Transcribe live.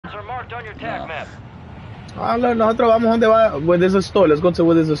are marked on your tag map. Ah, look, nosotros vamos donde va. Where there's a store. Let's go to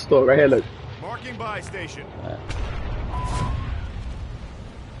where there's a store. Right here, look. Marking buy station.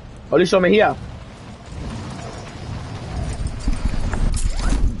 Only show me here.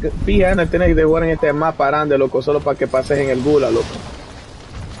 Fíjate, tiene que devorar en este mapa grande, loco, solo para que pases en el gulag, loco.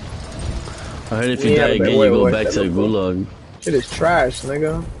 I heard if you die again, you go back to the gulag. It is trash,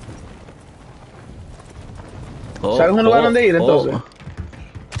 nigga. Oh, ¿Sabes un lugar donde ir, entonces?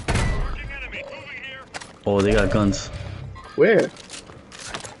 Oh, they got guns. Where?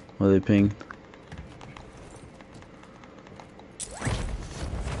 Where they ping?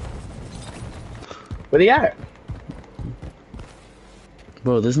 Where they at?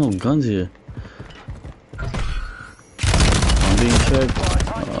 Bro, there's no guns here. I'm being checked.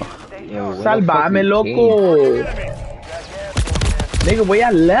 Salvame, loco. Nigga, where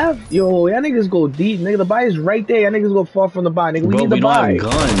y'all left? Yo, y'all niggas go deep. Nigga, the buy is right there. Y'all niggas go far from the buy. Nigga, we need the buy. Bro, we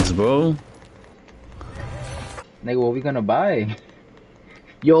don't have guns, bro. Nigga, what we gonna buy?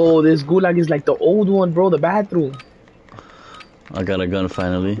 Yo, this gulag is like the old one, bro. The bathroom. I got a gun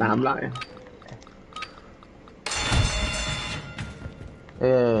finally. Nah, I'm lying.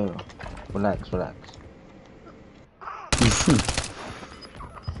 Relax, relax.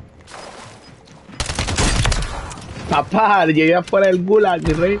 Papá, llegué afuera del gulag,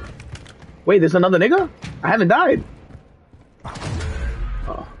 mi rey. Wait, there's another nigga? I haven't died.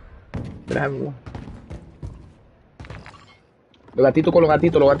 Oh, but I haven't won. Los gatitos con los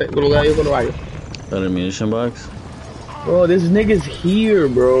gatitos, los gallos con los gallos. Got a munition box? Bro, this nigga's here,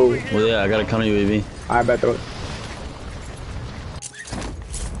 bro. Well, yeah, I got a counter UAV. Alright, bet throw it.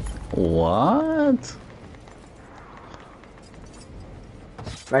 What?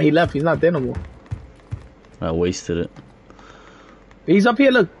 Nah, he left. He's not there no more. I wasted it. He's up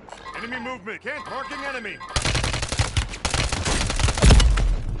here, look. Enemy movement. Can't parking enemy.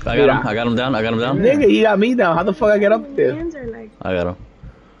 I got him. I got him down. I got him down. Nigga, he got me down. How the fuck I get up there? I got him.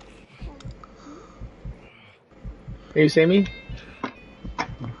 Hey, you see me?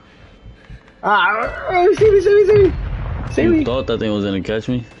 See me. See me. You thought that thing was gonna catch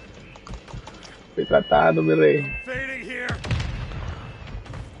me? Estoy tratando, mi rey. Fading here.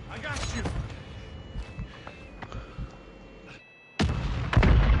 I got you.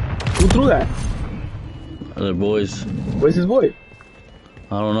 Who threw that? The boys. Where's his boy?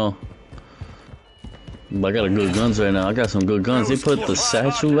 I don't know. But I got a good guns right now. I got some good guns. They put the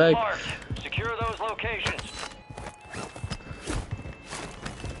satchel back. Secure those locations.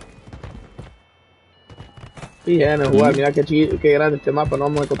 Fíjate, jugar. Mira qué grande este mapa. No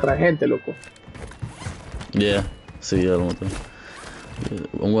vamos a encontrar gente, loco. Yeah. Sí, ya lo maté.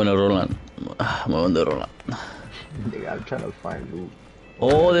 I'm going to Roland. I'm going to Roland. Nigga, I'm trying to find loot.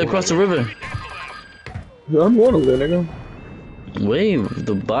 Oh, they crossed the river. Yeah, I'm going over there, nigga. Wait,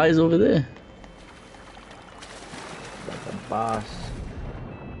 the buy's over there. Like a boss.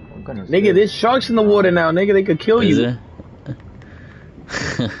 I'm gonna Nigga, there's sharks in the water now, nigga. They could kill Is you. there?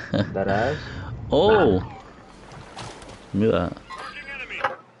 that ass. Oh. Look at that.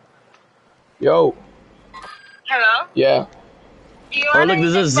 Yo. Hello? Yeah. Oh, look,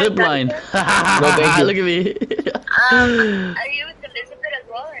 there's a zip line. No, thank you. Look at me. Are you with Elizabeth as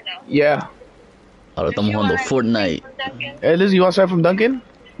well or no? Yeah. Ahora estamos jugando Fortnite. Hey, Liz, you want to start from Dunkin'?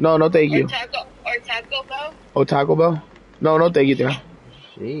 No, no, thank you. Or Taco Bell? Oh, Taco Bell? No, no, thank you, Tina.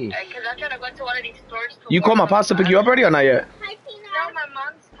 Jeez. Because I'm trying to go to one of these stores. You call my pasta pick you up already or not yet? Hi, Tina. No, my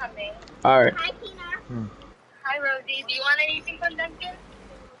mom's coming. Alright. Hi, Tina. Hi, Rosie. Do you want anything from Dunkin'?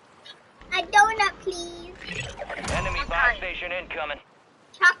 A donut, please. Enemy buy station incoming.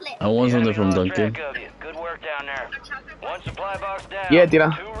 Chocolate. I want something from Enemy on Dunkin'. track of you. Good work down there. One supply box down. Yeah,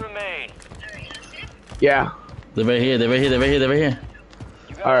 Tina. 2 remain. Yeah. They're right here. They're right here. They're right here. They're right here.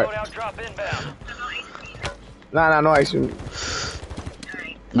 You got Alright. loadout drop inbound. Nah, no ice cream.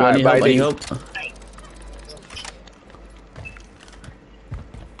 No, I need help. I need help.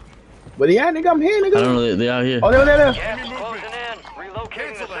 But yeah, nigga, I'm here, nigga. I don't know. They're out here. Oh, there. Gas is closing in.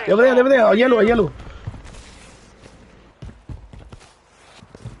 Relocating the safe Over there. Oh, yellow.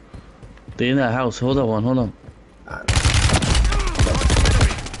 They're in that house. Hold on.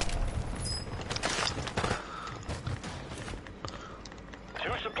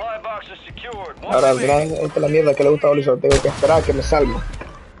 Two supply boxes secured. One Ahora, remain. esta es la mierda que le gusta a Oliver. Tengo que esperar a que me salga.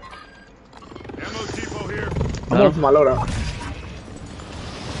 Ammo depot here. Vamos a fumar ahora.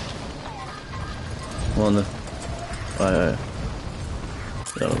 ¿Dónde? Ay.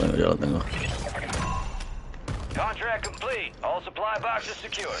 Ya lo tengo. Contract complete. All supply boxes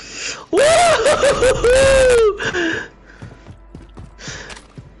secured.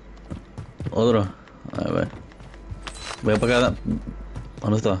 Otro. A ver. Voy para acá.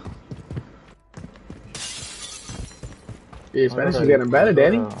 ¿Dónde está? Yeah, Spanish is getting better,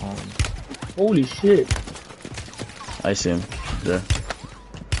 Danny. Holy shit. I see him. There.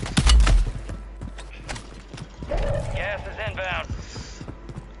 Gas is inbound.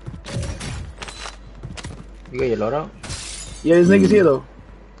 You got your load out? Yeah, this nigga's here though.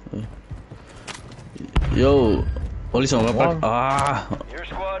 Yo, listen, ah. Your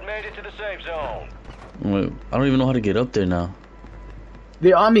squad made it to the safe zone. Wait, I don't even know how to get up there now.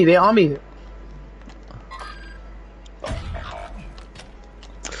 They on me, they on me.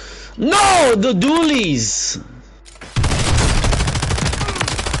 No, the dualies.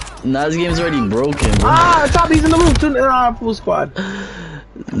 Nah, this game's already broken, bro. Ah, top, he's in the roof. Full squad.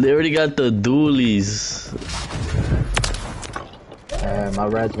 They already got the dualies. My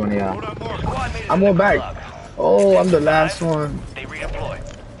red's one, yeah. Your squad mate is I'm in going the back. gulag. Oh, I'm the last one. They redeploy.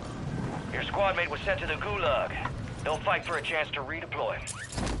 Your squad mate was sent to the gulag. They'll fight for a chance to redeploy.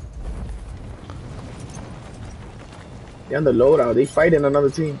 They're on the loadout. They fighting another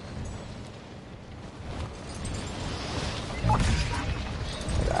team.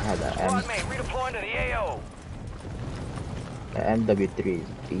 I had that Squad mate redeploying to the AO. The MW3 is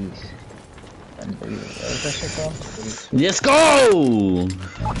a beast. MW, what's that shit called? Let's go!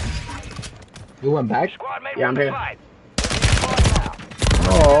 You went back? Squad mate Yeah, I'm won the here. fight.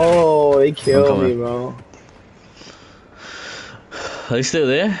 Oh, they killed coming. me, bro. Are they still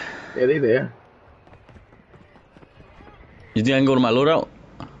there? Yeah, they there. You think I can go to my loadout?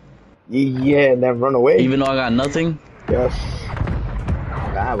 Yeah, and then run away. Even though I got nothing? Yes.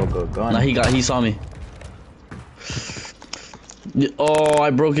 I have a good gun. Nah, he saw me. Oh, I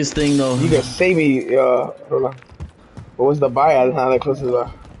broke his thing though. You can save me, hold on. What was the buy? I didn't have that close to the.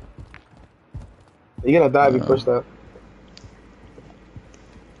 You're gonna die if you push that.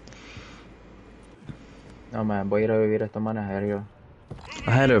 No man, voy a ir a vivir estos manes aéreos.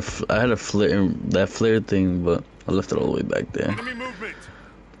 I had a flare, that flare thing, but I left it all the way back there. Enemy movement.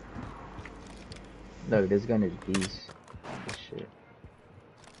 Look, this gun is beast. This shit.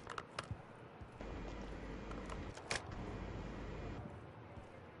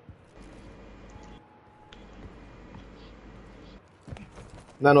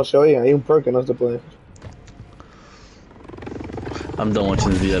 No se oye, hay un perk que no se puede. I'm done watching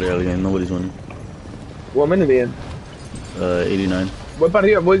this Villarreal game. Nobody's winning. What minute they in? 89. Voy para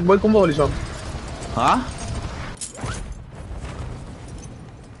arriba, voy con vos, Lizón. Huh?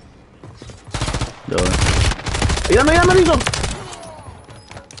 Yo. Ayúdame, Lizón.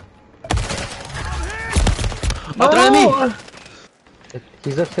 Atrás de mí.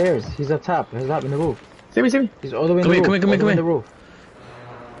 He's upstairs. He's up top. He's up in the roof. See me. He's all the way in Come the here, roof. come here, all the way in come the roof.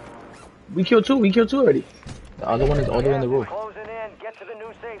 We killed two already. The other one is all the way in the roof. Closing in. Get to the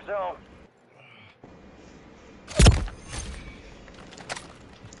new safe zone.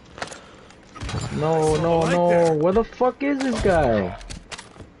 No. Where the fuck is this guy?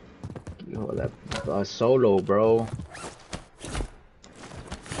 Yo, that solo, bro.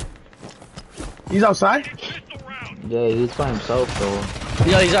 He's outside? Yeah, he's by himself though.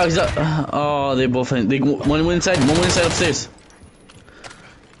 Yeah, he's out. Oh, they both. One went inside. One went inside upstairs.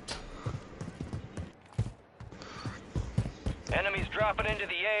 Enemies dropping into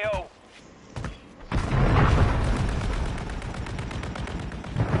the AO.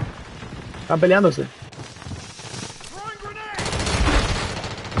 Están peleándose. Throwing grenade.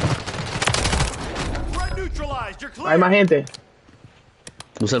 Threat neutralized. You're clear. Hay más gente.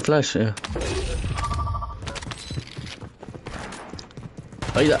 Usa el flash, yeah.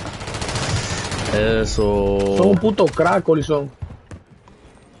 Ahí da. Eso. Son un puto crack, Lizón.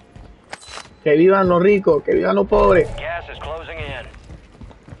 Que vivan los ricos, que vivan los pobres. Gas is closing in.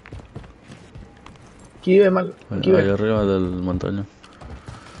 Aquí ve mal. Aquí Ahí ve. arriba del montaña.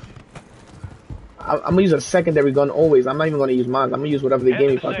 I'm gonna use a secondary gun always. I'm not even gonna use mine. I'm gonna use whatever they give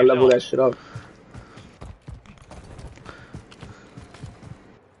me if I can level that shit up.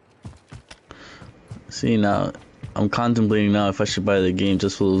 See, now I'm contemplating now if I should buy the game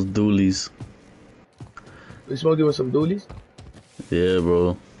just for those dualies. We supposed to give us some dualies? Yeah,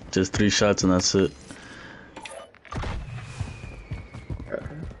 bro. Just 3 shots and that's it.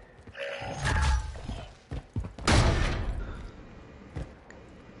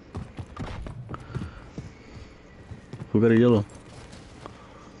 Who got a yellow?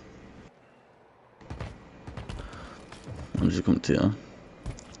 I'm just coming to you.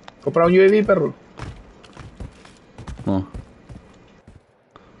 Comprar un UAV, perro. Oh.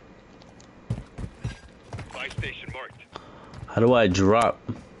 Buy station marked. How do I drop?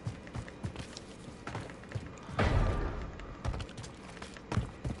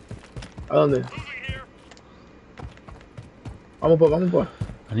 ¿A dónde? Moving here. Vamos.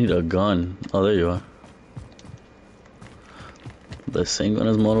 I need a gun. Oh, there you are. The same gun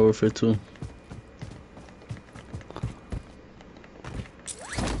as Modern Warfare 2.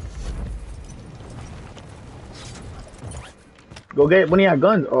 Go get one of your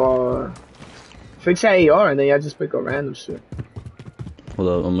guns or fix your AR and then y'all just pick up random shit. Hold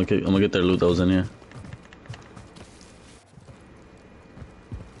up, I'm gonna get their loot that was in here.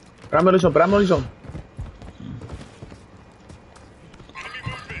 Parame munición.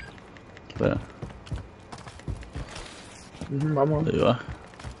 Espera, Vamos. there you are.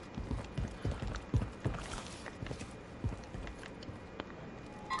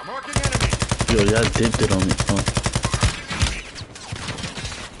 Marking enemy. Yo, y'all dipped it on me. Oh.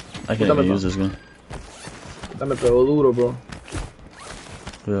 I can't even use this gun. Me pegó duro, bro.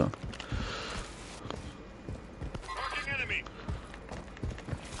 Yeah. Marking enemy.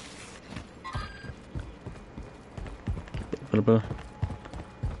 Espera.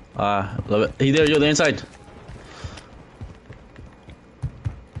 Ah, love it. He there, yo, they're inside.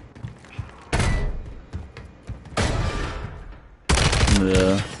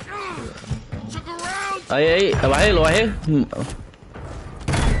 Yeah. Took a round. Ahí, lo bajé.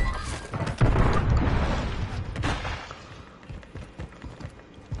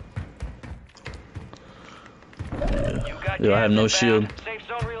 You got Yo, I have no gas shield. inbound. Safe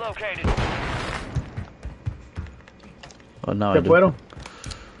zone relocated. Oh, now I Se do. fueron.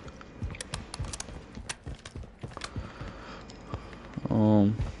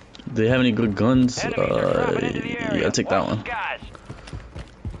 Do they have any good guns? Enemies are dropping into the area. Yeah, I'll take that Watch the one. skies.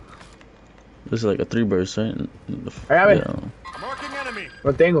 This is like a 3 burst, right? Hágame. Marking enemy.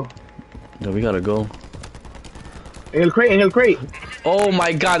 Lo tengo. Yeah, we gotta go. En el crate. Oh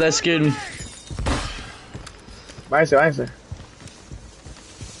my god, that scared me. Váyanse.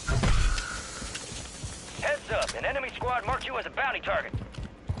 Heads up, an enemy squad marked you as a bounty target.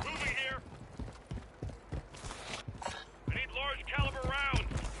 Moving here. I need large caliber rounds.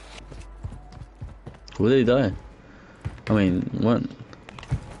 Who they die? I mean, what?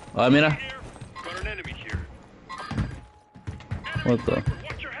 Ah, mira. Here. Got an enemy here. What the?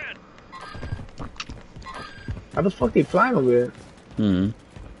 Watch your head. How the fuck they flying over there?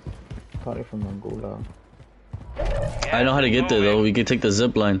 Probably from Angola. I know how to get there though. We can take the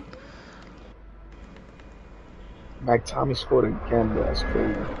zip line. Like Tommy scored again, bro. That's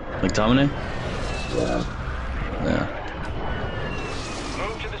crazy. Like Dominic? Yeah. Yeah.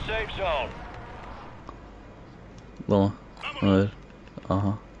 Move to the safe zone. Well,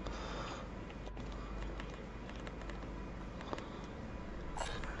 uh-huh.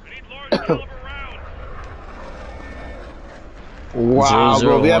 I need large caliber rounds. Wow, 001.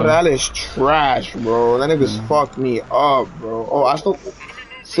 bro. Villarreal is trash, bro. That nigga's fucked me up, bro. Oh, I still.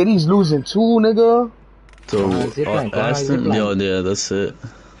 City's losing too, nigga. So, zipline, Aston? zipline. Yo, yeah, that's it.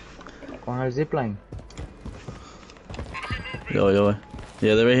 Con el zipline. Yo.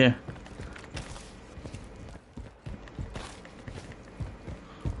 Yeah, they're right here.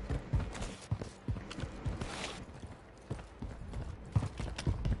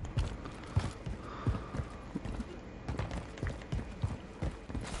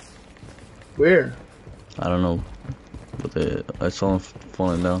 Where? I don't know. But I saw them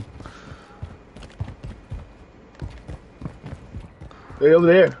falling down. They over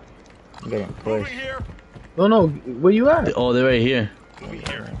there. I'm getting Moving pushed. here. No. Where you at? Oh, they're right here. Moving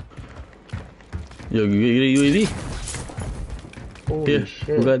here. Yo, you get a UAV? Holy Here.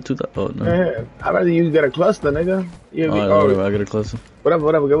 shit. We got 2,000. Oh, no. I'd rather you get a cluster, nigga. Whatever, I got a cluster.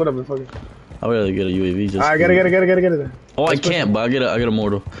 Whatever, get whatever, fuck it. I'd rather get a UAV just. Alright, get it. Oh, I can't, but I get a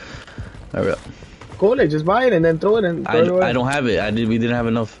mortal. Alright. Cool it, just buy it and then throw it and throw it away. I don't have it. We didn't have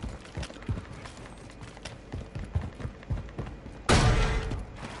enough.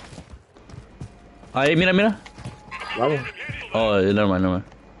 Ay, mira. Vamos. Oh, never mind.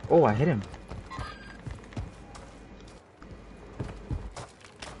 Oh, I hit him.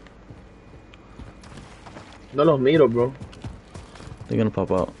 No los miro, bro. They're gonna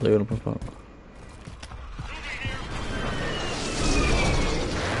pop out.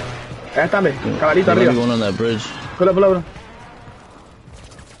 Ahí está, cabalito They're gonna be arriba. going on that bridge. Pull up.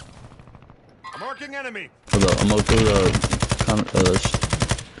 Marking enemy. Hold up, I'm up through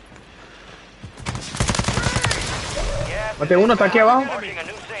Mate, uno está aquí abajo. Marking a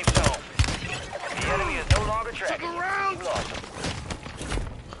new safe zone. The enemy is no longer tracking you. You lost him.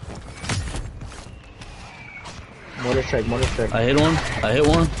 Mortar strike. I hit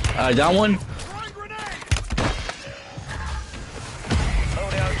one. I down one. Throwing grenade.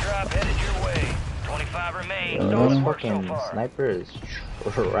 Loadout drop headed your way. 25 remain. Uh, Don't This work so fucking far. sniper is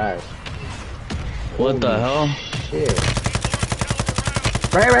trash. What the hell? Shit.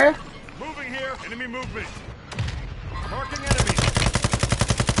 Right here, right here. Moving here. Enemy movement. Marking enemy.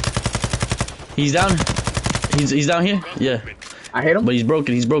 He's down. He's down here. Yeah, I hit him. but he's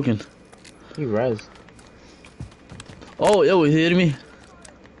broken. He's broken. He res. Oh, yo, he hit me.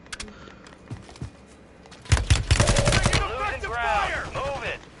 Losing ground. Move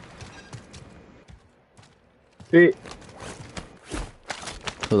it. See,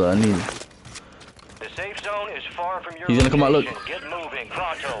 Hold on, I need. The safe zone is far from your He's gonna come out, look. location. Get moving,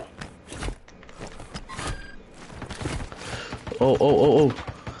 pronto. Oh.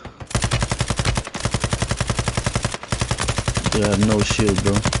 Dude, I have no shield,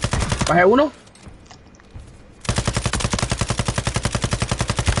 bro. bajé uno.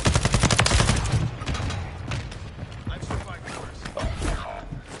 I've survived worse.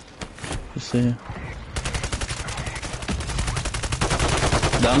 Just stay here.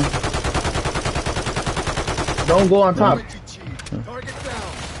 Down. Don't go on top. Target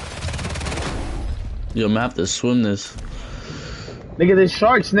down. Yo, I'm gonna have to swim this. Nigga, there's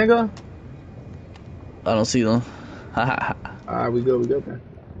sharks, nigga. I don't see them. Haha. Alright, we good then.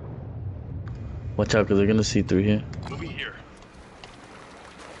 Watch out, cause they're gonna see through here. Moving here.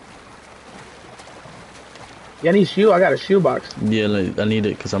 Yeah, I need shoe. I got a shoe box. Yeah, like, I need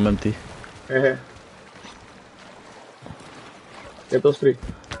it, cause I'm empty. Right here. Get those three.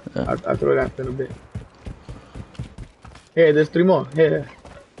 Yeah. I'll throw it after in a bit. Hey, there's three more. Here.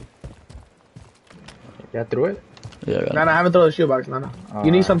 Yeah, through it? Yeah, I got Nah, it. I haven't thrown the shoe box. Nah.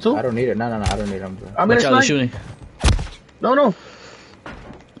 You need some too? I don't need it. No, I don't need them. Bro. I'm Watch gonna out, they're snipe. shooting. No.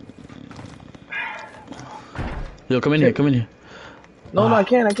 Yo, come in here, come in here. No, I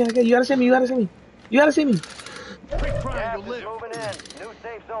can't. You gotta see me. You gotta see me. Quick Gas triangle is lit. moving in. New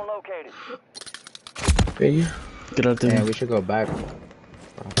safe zone located. There you. Get out there. Yeah, we should go back.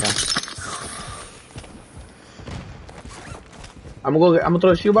 Okay. I'm gonna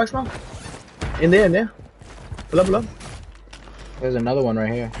throw the shoe box now. In there. Pull up. There's another one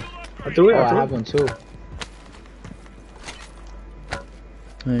right here. I threw it. Oh, I have one too.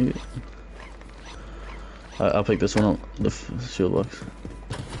 Hey. I'll pick this one up. The shield box.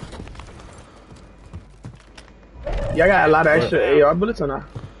 Yeah, I got a lot of extra AR bullets or not?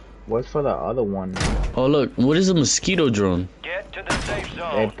 What's for the other one? Oh look, what is a mosquito drone? Get to the safe They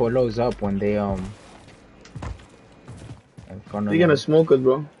zone. put those up when they in front of You're gonna them. smoke us,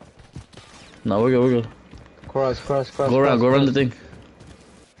 bro. No, we're good. Cross. Go around the thing.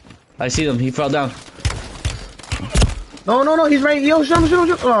 I see them. He fell down. No, he's right. Yo, shoot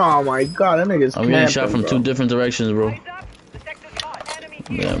him. Oh my god, that nigga's I'm getting camping, shot from bro. 2 different directions, bro.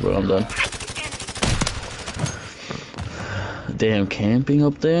 Yeah, bro, I'm done. Damn, camping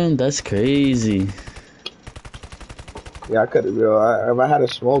up there? That's crazy. Yeah, I could've, bro. If I had a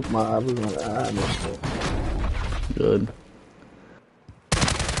smoke, I was gonna. I had no smoke. Good.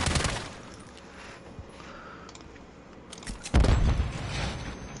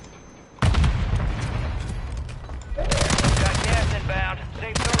 Got gas inbound.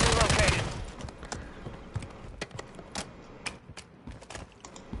 Safe zone relocated.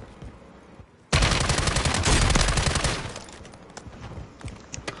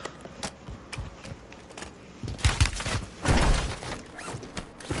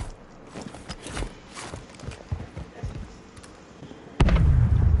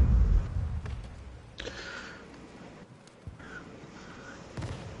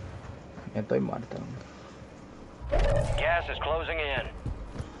 Ya estoy muerto. Gas is closing in.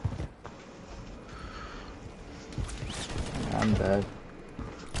 I'm dead.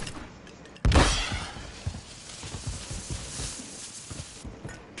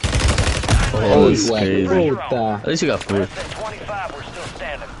 Oh, that's crazy. Puta. At least you got food. Less than 25, we're still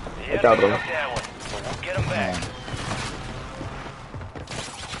standing. The Look out, enemy bro. took that one, but we'll get them back.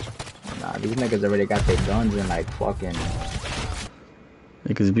 Nah, these niggas already got their guns and like fucking.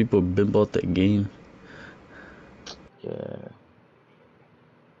 Because people been bought that game. Yeah.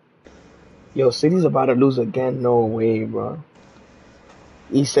 Yo, City's about to lose again. No way, bro.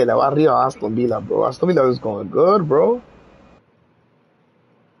 He said that arriba Aston Villa, bro. Aston Villa was going good, bro.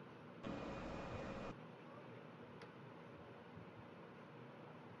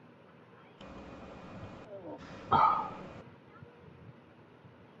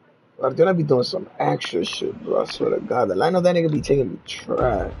 Guardiola be doing some extra shit, bro. I swear to God. The line of that nigga be taking me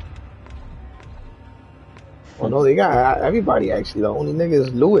trash. Oh no, they got everybody actually. The only nigga is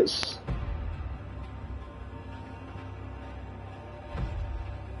Lewis.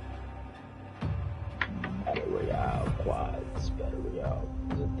 Battle Royale, quads, Battle Royale.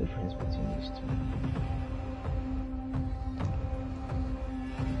 There's a difference between these two.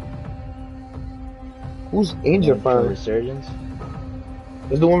 Who's injured For for Resurgence?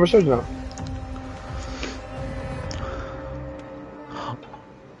 Let's do one research now.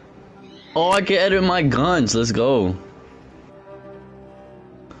 Oh, I can edit my guns. Let's go.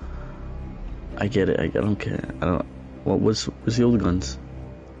 I get it. I don't care. I don't. What's the old guns?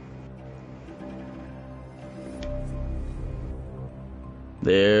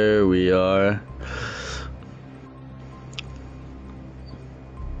 There we are.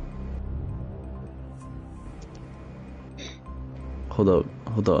 Hold up.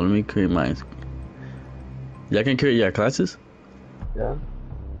 Let me create mine. Y'all can create your classes? Yeah.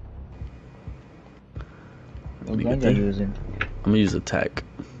 What gun are you using? I'm gonna use attack.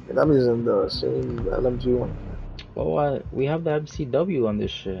 And I'm using the same LMG one. Oh, we have the MCW on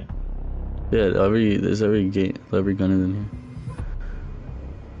this shit. Yeah, there's every gun in here.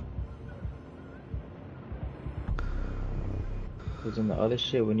 Because in the other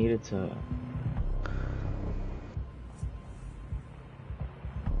shit, we needed to.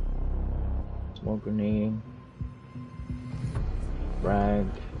 Smoke grenade. Frag.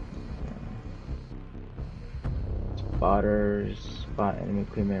 Spotters. Spot enemy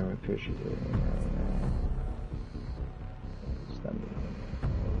equipment recursion.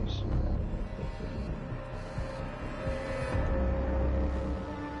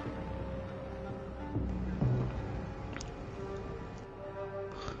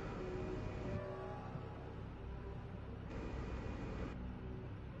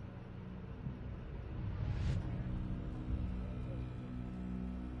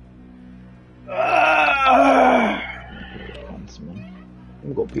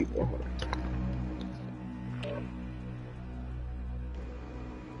 I'm gonna go people.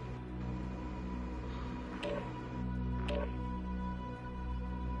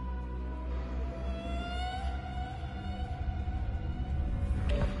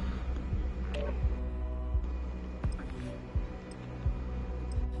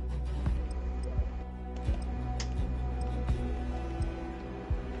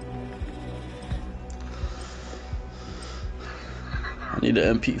 I need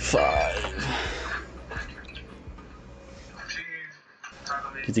an MP5.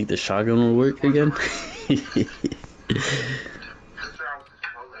 You think the shotgun will work again?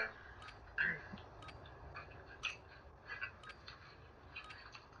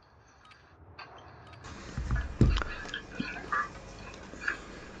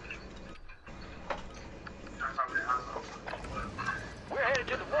 We're headed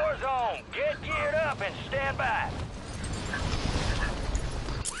to the Warzone. Get geared up and stand by.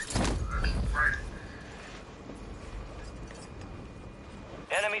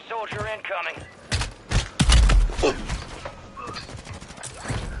 Enemy soldier incoming.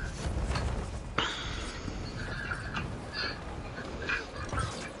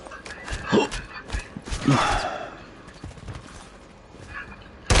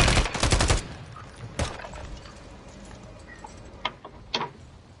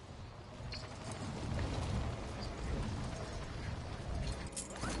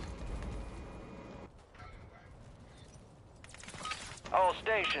 All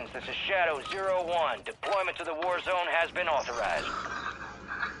stations, this is Shadow 01. Deployment to the Warzone has been authorized.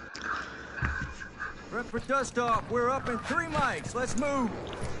 Rep for dust off. We're up in 3 mics. Let's move.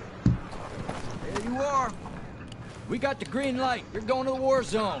 There you are. We got the green light. You're going to the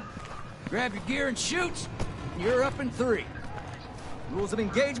Warzone. Grab your gear and shoot. You're up in 3. Rules of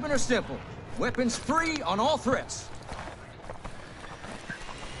engagement are simple. Weapons free on all threats.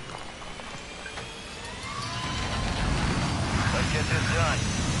 Let's get this done.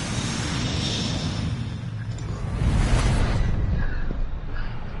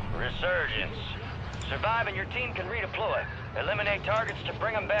 Resurgence. Survive and your team can redeploy. Eliminate targets to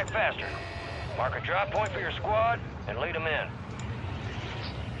bring them back faster. Mark a drop point for your squad and lead them in.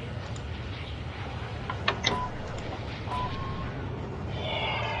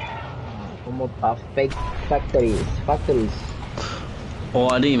 Como pa fake factories. Oh,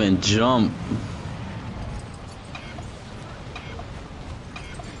 I didn't even jump.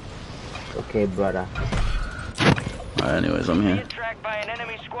 Okay, brother. Alright, anyways, I'm here. Being tracked by an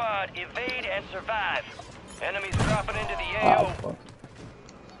enemy squad. Evade and survive. Enemies dropping into the Oh, AO. fuck.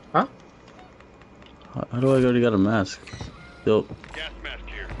 Huh? How do I already got a mask? Yo. Gas mask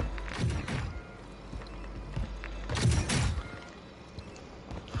here.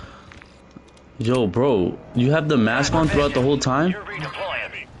 Yo, bro, you have the mask on throughout the whole time? You're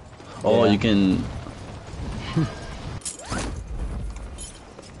redeploying. Oh, Yeah. you can...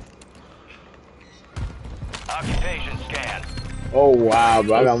 Occupation scan. Oh wow,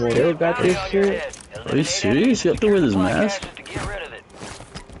 bro, I got more. Still got this shit? Are you serious? You have to wear this mask?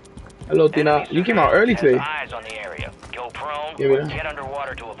 Hello, Tina. You came out early today. Eyes on the area. Go prone Yeah, or man. get underwater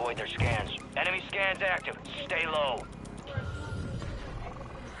water to avoid their scans. Enemy scans active. Stay low.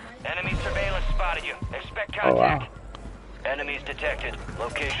 Enemy surveillance spotted you. Expect contact. Oh, wow. Enemies detected.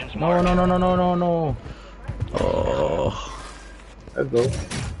 Locations No, marked. no, no, no, no, no, no. Oh. Let's go.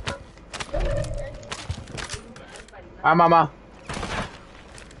 Ah, mama.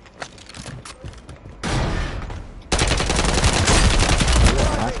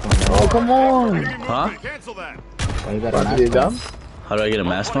 Oh, come on. Huh? Cancel that. Why you got a What, mask did it on? dumb? How do I get a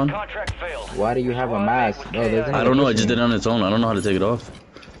mask on? Contract failed. Why do you have a mask? No, there's I don't know. I just did it on its own. I don't know how to take it off.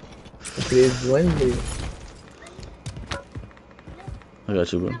 Today's Wednesday. I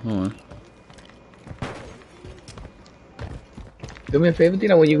got you, bro. Hold on. Do me a favor,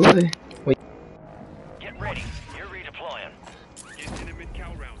 Tina, when you go there. Get ready. You're redeploying. Get in a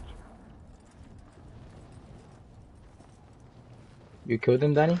mid-cal round. You killed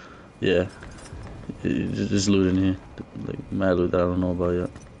him, Danny? Yeah. Just loot in here. Like, mad loot that I don't know about yet.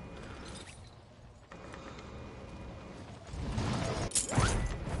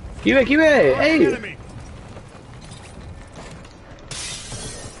 Keep it, hey! Enemy.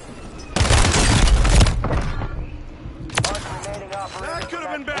 Remaining operators That could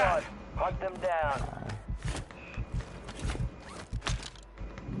have been bad. Hunt them down.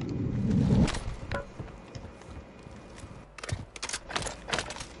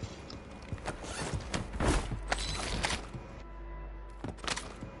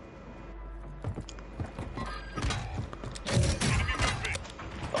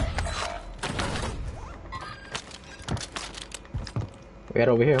 We got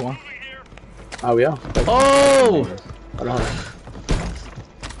over here, one. Oh, yeah. Oh! Hold on.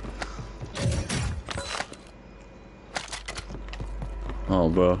 Oh,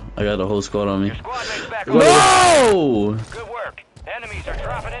 bro. I got a whole squad on me. Your squad mates back on. No! Good work. Enemies are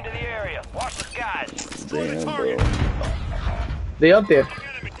dropping into the area. Watch the skies. Damn, bro. They up there.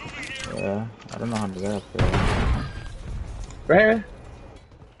 Yeah, I don't know how to get up there. Right here.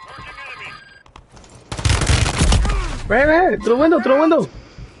 Right here. Through the window, through the window.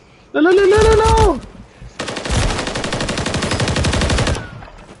 No. I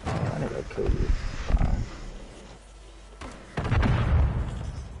never killed you.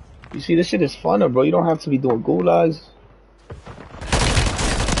 You see, this shit is funner, bro. You don't have to be doing gulags.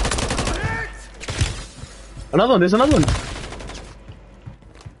 Another one, there's another one.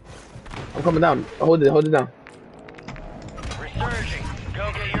 I'm coming down. Hold it down. Resurging.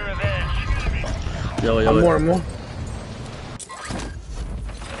 Go get your revenge. Yo, I'm more. Got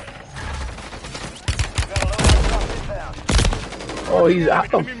a load of inbound. Oh, he's out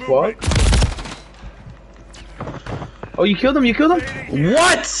the fuck. Oh, you killed him?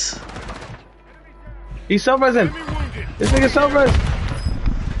 What? He's self-resing. This nigga self-res.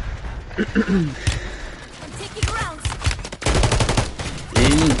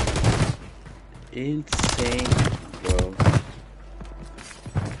 Insane, bro.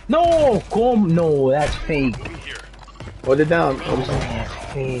 No, that's fake. Hold it down. That's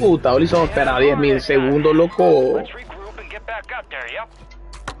fake. Puta, ahora hizo esperar 10.000 segundos, loco. Let's regroup and get back up there, yep.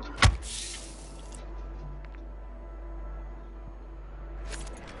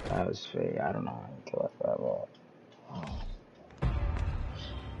 That was fake. I don't know how to kill that ball.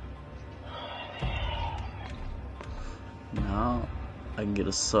 Now I can get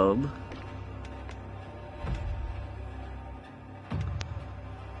a sub.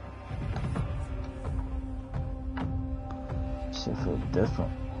 Shit feel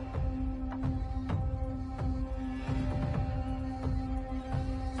different.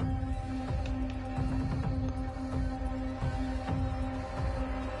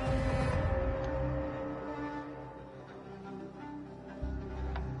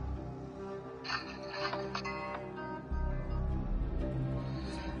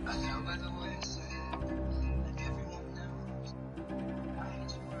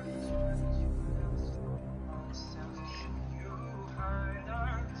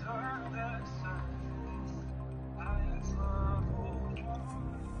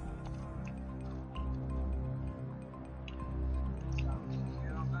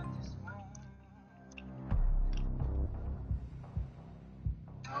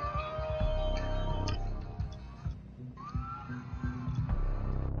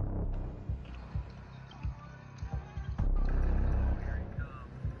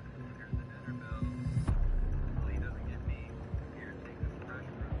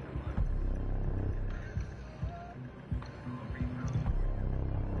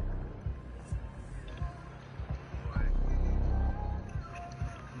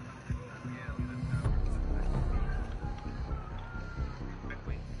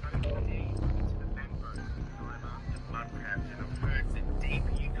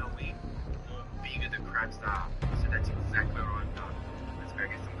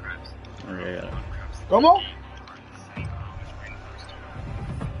 ¿Cómo?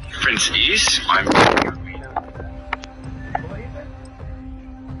 Prince East? I'm...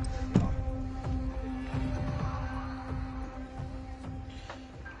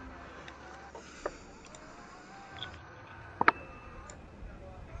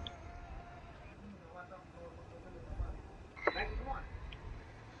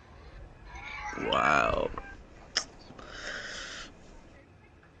 Wow.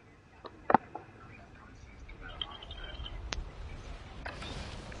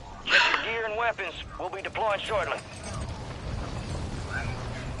 Get your gear and weapons. We'll be deploying shortly.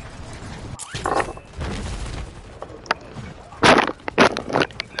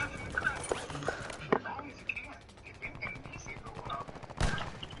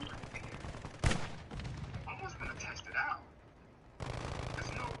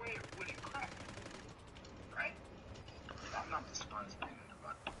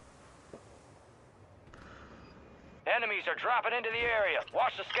 Enemies are dropping into the area.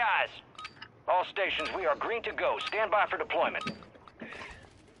 Watch the skies. All stations, we are green to go. Stand by for deployment.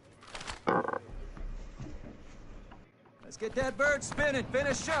 Let's get that bird spinning.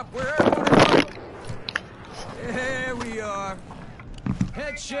 Finish up. Where everyone is. There we are.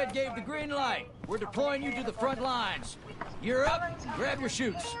 Head shed gave the green light. We're deploying you to the front lines. You're up. Grab your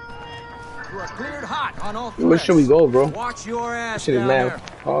chutes. You are cleared hot on all threats. Where should we go, bro? Watch your ass Shit is down mad there.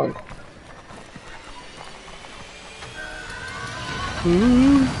 hard.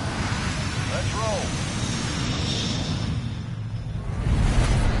 Let's roll.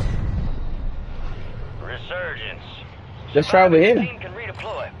 Resurgence. Let's try over Your here. team can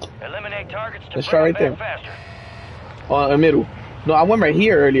redeploy. Eliminate targets to Let's bring try them right back there. faster. In the middle. No, I went right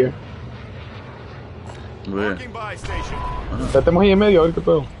here earlier. Where? Walking by station. Estamos ahí en medio, a ver qué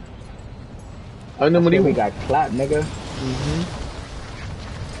pedo. Ahí no I think we morimos. got clapped, nigga.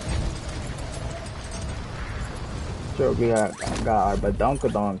 Sure, we got our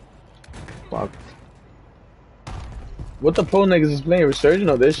badonkadonk. Fuck. What the pro niggas is playing? Resurgent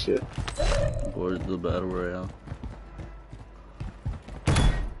or this shit? Where's the battle royale?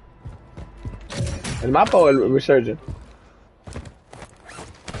 El mapa o el Resurgent?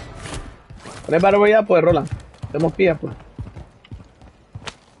 ¿Tenés battle royale? Pues, Roland. Tenemos pías, pues.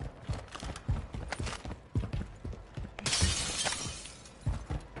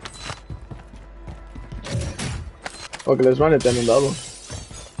 Okay, let's run it then on the other one.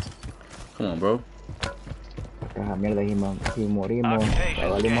 Come on, bro. Esa mierda, si morimos, le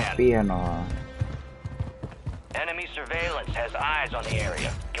valimos pija, no. Enemy surveillance has eyes on the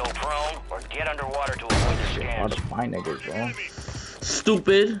area. Go prone or get underwater to avoid their Hard scans. to find niggas, bro.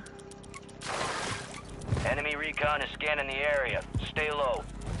 Stupid. Enemy recon is scanning the area. Stay low.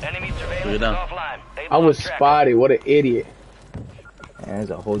 Enemy surveillance Look is at that. offline. They've I was lost track. spotted. What an idiot. And there's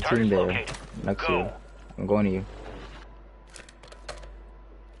a whole team Target's there located. next to Go. you. I'm going to you.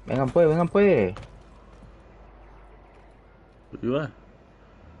 Vengan pues, vengan pues. Where you at?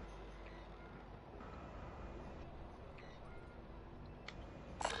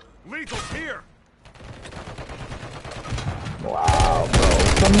 Lethal's here. Wow, bro.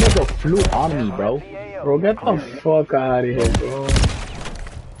 Some nigga flew on me, bro. Bro, get the fuck out of here, bro.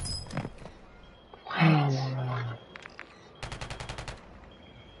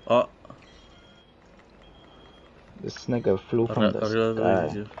 Oh, This nigga flew from the arriba del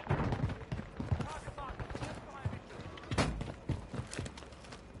sky. edificio.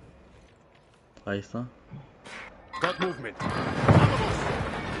 Ahí está. Got movement.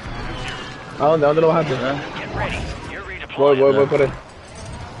 ¿A dónde? ¿A dónde lo bajaste? Get ready. You're Voy redeploying. por él.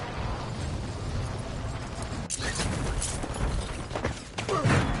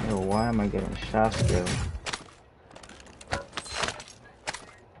 Yo, why am I getting shot still?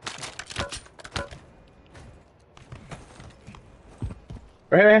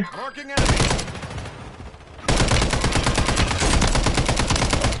 Right here. Marking enemy.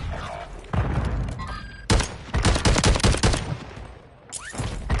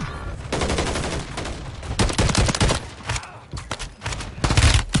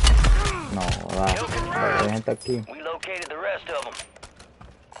 No, hay gente aquí. We located the rest of them.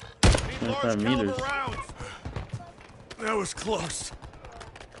 Need 25 large caliber meters. rounds. That was close.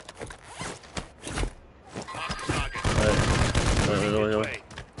 Ahí.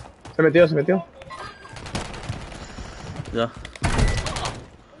 Se metió, se metió. Ya.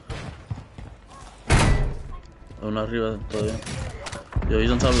 Aún arriba todavía. Yo,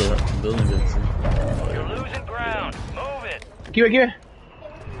 he's on top of that building. Yeah. You're losing ground. Move it. Aquí ve, aquí ve.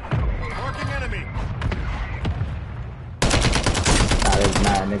 Marking enemy. Nah, there's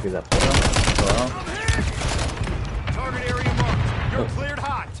mad niggas up there. Wow. Target area marked. You're cleared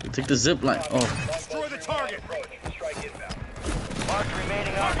hot. Take the zip line. Oh, Destroy target. Mark the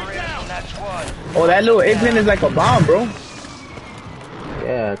remaining operators from that squad. Oh, that little airplane is like a bomb, bro.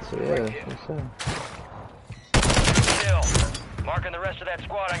 Yeah, what's up? Still. Marking the rest of that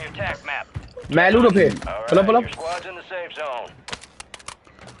squad on your TAC map. Mad loot up here. All Pull up, pull up. Your squad's in the safe zone.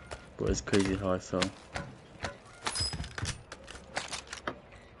 Bro, it's crazy how I fell.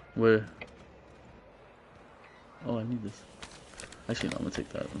 Where? Oh, I need this. Actually, no, I'm gonna take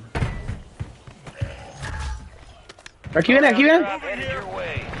that one. Right, keep in there, keep in there. Drop headed your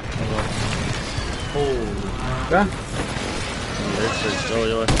way. Yeah. Oh,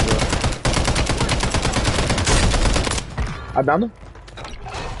 yo. I downed him.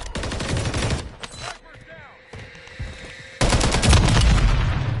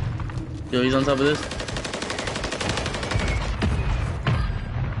 Yo, he's on top of this.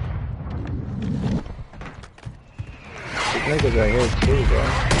 These niggas right here too, bro.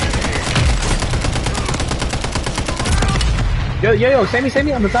 Yo, save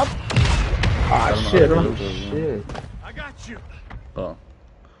me on the top. Ah, shit, bro. Shit. I got you. Oh.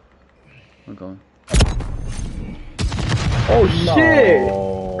 I'm going. Oh, No. shit.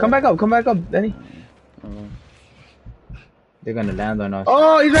 Come back up, Danny. They're gonna land on us.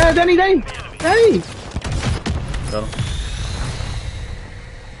 Oh, he's right, Danny. Got him.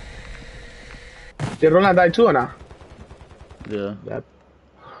 Did Roland die too or not? Yeah. Yep.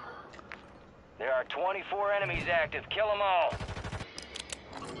 There are 24 enemies active. Kill them all.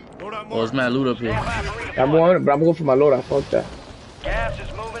 Load out Oh, more. there's mad loot up here. Stand by for redeployment. I'm going for my loader. Fuck that. Gas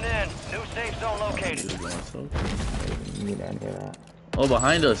is moving in. New safe zone located. Need any of that. Oh,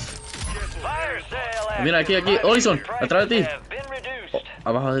 behind us. Fire sale active. Mira, aquí. Horizon, Prices atrás de ti. have been reduced.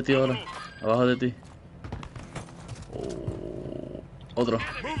 Abajo de ti ahora. Abajo de ti. Oh. Otro.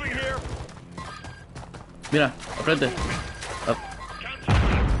 Moving here. Mira, al frente. Up.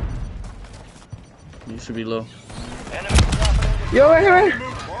 You should be low. Enemy dropping into Yo, right here.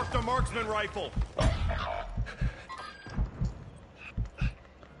 Mark the marksman rifle.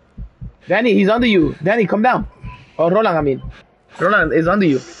 Danny, he's under you. Danny, come down. Oh, Roland, I mean. Roland is under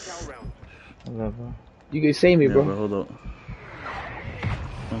you. Whatever. You can save me, Yeah, bro. bro, hold up.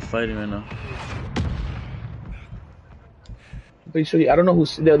 I'm fighting right now. Pretty sure I don't know who.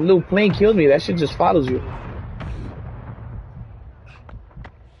 The little plane killed me. That shit just follows you.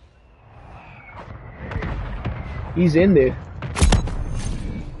 He's in there.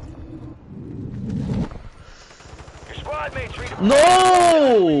 your squad mates redeployed.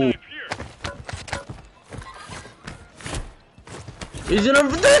 No! He's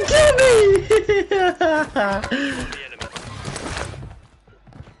gonna kill me!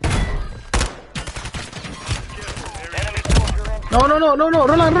 Enemy soldier in. No,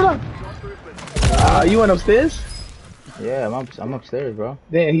 Roland. You went upstairs? Yeah, I'm upstairs, bro.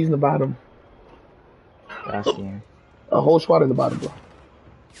 Damn, he's in the bottom. Last game. A whole squad in the bottom, bro.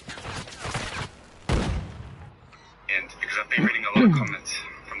 And because I've been reading a lot of comments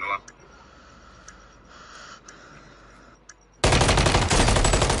from the last.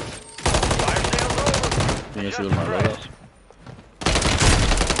 Fire sale's over. You should Adjust my the load up. price.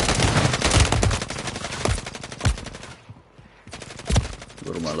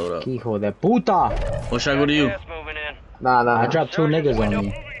 Go to my load up. Hijo de puta! What should I go to you? Gas moving in. Nah. I dropped two niggas on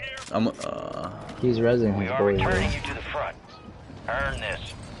me. I'm He's resin We his are boy. returning you to the front. Earn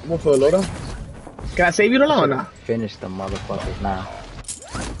this. Come on for a loader. Can I save you, Roland, or not? Finish the motherfuckers now.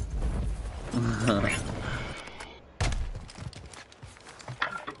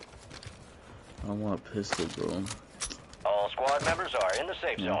 I want a pistol, bro. All squad members are in the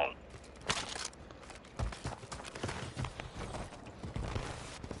safe zone.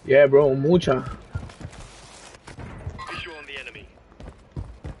 Yeah, bro, mucha. Visual on the enemy.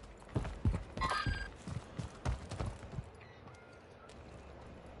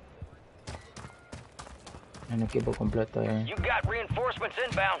 Un equipo completo, eh. You got reinforcements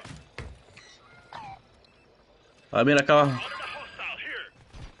inbound. Ah, mira acá abajo.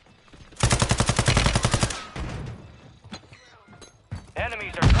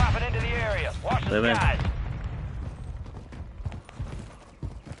 Enemies are dropping into the area. Watch the Ven. skies.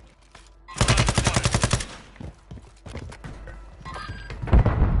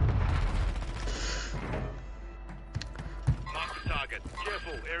 Mark the target.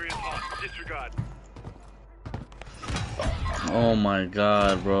 Careful, area's hot. Disregard. Oh my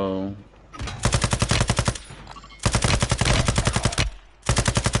god, bro.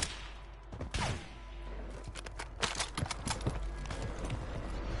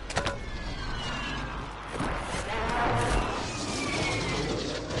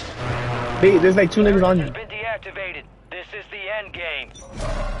 Hey, there's like two niggas on Has you. been deactivated. This is the end game.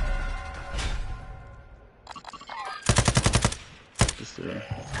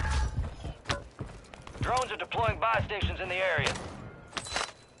 Drones are deploying buy stations in the area.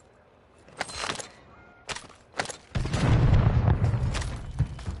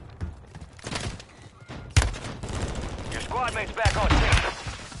 Your squad mate's back on station.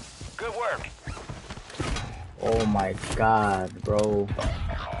 Good work. Oh my god, bro.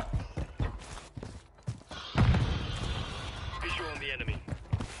 Visual on the enemy.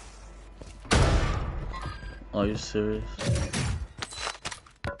 Are you serious?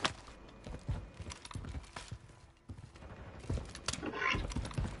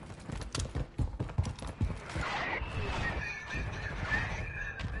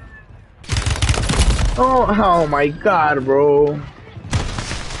 Oh my god, bro.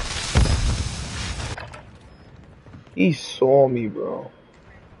 He saw me, bro.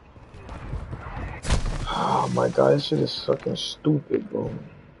 Oh my god, this shit is fucking stupid, bro.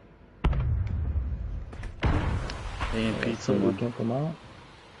 They ain't pizza, We man. can come out.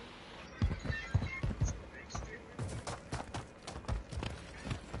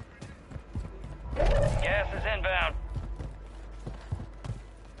 Gas is inbound.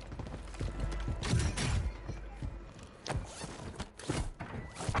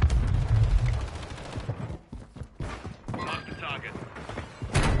 Mark the target.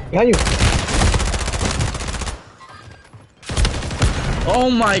 Behind you. Oh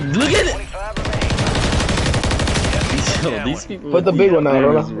my, look at it! 25 remaining. Yo, these people. Put the big one out,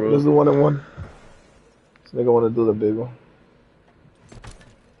 bro. bro. Let's do 1-on-1. This nigga wanna do the big one.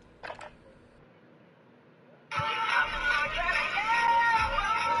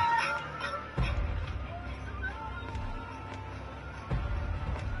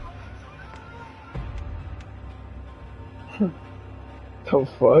 The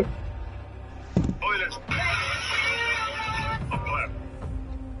fuck? Toilets. Up left.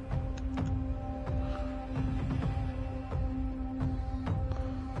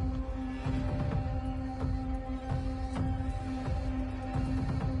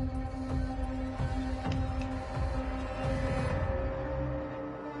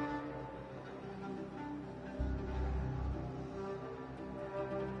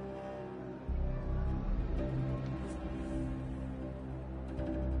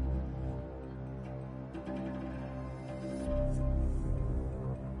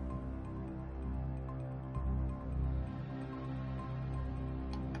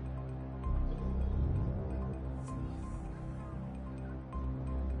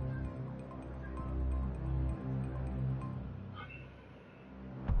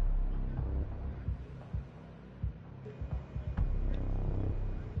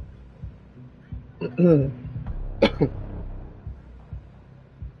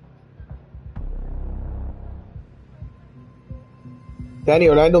 Danny,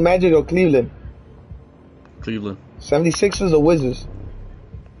 Orlando Magic or Cleveland? Cleveland. 76ers or Wizards?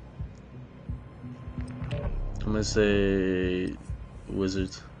 I'm gonna say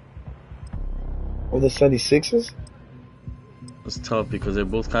Wizards. Or the 76ers? It's tough because they're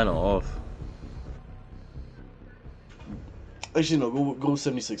both kind of off. Actually, no, go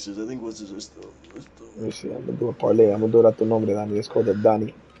 76ers. I think Wizards are still. Let me see, I'm gonna do a parlay. I'm gonna do it at tu nombre, Danny. It's called the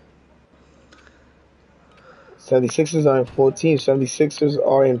Danny. 76ers are in 14. 76ers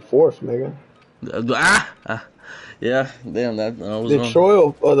are in 4th, nigga. Yeah, damn, that I was wrong.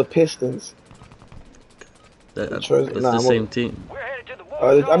 Detroit or the Pistons? That's the same team. We're headed to the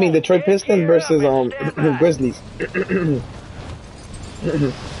war zone. I mean, Detroit Pistons versus Stand by. Grizzlies.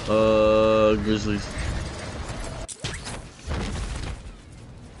 Grizzlies.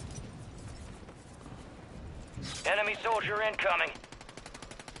 Enemy soldier incoming.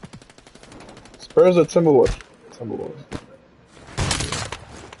 Spurs or Timberwolves? Timberwolves.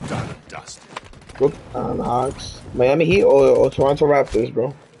 Done and dusted. Look, Hawks. Miami Heat or Toronto Raptors,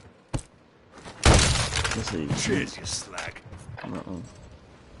 bro? Let's see. Cheers, you slag.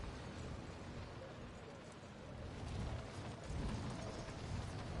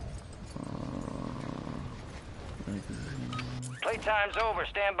 Playtime's over.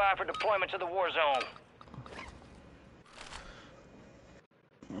 Stand by for deployment to the war zone.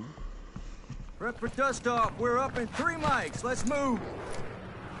 Prep for dust off. We're up in 3 mics. Let's move.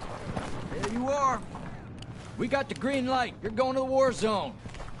 There you are. We got the green light. You're going to the war zone.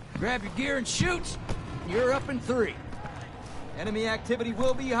 Grab your gear and shoot. You're up in 3. Enemy activity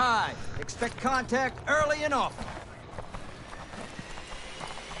will be high. Expect contact early and often.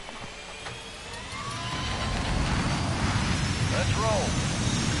 Let's roll.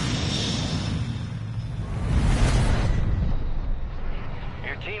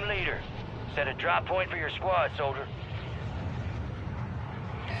 Your team leader. Set a drop point for your squad, soldier.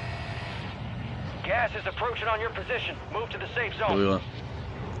 Gas is approaching on your position. Move to the safe Here zone. we are.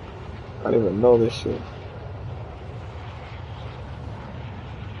 I don't even know this shit.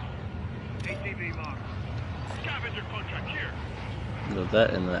 UAV mark. Scavenger contract here. Got that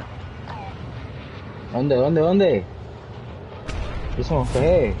and that. ¿Dónde? ¿Qué son?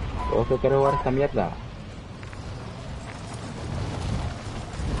 ¿Qué? ¿Vos que querés jugar esta mierda?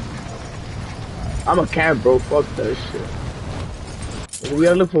 I'm a camp, bro. Fuck that shit. We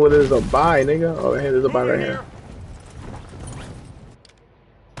gotta look for where there's a buy, nigga. Oh, right here, there's a buy right here.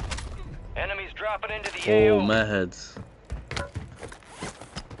 Enemies dropping into the Oh, AO. mad heads.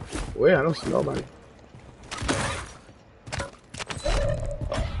 Wait, I don't see nobody.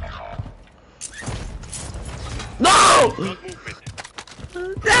 No!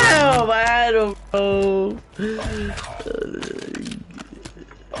 Damn, I had him, bro.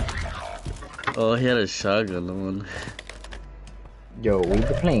 Oh, he had a shotgun on. Yo, we be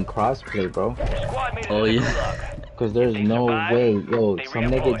playing crossplay, bro. Squad made it Oh, to the yeah. gulag. Cause there's If they no survive, way, yo, they some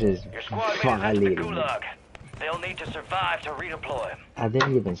redeploy. nigga just Your squad made it to the violated me. gulag. They'll need to survive to redeploy. I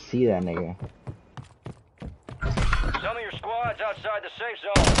didn't even see that nigga. Some of your squad's outside the safe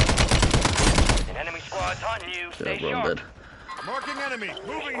zone. An enemy squad's hunting you. Stay Yeah, bro, I'm sharp. dead. Marking enemy.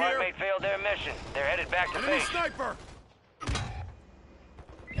 Moving Squad here. mate failed their mission. They're headed back to Enemy base. sniper.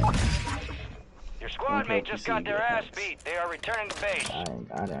 Your squad mate just got their ass beat. They are returning to base. I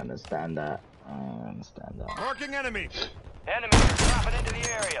don't understand that. I don't understand that. Marking enemy. Enemies are dropping into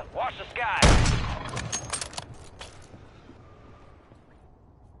the area. Watch the sky.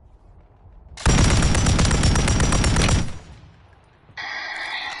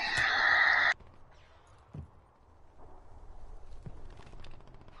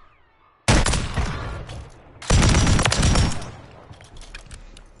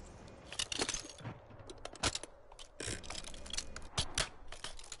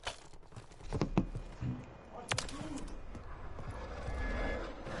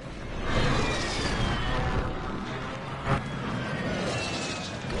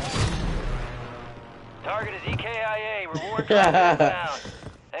 Target is EKIA. Reward drop down.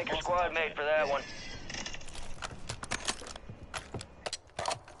 Thank your squad mate for that one.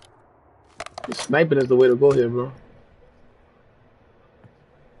 Sniping is the way to go here, bro.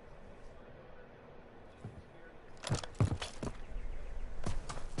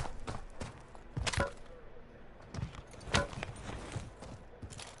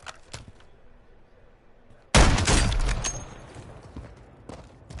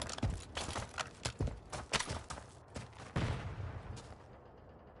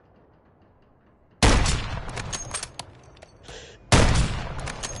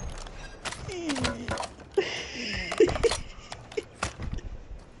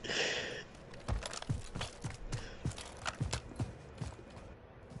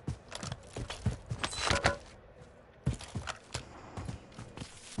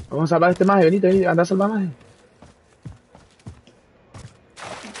 Vamos a salvar a este maje, venite, anda a salvar maje.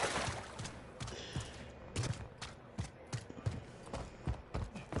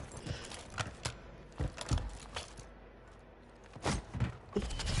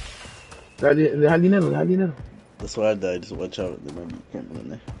 Deja el dinero, deja el dinero. That's why I died. Just watch out. There might be people in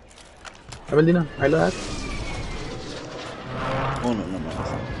there. Dame el dinero, ahí lo das. Oh, no, no, no.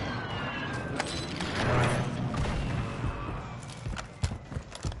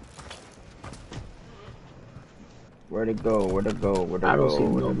 Where'd it go? I don't see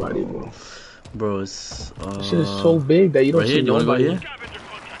nobody, bro. Bro, it's This shit is so big that you don't right see here. Do you wanna go nobody. here? Scavenger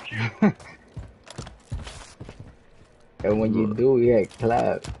contract here. And when you do, yeah,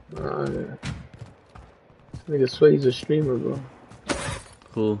 clap. Yeah. This nigga swear he's a streamer, bro.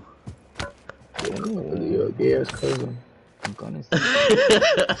 Cool. Your gay ass cousin. I'm gonna say.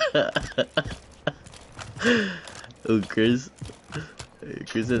 Oh, Chris. Hey,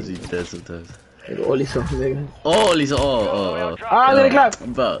 Chris says he's dead sometimes. Nigga, only something, nigga. Oh, Lisa. Oh. Ah, let it clap.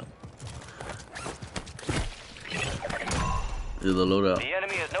 Bro. You're the loadout. The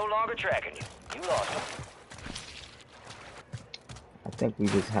enemy is no longer tracking you. You lost him. I think we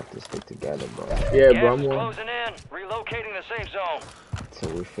just have to stick together, bro. Yeah, Gas bro, is I'm one. closing in. Relocating the safe zone.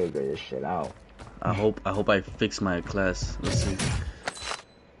 Till we figure this shit out. I hope I fix my class. Let's see.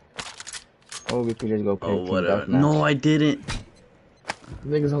 Or we could just go play Oh, team whatever. deathmatch. No, I didn't.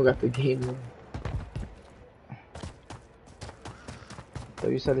 Niggas don't got the game, man. So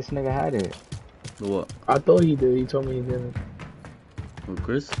you said this nigga had it. What? I thought he did. He told me he didn't. Oh,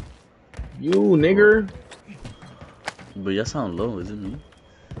 Chris? You, nigger. But y'all sound low. Is it me?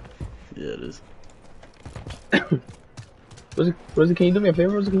 Yeah, it is. Rosie, can you do me a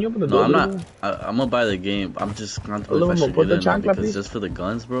favor? Rosie, can you open the No, door? I'm not. I'm gonna buy the game. I'm just contemplating if I should put get the it or not, chancla, because please. just for the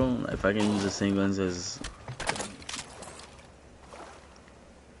guns, bro. If I can use the same guns as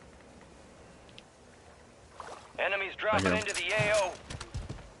Enemies dropping Okay. into the AO.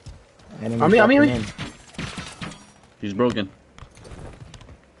 Enemy I'm dropping here. in. He's broken.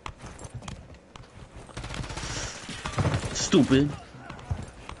 Stupid.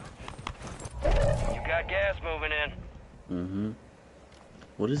 You got gas moving in. Mm-hmm.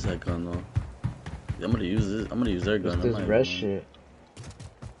 What is that gun though? I'm gonna use this. I'm gonna use their gun. What's this red shit?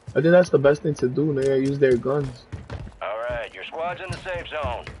 I think that's the best thing to do, nigga. Use their guns. Alright, your squad's in the safe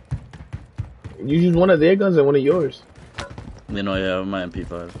zone. You use one of their guns and one of yours. You know, yeah, my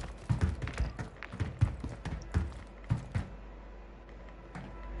MP5.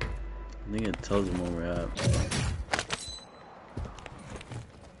 I think it tells them where we're at.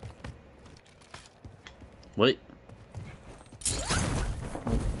 Wait.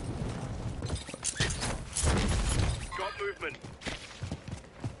 Got movement.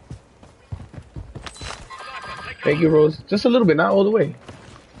 Thank you, Rose. Just a little bit, not all the way.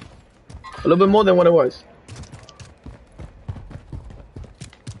 A little bit more than what it was.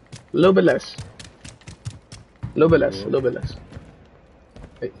 A little bit less. A little bit less. A little bit less.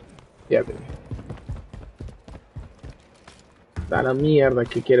 Hey. Yeah, baby. Da la mierda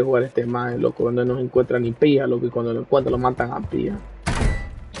que quiere jugar este man, loco, cuando no encuentra ni pija, loco, y cuando lo encuentra lo matan a pija.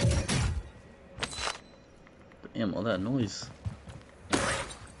 Damn, all that noise. Let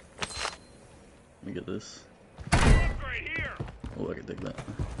me get this. Oh, I can take that.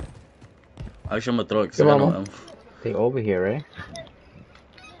 Actually, I'm gonna throw it. Come on, man. They over here, right?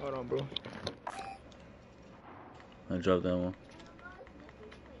 Hold on, bro. I dropped that one.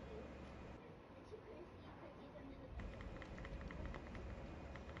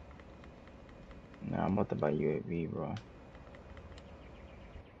 Nah, I'm about to buy UAV, bro.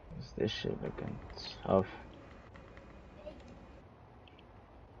 What's this shit looking tough?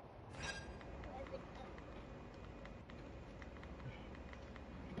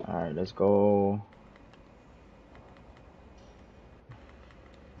 Alright, let's go.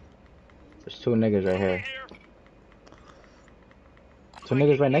 There's two niggas right here. Two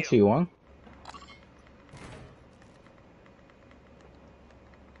niggas right next to you, huh?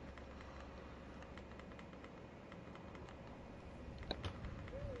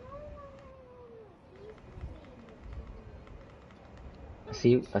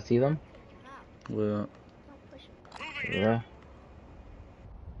 I see them. Where? Yeah.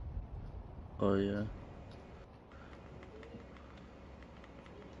 Oh yeah.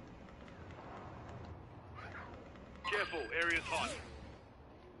 Careful, area's hot.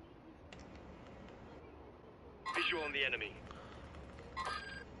 Visual on the enemy.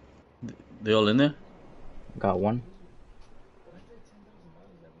 They all in there? Got one.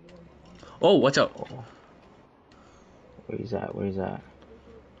 Oh, watch out! Where he's at? Where he's at?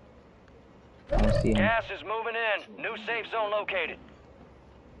 I don't see him. Gas is moving in. New safe zone located.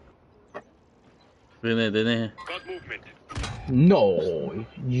 They're in there. They're in there. Got movement. No,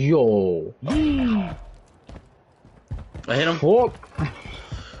 yo. I hit him. Oh.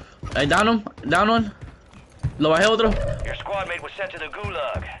 I down him. Down one. Lo bajé otro. Your squad mate was sent to the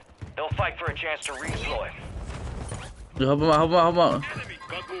gulag. They'll fight for a chance to redeploy. Yo, help him out. Help him out. Help him out. Enemy.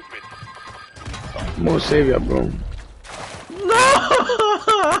 Got movement. More savior, bro. No!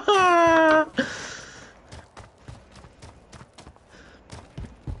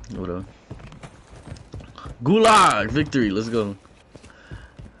 Whatever. Gulag victory. Let's go.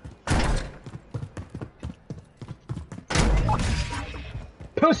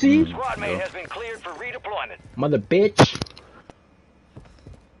 Pussy. Squad mate has been cleared for redeployment. Mother bitch.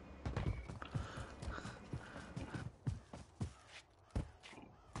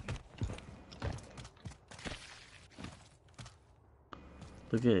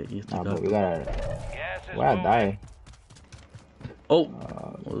 Look at it. You Nah, but we gotta. Gas is Where I moving. die? Oh!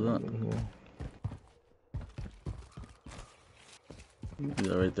 What was that?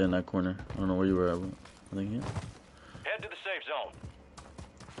 Yeah, right there in that corner. I don't know where you were at, but I think yeah. Head to the safe zone.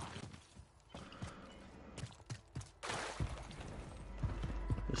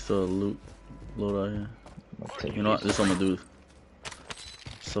 There's still a loot load out here. You know what? This is what I'm gonna do.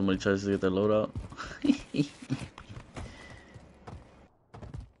 Somebody tries to get that load out. Loot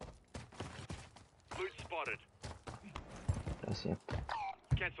spotted. Gracias.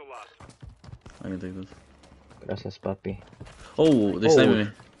 Cancel last. I can take this. Gracias, papi. Oh, they sniping me.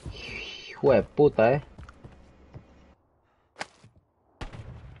 Hijo de puta,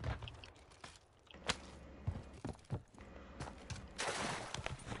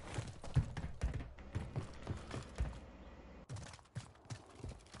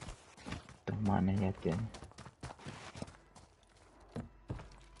 Estos manes ya tienen.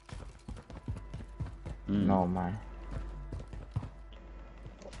 No, man.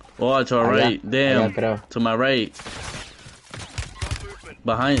 Oh, to our right. Damn. Allá, creo. To my right. movement.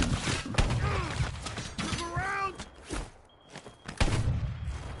 Behind. Move around.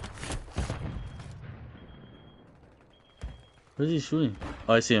 Where's he shooting?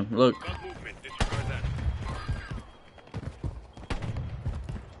 Oh, I see him. Look. Gun movement. Disregard that.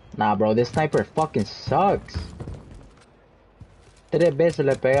 Nah, bro, this sniper fucking sucks. 3 veces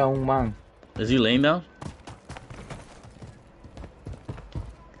le pega a un man. Is he laying down?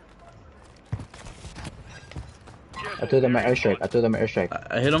 I threw them an airstrike. I threw them an airstrike.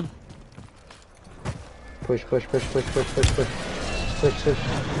 I hit him. Push, push, push, push, push, push, push. Push, push.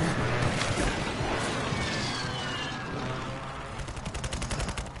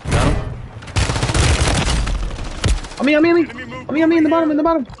 Got him. On me, in the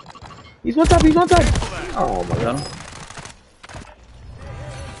bottom. He's one top. Oh my Got god. him.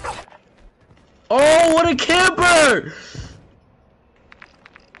 Oh, what a camper!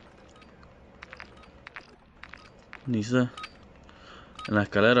 Dice en la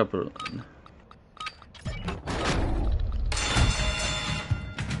escalera, pero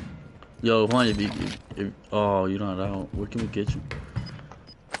yo, Juan, if oh, you don't have that one. Where can we get you?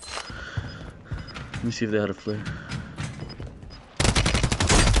 Let me see if they had a flare.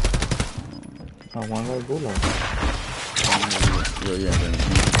 I want to go like. Yo, yeah, man, you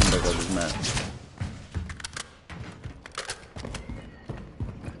can come back on this map.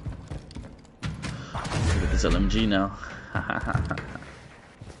 Look at this LMG now.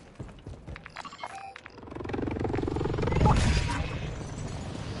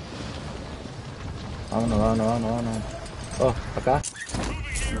 Oh no. Oh, acá.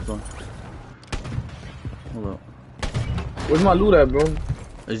 What's going? Hold up. Where's my loot at, bro?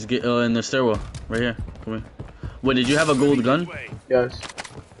 Let's get in the stairwell, right here. Come here. Wait, did you have a gold gun? Yes.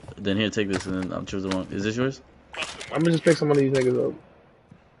 Then here, take this, and then I'll choose the one. Is this yours? I'm gonna just pick some of these niggas up.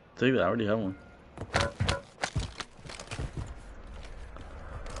 Take that. I already have one.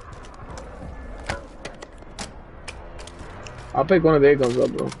 I'll pick one of their guns up,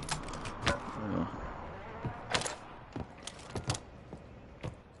 bro.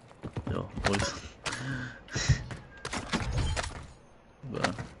 Yo, boys.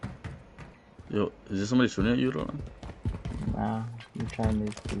 But, yo, is there somebody shooting at you, or? Nah, I'm trying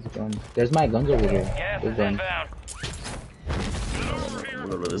these guns. There's my guns over here. Gas These is guns. inbound.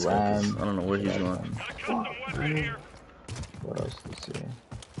 Whatever this guy is. I don't know where he's going. What else is here?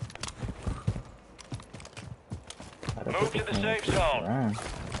 Move to the safe zone. Around.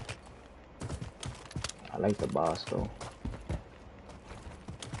 I like the boss though.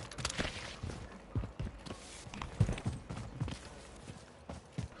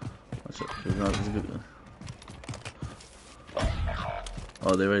 Watch out. He's not, he's a good guy.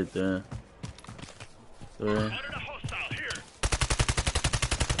 Oh, they're right there. There.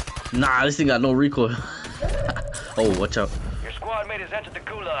 Nah, this thing got no recoil. Oh, watch out. Your squad mate has entered the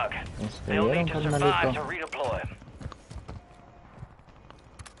gulag. Este, They'll ¿vieron, need to survive to carnalito? redeploy.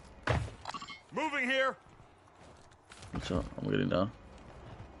 Moving here. Watch out. I'm getting down.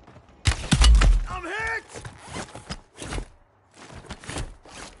 I'm hit.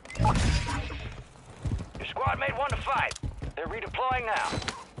 Your squad mate won the fight. They're redeploying now.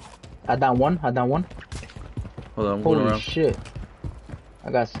 I down one. Hold on, I'm going Holy around. shit. I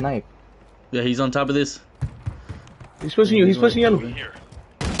got sniped. Yeah, he's on top of this. He's pushing you. He's pushing yellow. Here.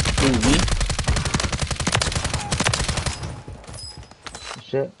 Ooh, me?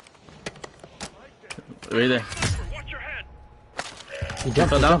 Shit. Right there. Watch your head. He He jumped.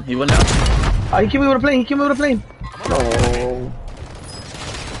 fell down. He went down. Ah, he came over the plane. No.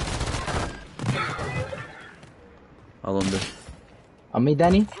 All on there. On me,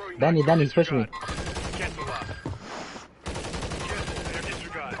 Danny. Danny's pushing me. Cancel that. Careful. Air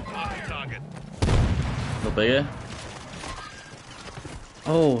disregard. Mark the target. Lo pegué.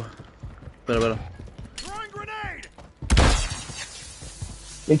 Oh. Espera. Throwing grenade.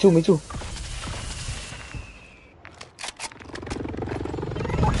 Me too.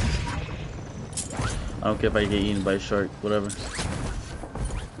 I don't care if I get eaten by a shark. Whatever.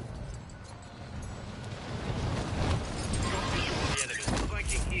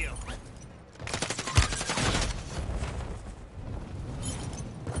 Flanking heel.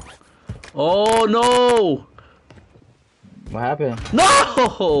 Oh, no! What happened?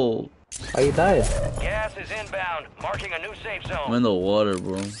 No! How you died? Gas is inbound, marking a new safe I'm zone. in the water,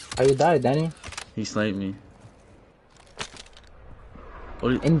 bro. How you died, Danny? He sniped me.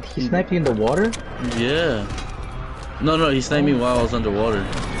 What And he sniped you in the water? Yeah. No, he sniped me while I was underwater.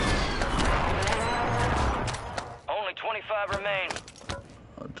 Only 25 remain.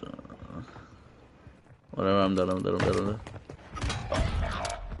 Whatever, I'm dead.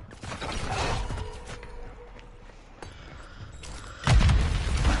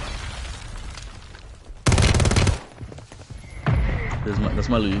 That's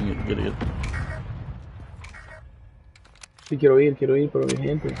my loot. You can get it. Sí, quiero ir, pero mi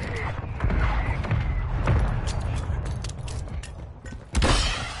gente.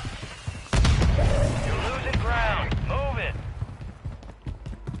 You're losing ground. Move it.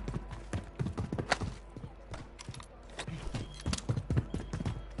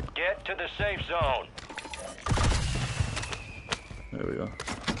 Get to the safe zone. There we go.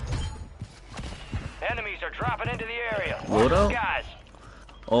 Enemies are dropping into the area. Loadout? Guys.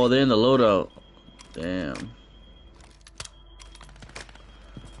 Oh, they're in the loadout. Damn.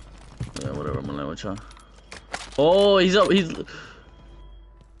 Yeah, whatever. I'm gonna let with y'all. Oh, he's up. He's. Master,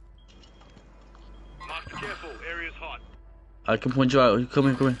 careful. Area's hot. I can point you out. Come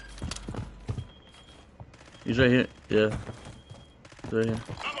here. Come here. He's right here. Yeah. He's right here.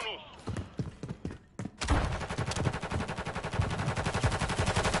 Vámonos.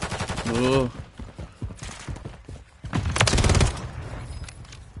 Oh.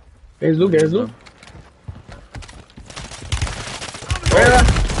 There's Luke, there's Luke.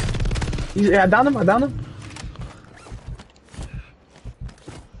 I downed him, I downed him.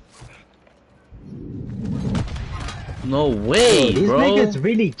 No way, These bro. niggas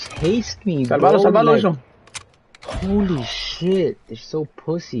really chased me, Salvalo, bro. salvalo, Like, eso. holy shit, they're so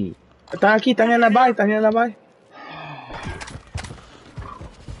pussy. Están aquí, están en la bay, están en la bay.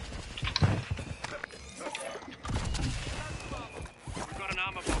 We've got an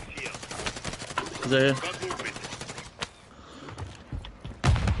armor box here. He's right here. Got movement.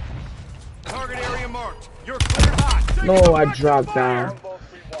 Target area marked. You're clear hot. No, I dropped down.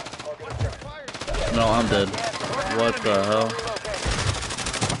 No, I'm dead. What the hell?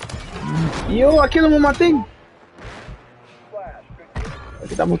 Yo, I killed him with my thing.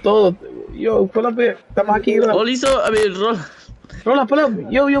 Aquí estamos todos. Yo, pull up here. Estamos aquí. Oh, listo. I mean, roll. Roll up, pull up.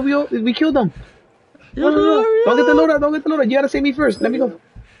 Yo, we killed them. Yo, No. Don't get the loadout, don't get the loadout. You gotta save me first. Let me go.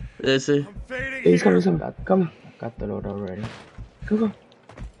 Let's see. Hey, he's coming, Come on. Got the load already. Go.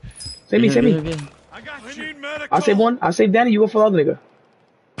 Save me, save me. I need medical. I'll save one. I'll save Danny. You go for the other nigga.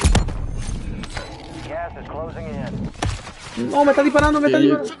 Gas is closing in. No, me está disparando, me está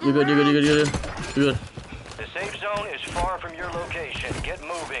disparando. You're good. You're good. The safe zone is far from your location. Get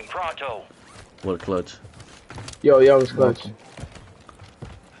moving, pronto. What a clutch. Yo, it's clutch.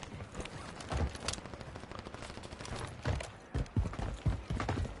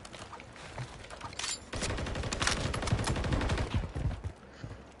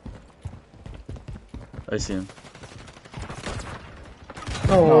 I see him.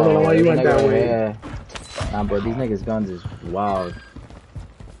 Oh, why you went that way? Yeah. Nah, bro, these niggas' guns is wild.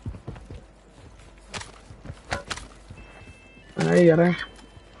 Ahí, agarré.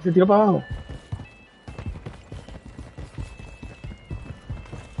 Se tiró para abajo.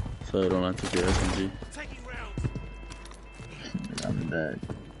 So I don't have to get SMG. Taking rounds. I'm dead.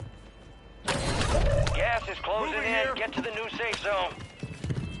 Gas is closing in. Get to the new safe zone.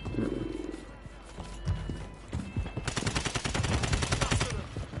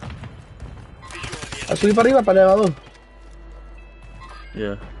 A subir para arriba, para el elevador.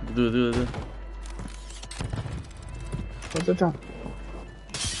 Yeah. Do it. ¿Cuánto está?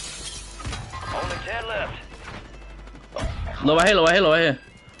 Only 10 left. Lo bajé.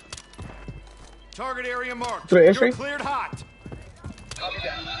 Target area marked. Through You're X-ray? cleared hot.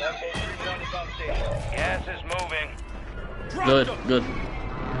 Gas is moving. Good.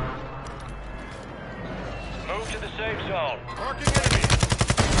 Move to the safe zone. Marking enemy.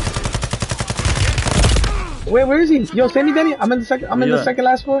 Wait, where is he? Yo, send me Danny. I'm in the second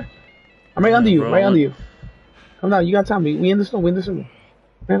last floor. I'm right under you, bro. right under you. Come down, you got time. We in the snow,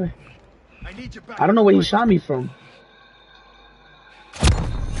 Really? I need you back. I don't know where he shot me from.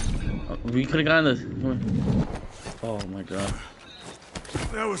 We could have gotten this. Oh my god.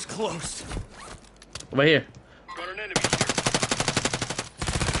 That was close. Right here. Got an enemy here.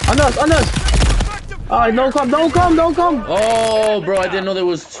 On us! Alright, don't come! Oh, bro, I didn't know there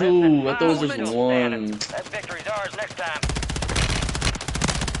was two. I thought it was just one. That victory's ours next time.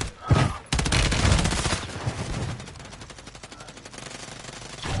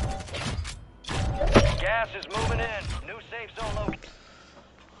 Gas is moving in. New safe zone located.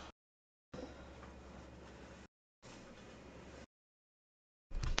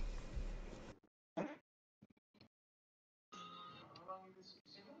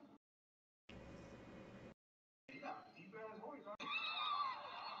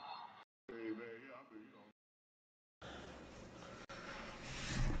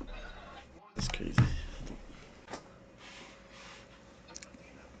 That's crazy.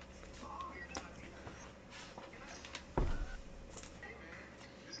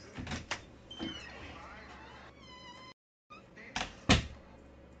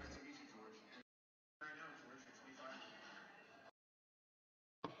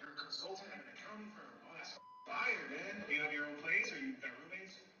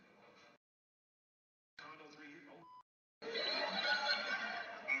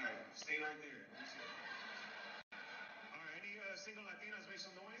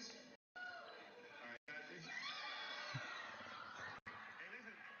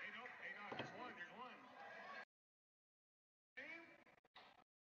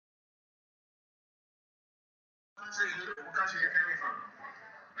 What country your family from?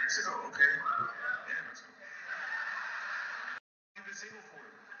 Mexico. Okay. Yeah, Mexico. You've been single for?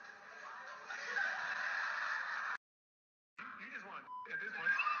 You just want at this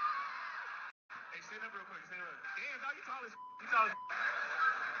point. Hey, stand up real quick. Stand up. Damn, dog, you tall as. You tall as.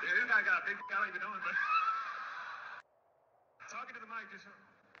 Yeah, this guy got a big. I don't even know him, but. Talking to the mic, just.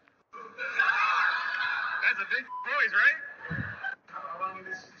 That's a big voice, right? How long have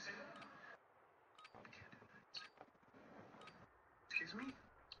you been single? Excuse me?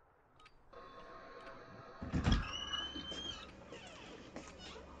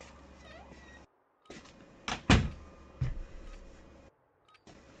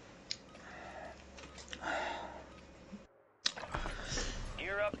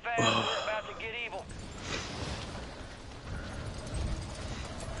 Gear up fast. We're about to get evil.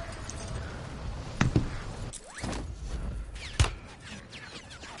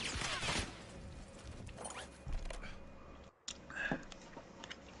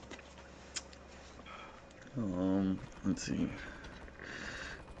 Let's see.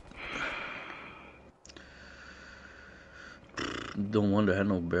 Don't wonder I had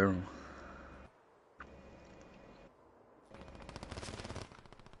no barrel.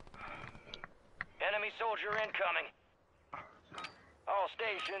 Enemy soldier incoming. All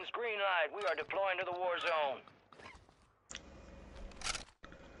stations, green light. We are deploying to the war zone.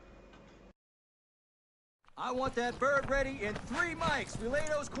 I want that bird ready in 3 mics. Relay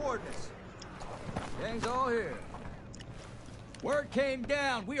those coordinates. Gang's all here. Word came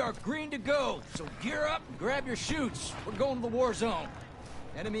down. We are green to go. So gear up and grab your chutes. We're going to the war zone.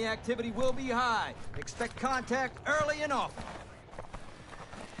 Enemy activity will be high. Expect contact early and often.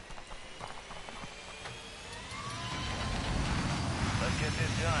 Let's get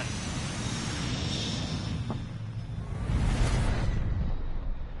this done.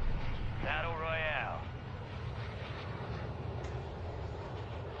 Battle Royale.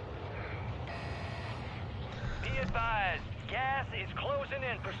 Be advised, gas is closing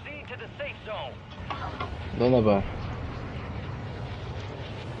in. Proceed to the safe zone. ¿Dónde va?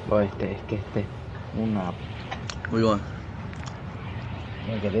 Oh, Una. Where you going?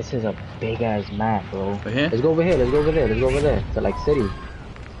 Nigga, this is a big ass map, bro. Right here? Let's go over here. Let's go over there. Let's go over there. To like city.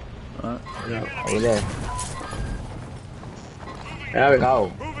 Alright. Yeah, over there. Have it.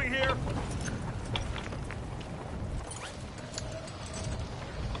 Go. Moving here.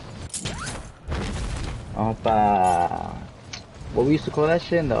 Opa. What we used to call that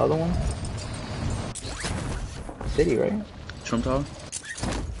shit in the other one? City, right? Trump Tower?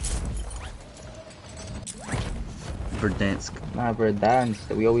 Verdansk. Nah,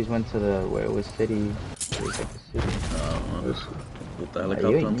 Verdansk. We always went to the where it was city. It was like the city. With the You helicopter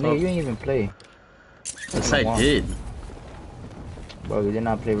on ain't, top. you ain't even play. Yes, I did. Bro, you did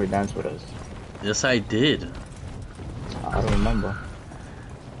not play Verdansk with us. Yes, I did. I don't remember.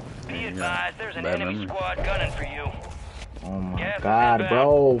 Be advised, there's an Bad enemy memory. squad gunning for you. Oh my Gas is god, inbound.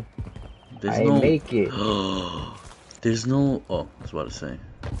 bro. There's I no. ain't make it. There's no. Oh, I was about to say.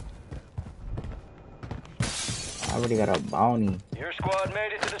 I already got a bounty. Your squad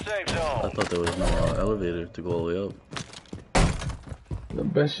made it to the safe I zone. thought there was no elevator to go all the way up. The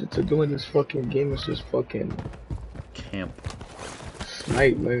best shit to do in this fucking game is just fucking Camp.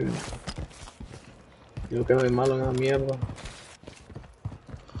 snipe, man. Yo que soy malo en la mierda.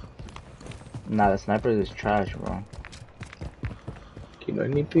 Nah, the sniper is trash, bro. Aquí no hay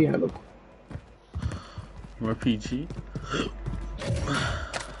ni pija, loco. More PG.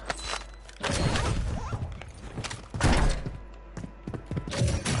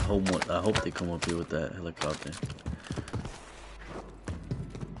 I hope they come up here with that helicopter.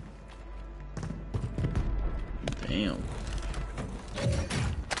 Damn.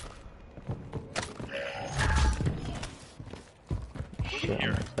 Shit, I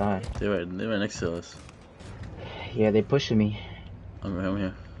almost died. They're right next to us. Yeah, they pushing me. I'm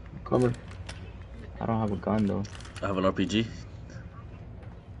here. Coming. I don't have a gun though. I have an RPG.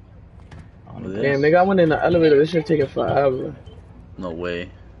 On With the- it? Damn, they got one in the elevator. This shit taking forever. No way.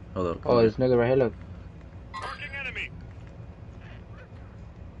 Hold up. Oh, this nigga right here, look. Marking enemy.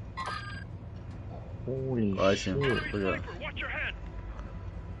 Holy Oh, I see him. shit. Look at that. Sniper, watch your head.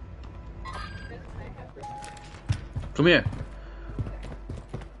 Come here.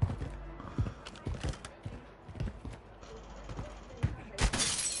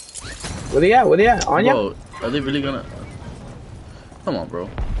 Where they at? Where they at? On ya? Bro, are they really gonna? Come on, bro.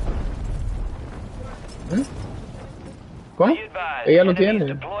 ¿Cómo? Be advised, Ella lo enemies tiene.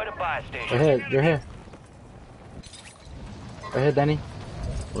 deployed a buy station. Right here, you're here. Right here, Danny.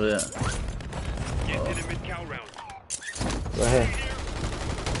 What is that? Get to the mid-cow round. Right here.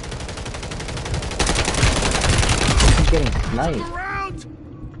 getting sniped.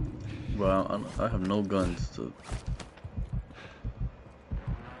 Bro, I have no guns to.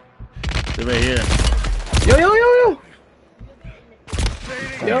 They're right here. Yo, yo, yo, yo.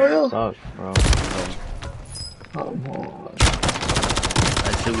 That Yo, yo. sucks, bro. Come on.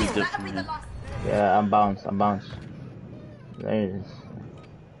 I should we dip from here. Yeah, I'm bounced.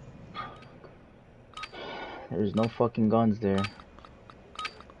 There's no fucking guns there.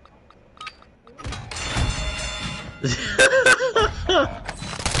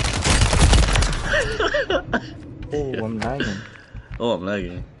 Oh, I'm lagging. Oh, I'm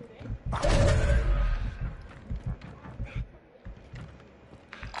lagging.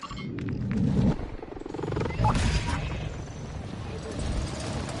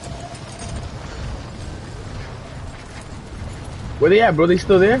 Where they at, bro? They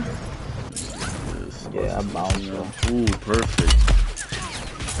still there? Yeah, I'm bounced, bro. Ooh, perfect.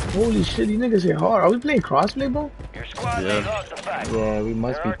 Holy shit, these niggas hit hard. Are we playing crossplay, bro? Your squad Yeah. mate lost the fight. Yeah, we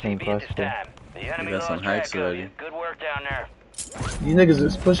must be They're playing RTB at this crossplay. time. The enemy got some lost hacks track of already. you. Good work down there. These niggas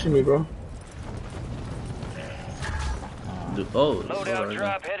is pushing me, bro. Dude, oh, Loadout right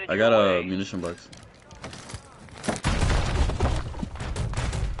drop now. headed I your got a way. munition box.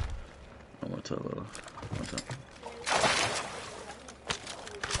 I want to little. What's up?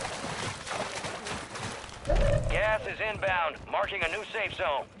 Gas is inbound, marking a new safe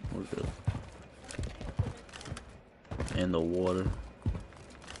zone. We're good. And the water.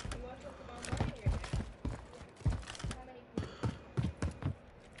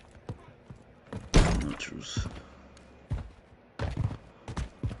 No truce.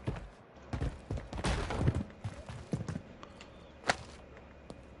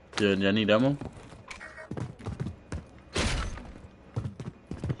 Dude, I need ammo?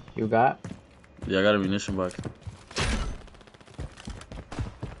 You got? Yeah, I got a munition box.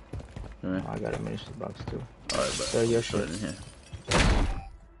 Alright, I got a munitions box too. alright, but There, your throw it shit. in here.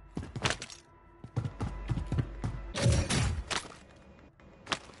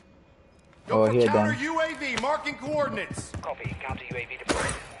 Oh, here, Counter Dan. UAV marking coordinates. Copy. Counter UAV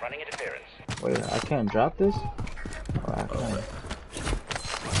deployed. Running interference. Wait, I can't drop this? Oh, I can.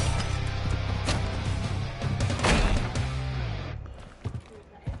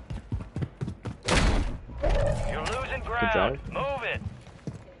 You're losing Good ground. drive. Move it.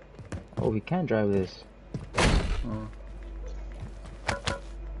 Oh, we can't drive this. Oh.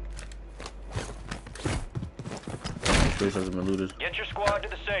 Place hasn't been looted. Get your squad to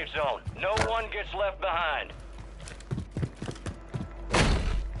the safe zone. No one gets left behind.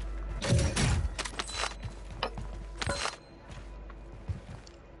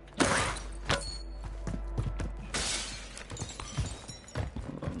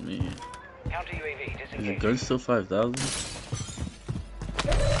 Oh, man. Counter UAV Is the disengaged. gun still 5,000?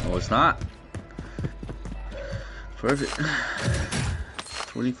 No, it's not. Perfect.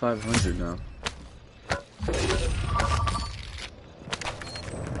 2,500 now.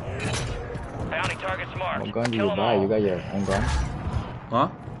 Bounty targets marked. What gun do Kill you 'em buy? all. You got your own gun? Huh?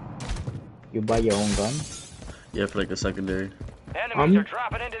 You buy your own gun? Yeah, for like a secondary. Enemies are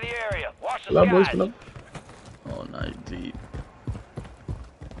dropping into the area. Watch the Pull up, boys, skies. pull up. Oh, night deep.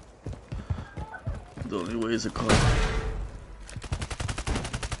 The only way is a car.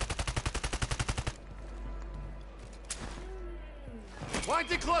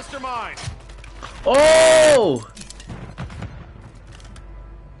 Planting cluster mine. Oh!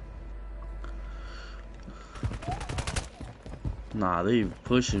 Nah, they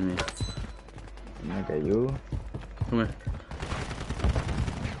pushing me. Nigga, you? Come here.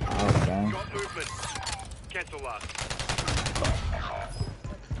 Oh, damn. Got movement. Cancel last.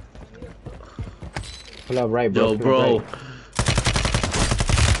 Pull up right, bro. Yo, Pull up bro. right.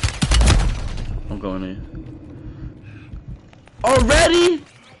 I'm going in. Already?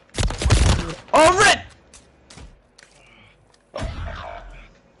 Already?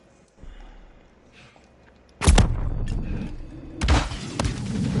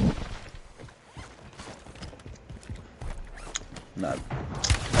 Nah.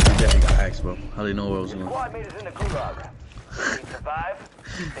 I definitely got hacks, bro. How they know where I was going? Squad mate is in the gulag. They survive,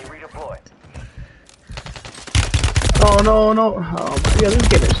 they redeploy. No, no, no. Oh, yeah, this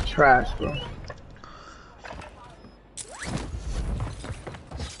game is trash, bro.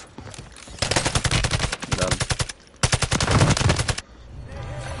 Got him.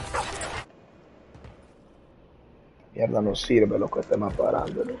 Mierda, non sirve lo que stiamo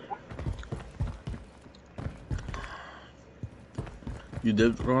parando. You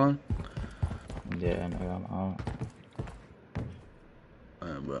did, Ron? Yeah, nigga, I'm out.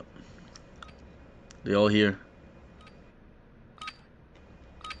 Alright, bro. They all here.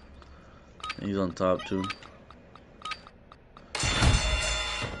 He's on top, too.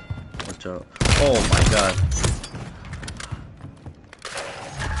 Watch out. Oh my god.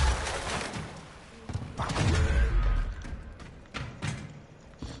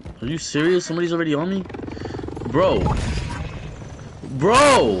 Are you serious? Somebody's already on me? Bro.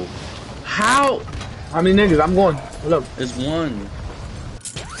 Bro! How? How many niggas? I'm going. Look. It's one.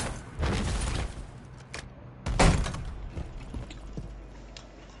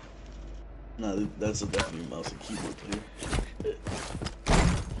 Nah, that's definitely a mouse and keyboard player.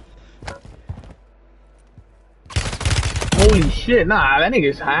 Holy shit, nah, that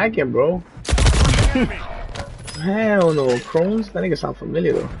nigga's hacking, bro. Hell no, Crones? That nigga sound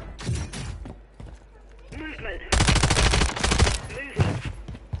familiar though. Movement.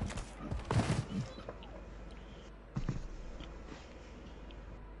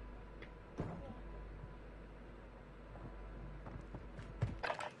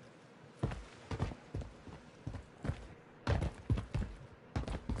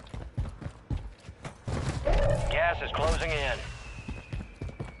 Gas is closing in.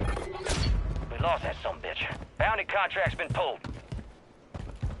 We lost that sumbitch. Bounty contract's been pulled.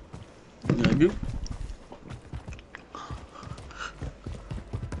 Thank you.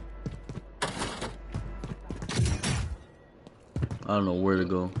 I don't know where to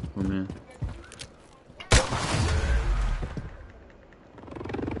go from here.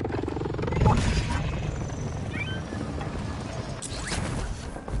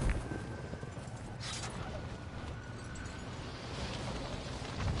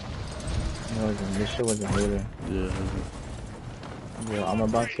 This shit wasn't really. Yeah. Yo, I'm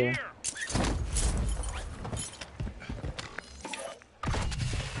about to.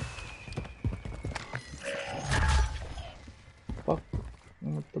 Fuck.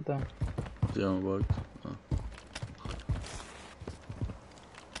 I'm gonna put that. Yeah, I'm about to.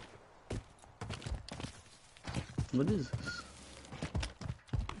 What is this?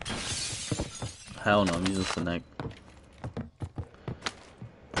 Hell no, I'm using Snake.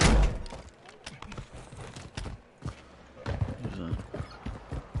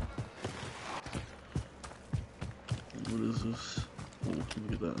 What is this? Oh,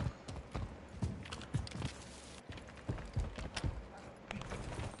 look at that.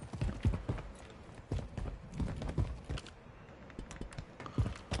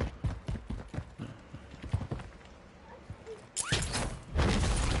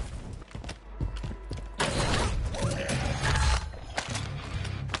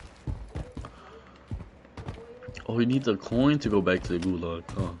 Oh, we need the coin to go back to the gulag,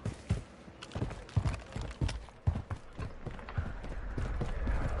 huh?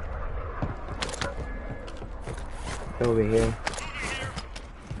 Over here.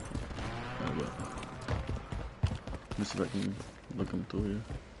 Let me see if I can look him through here.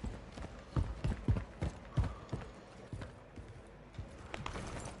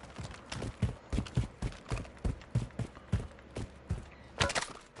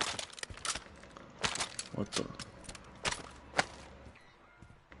 What the?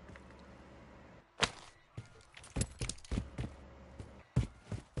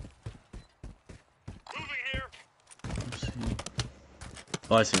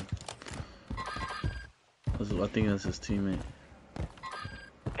 Oh, I see him. I think that's his teammate.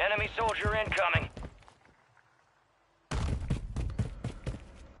 Enemy soldier incoming.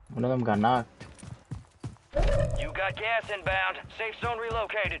 One of them got knocked. You got gas inbound. Safe zone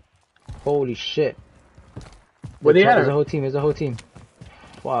relocated. Holy shit. Where they at? There's a whole team. There's a whole team.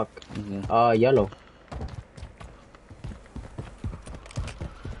 Fuck. Yellow.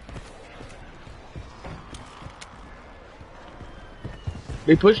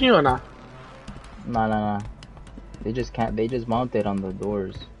 They pushing you or not? Nah. They just can't. They just mounted on the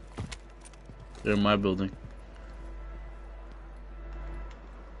doors. They're in my building.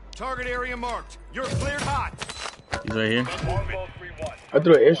 Target area marked. You're cleared hot. He's right here. I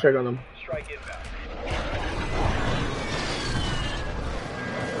threw an airstrike on them. Strike inbound.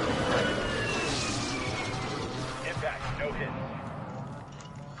 Impact, no hit.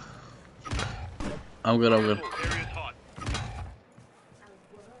 I'm good. Area's hot.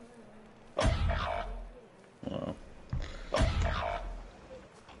 Wow.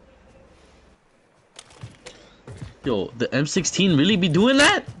 Yo, the M16 really be doing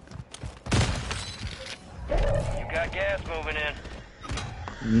that? You got gas moving in.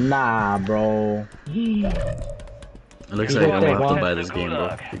 Nah, bro. It looks like I'm gonna have to buy this game,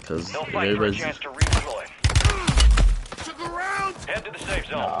 bro, because They'll fight for a everybody's. chance to redeploy. Head to the safe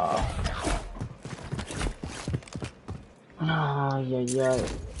zone.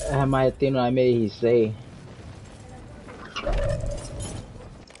 Yeah. My thing I made he say.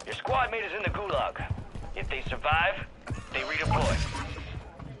 Your squad mate is in the gulag. If they survive, they redeploy.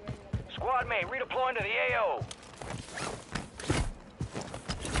 Squad mate, redeploying to the AO.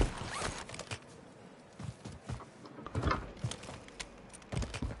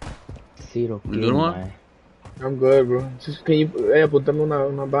 Zero You kill, good one? man. I'm good, bro. Just can you apuntarme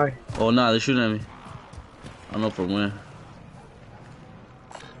una buy? Oh, nah, they're shooting at me. I don't know from where.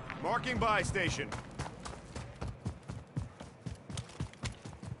 Marking buy station.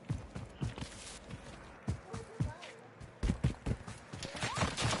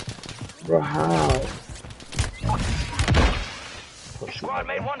 Bro, how? Squad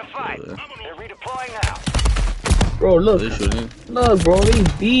mate, 1 to 5. They're redeploying now. Bro, look. They shooting. Look, bro, they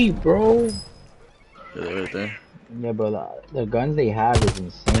deep, bro. Yeah, they're right there. Yeah, bro, the guns they have is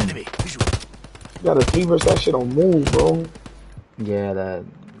insane. Enemy, visual. You got a 3 versus that shit don't move, bro. Yeah, that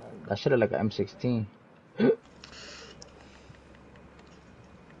shit is like an M16.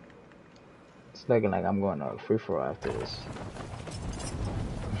 It's looking like I'm going to free for all after this.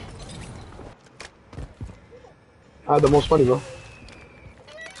 I have the most money, bro.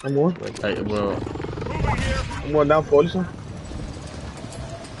 I'm going. Hey, bro. I'm going down for this one.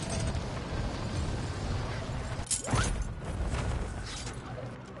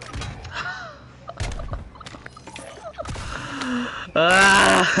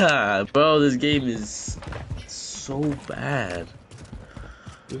 Ah, bro, this game is so bad.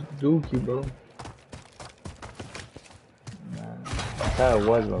 Just dookie, bro. That's how it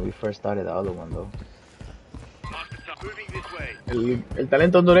was when we first started the other one, though. Moving this way. El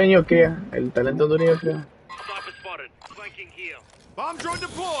talento hondureño crea. El talento hondureño crea. Sniper spotted. Flanking here. Bomb drone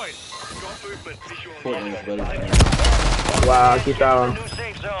deployed. Got movement. Visual. Fortnite's better. Wow, aquí estaba. New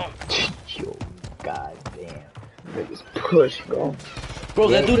safe zone. Yo, goddamn. Niggas push, bro. Bro,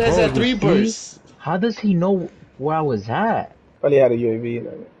 that dude has that 3 burst. How does he know where I was at? Probably had a UAV.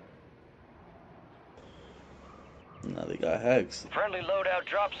 Nah, they got hacks. Friendly loadout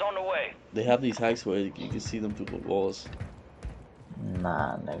drops on the way. They have these hacks where you can see them through the walls.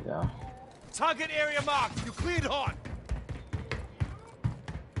 Nah, nigga. Target area marked. You cleared hot.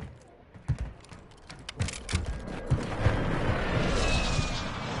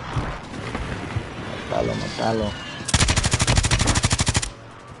 Matalo.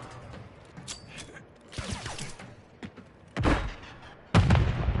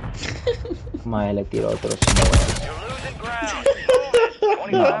 Mae, le tiro otro smoke. You're losing ground. Move it.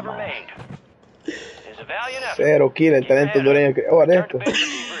 25 remained. It's a valiant effort. 0 kill, el talento hondureño crea. Oh, Return to esto.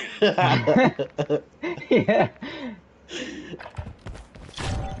 base to debrief. Yeah.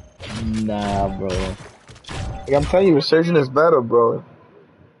 Nah, bro. Like, I'm telling you, resurgence is better, bro.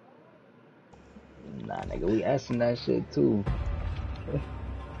 Nah, nigga, we asking that shit too. Let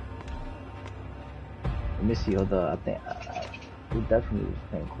me see, hold up. I think we definitely was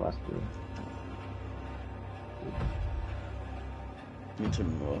playing crossplay. Let me turn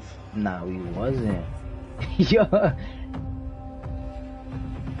them off. Nah, we wasn't. Yo.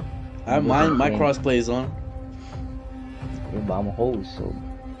 My crossplay is on. Yeah, but I'm a host, so.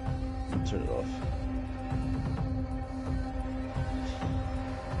 Turn it off.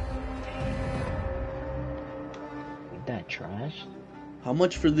 Ain't that trash? How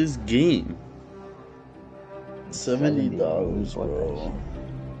much for this game? $70, bro.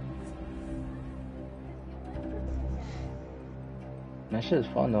 That shit is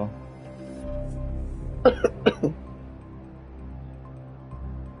fun though. I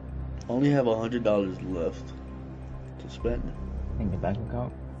only have $100 left to spend. In your bank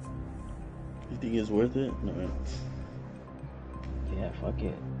account? You think it's worth it? No. Yeah, fuck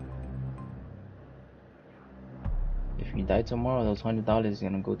it. If you die tomorrow, those $100 is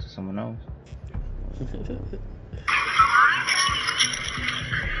gonna go to someone else.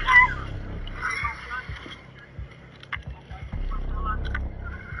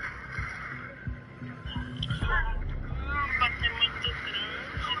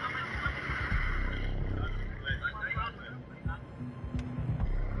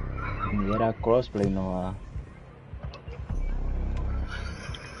 Y era crossplay, no.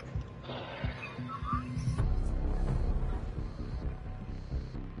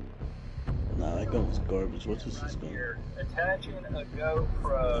 Nah, that gun was garbage. What was this gun? Attaching a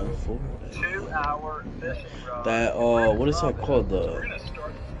GoPro 2-hour fishing rod. That what is that called? We're gonna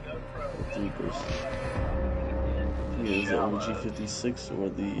start the GoPro. Jeepers. Is the OG56 or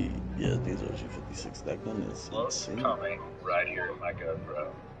the I think it's OG56. That gun is insane. Coming right here in my GoPro.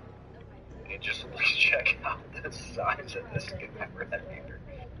 And just check out the size of this camera here.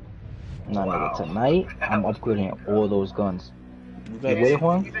 Nah, nigga, tonight I'm upgrading all those guns. You You got with it,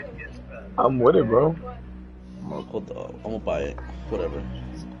 Juan? I'm with it, bro. Hold up, I'm gonna buy it. Whatever.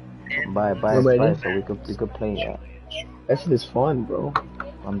 Buy I'm ready. it so we could play that. That shit is fun, bro.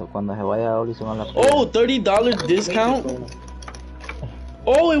 Cuando se vaya Oli se van a la Oh, $30 discount?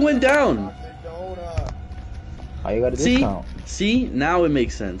 Oh, it went down. How you got a discount? See, now it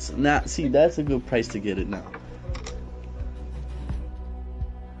makes sense. Now, see, that's a good price to get it now.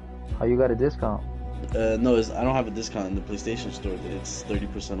 How you got a discount? No, I don't have a discount in the PlayStation Store. It's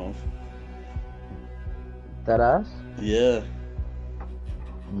 30% off. That ass? Yeah.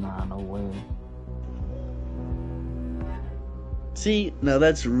 Nah, no way. See, now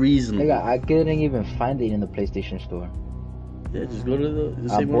that's reasonable. Nigga, I couldn't even find it in the PlayStation Store. Yeah, just go to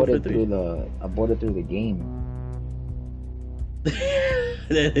the I same bought one it for through 3. I bought it through the game.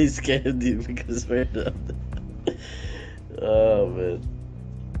 They scammed you because we're up. Oh man.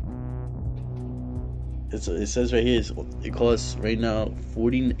 It says right here it costs right now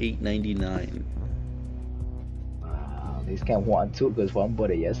 $48.99. Wow, these can't want to because one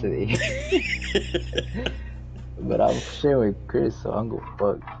bought it yesterday. But I'm sharing with Chris, so I'm gonna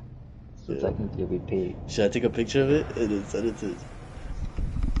fuck. So technically we paid. Should I take a picture of it and then send it to?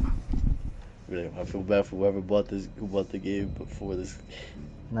 I feel bad for whoever bought this, who bought the game before this.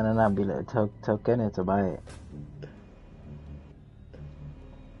 No. Be like, tell Kenneth to buy it.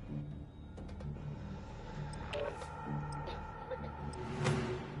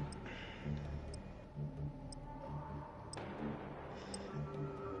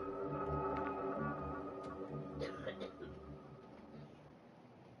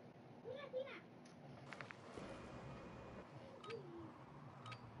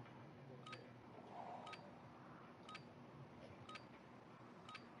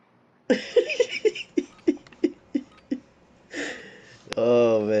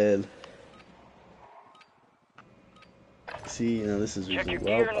 Oh man. See, now this is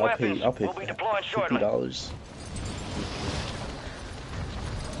reasonable. I'll pay $50.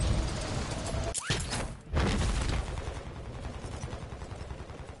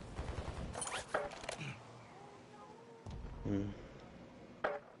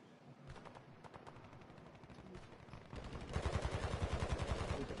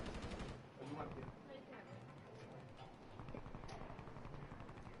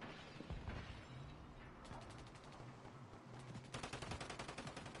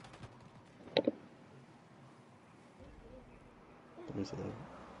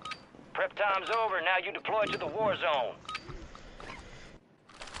 Prep time's over. Now you deploy to the war zone.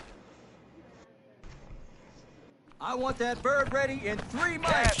 I want that bird ready in 3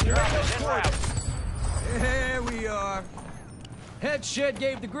 Gas mics. drop is en route. Here we are. Head shed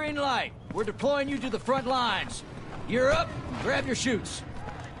gave the green light. We're deploying you to the front lines. You're up. Grab your chutes.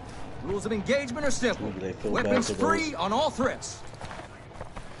 Rules of engagement are simple. Weapons free on all threats.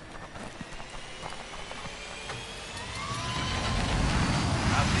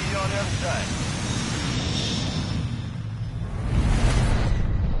 I'll see you on the other side.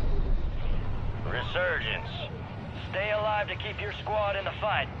 Resurgence. Stay alive to keep your squad in the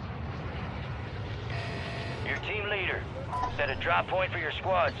fight. Your team leader. Set a drop point for your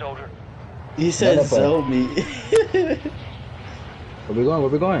squad, soldier. He said sell me. Where we going? Where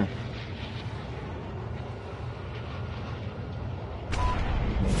we going?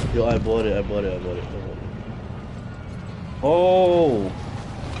 Yo, I bought it. Oh!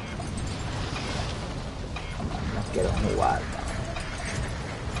 Let's get on the wide.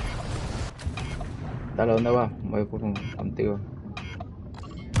 Dale, ¿dónde va? Voy contigo.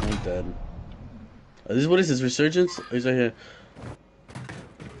 I'm dead. What is this? Resurgence? Oh, he's right here.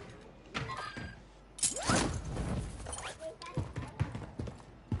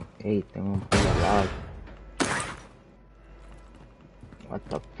 Hey, tengo un pelo lag. What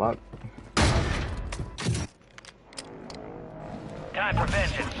the fuck? Time for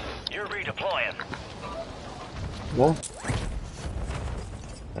vengeance. You're redeploying. Whoa.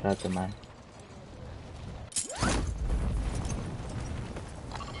 Espérate, man.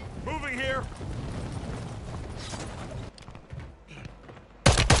 Moving here.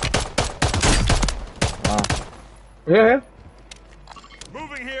 Wow. Yeah.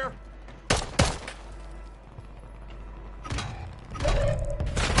 Moving here.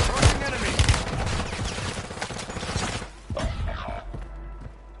 Approaching enemy.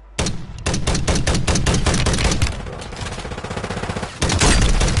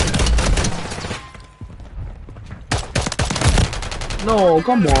 No,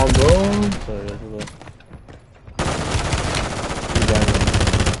 come on, bro. Sorry, hold on.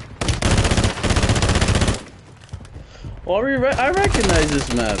 Oh, I recognize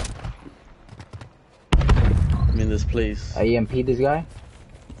this map. I mean, this place. I EMP this guy?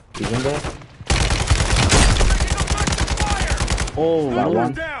 He's in there? Oh, Got no.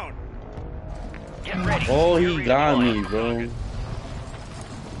 one. Down. Get ready. Oh, You're he got redeploying. me, bro.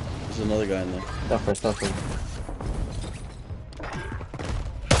 another guy in there. Suffer.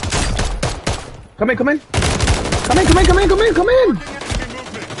 Come in.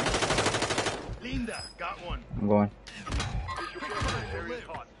 Linda, got one. I'm going. Area's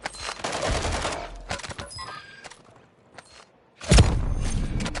hot.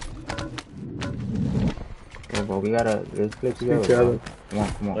 Yeah, but we gotta, let's play together. Each other. Come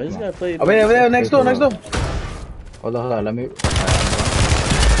on. Why this guy play? Over there, next door. Hold on, let me...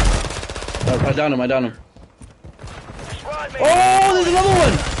 I downed him. Squad mate. Oh,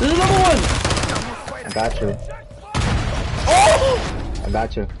 there's another one. I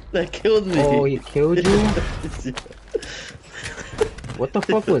got you. That killed me. Oh, he killed you? What the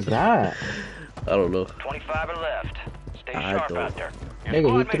fuck was that? I don't know. 25 are left. Stay I sharp don't- out there. Your Nigga, he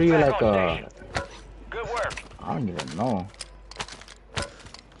squad threw mate's you back like on a... station. Good work. I don't even know.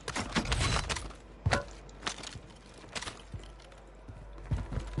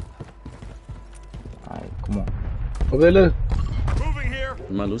 Alright, come on. Over there, look. Moving here.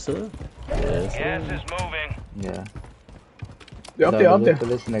 Am I loose there? Yes. Gas is moving. Yeah. They're up Look there. for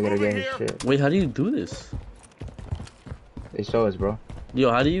this nigga to get his shit. Wait, how do you do this? They show us, bro. Yo,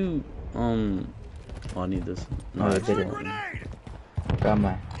 how do you Oh, I need this. No, they didn't. Come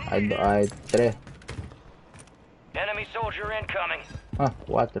I tres. Enemy soldier incoming.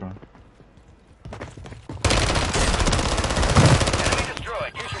 Cuatro. Enemy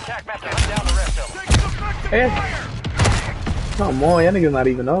destroyed. Use your tac map to hunt down the rest of them. Hey. Come on, y'all niggas not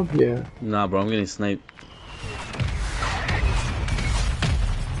even up here. Nah, bro, I'm getting sniped.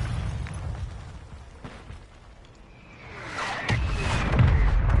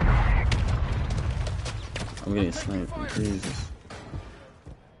 I'm getting sniped. Jesus.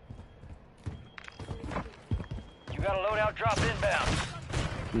 You got a loadout drop inbound.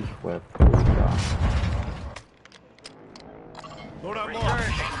 Load out more.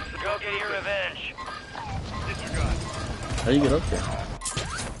 Resurging. Go get your revenge. Disregard. How do you get up there?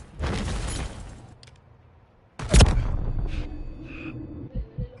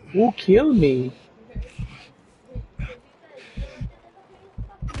 Who killed me?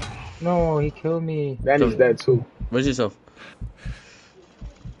 No, he killed me. Danny's dead too. Where's yourself?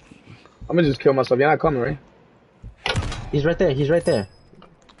 I'm gonna just kill myself. You're not coming, right? He's right there.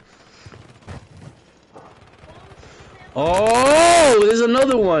 Oh, there's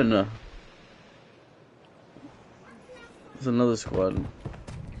another one. There's another squad.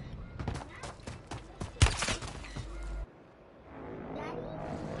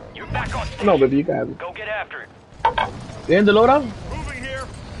 You're back on station. No, baby, you got it. Go get after it. You in the loadout? Moving here.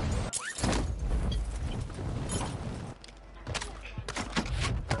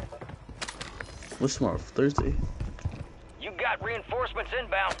 What's tomorrow? Thursday? You got reinforcements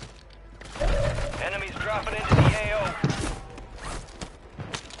inbound. Enemies dropping into the AO.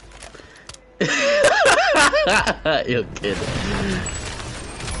 You're kidding.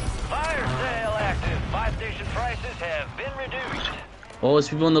 Fire sale active. Buy station prices have been reduced. Oh, it's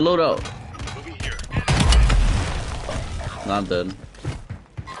people on the loadout. Moving here. Nah, I'm dead.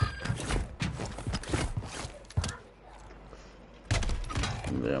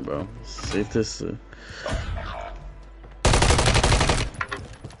 Yeah, bro. Save this.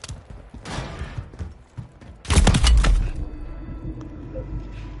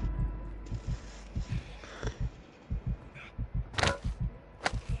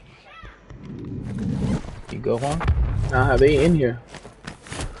 You go home? Nah, they in here.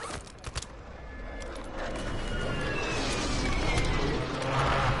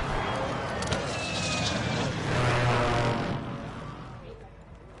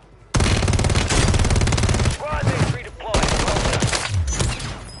 Squad mates redeployed. Well done.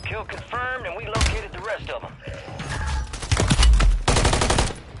 Kill confirmed, and we located the rest of them.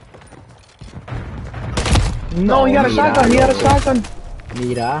 No, he got a shotgun. He had a shotgun.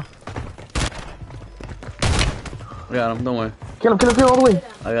 Mira. I got him, don't worry. Kill him all the way.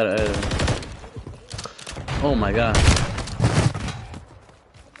 I got it. Oh my god.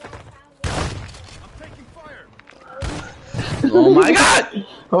 Oh my god!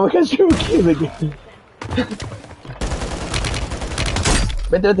 Oh my god, you're kill again.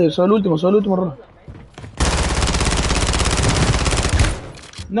 Vete, soy el último, Ron.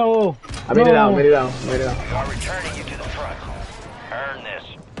 No. I made it out. We are returning you to the front. Earn this.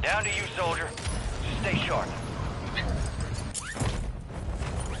 Down to you, soldier. Just stay sharp.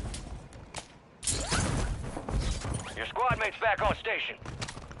 Your squad mate's back on station.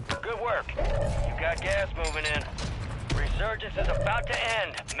 Good work. You got gas moving in. Resurgence is about to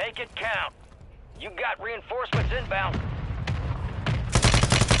end. Make it count. You got reinforcements inbound.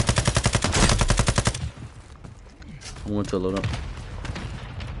 I went to load up.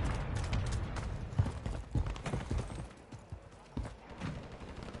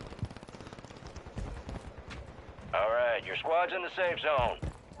 right, your squad's in the safe zone.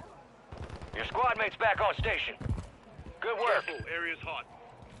 Your squad mate's back on station. Good work. Careful, area's hot.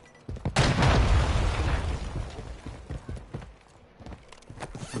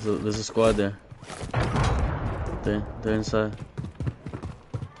 There's a squad there. They're inside.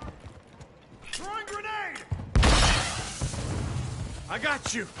 Throwing grenade! I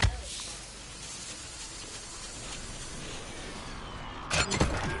got you.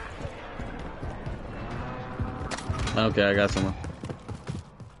 Okay, I got someone.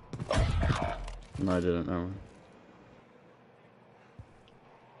 No, I didn't. Never mind.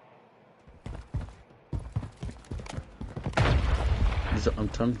 I'm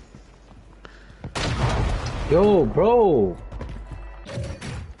telling. Yo, bro. Visual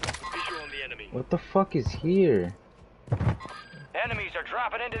on the enemy. What the fuck is here? Enemies are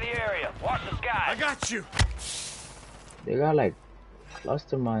dropping into the area. Watch the sky. I got you. They got like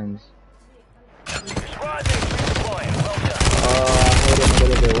cluster mines. Your squad mate's redeploying. Well done.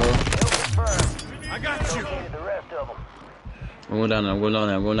 Well. Kill confirmed. I got you. Located the rest of them. I'm going down there. I'm going down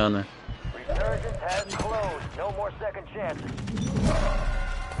there. I'm going down there. Resurgence has closed. No more second chances.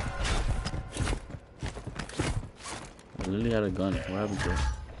 I literally had a gun. What happened to it?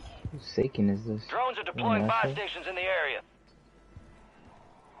 Whose Saking is this? Drones are deploying buy asshole. stations in the area.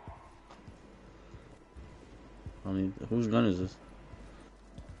 I mean, whose gun is this?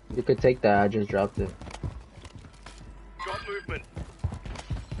 You could take that. I just dropped it. Got movement.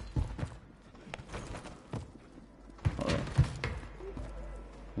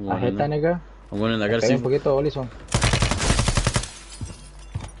 I hit that nigga. I'm going in. I gotta Pega see. un poquito, Olison.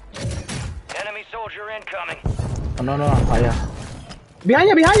 Enemy soldier incoming. Oh, no, allá. Behind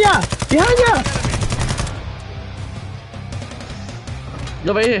ya, behind ya! Behind ya!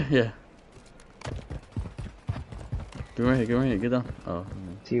 Go right here. Yeah. Get right here. Get right here. Get down. Oh.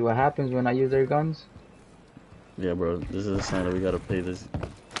 See what happens when I use their guns? Yeah, bro. This is a sign that we gotta pay this.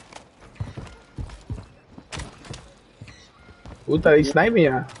 Puta, they snipe me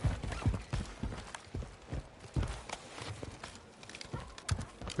ya.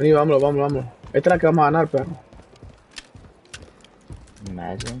 Vení, vámonos, vámonos, vámonos. Esta es la que vamos a ganar, perro.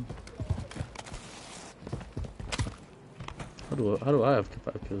 Imagine. How do I have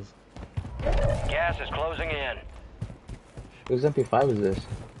 5 kills? Gas is closing in. Whose MP5 is this?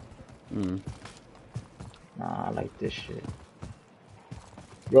 Nah, I like this shit.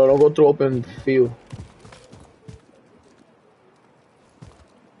 Bro, don't go through open field.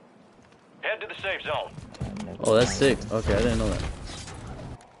 Head to the safe zone. Oh, that's sick. Okay, I didn't know that.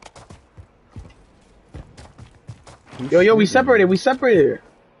 Yo, we separated, we separated.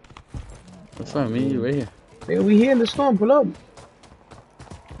 That's fine, me and you right here. Nigga, we here in the storm, pull up.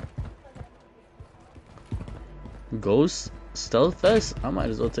 Ghost Stealth Vest? I might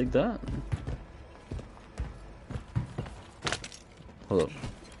as well take that. Hold up.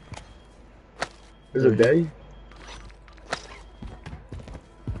 Is it daddy?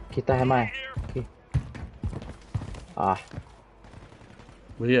 Kita Hemai. Okay. Ah.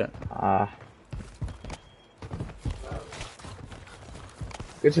 Where you at? Ah.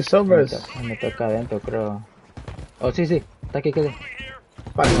 Get your silvers. Me toca adentro, creo. Oh, sí, sí. Está aquí, quede.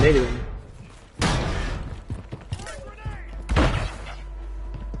 Fucking nigga.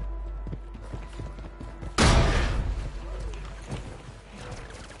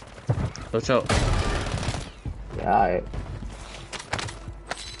 Watch out. Yeah,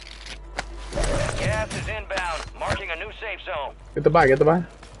 Gas is inbound, marking a new safe zone. Get the buy, get the buy.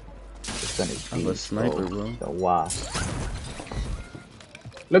 it's gonna I'm a sniper, bro. The wasp.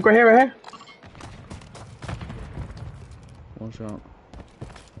 Look right here, right here. Watch out.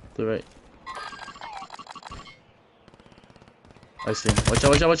 To the right. I see him. Watch out,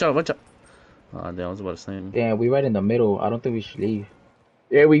 watch out, watch out, watch out. Ah, damn, I was about to say him. Yeah, we right in the middle. I don't think we should leave.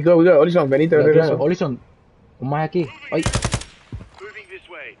 Yeah, we go, we go. Olison, venite, regreso. Olison, un más aquí. Ay. Moving this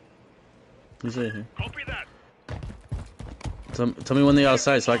way. He's right here. Copy that. Tell me when they're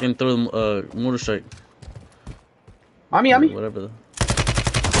outside so I can throw the mortar strike. Ami. Whatever.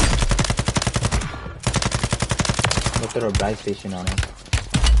 Go throw a buy station on him.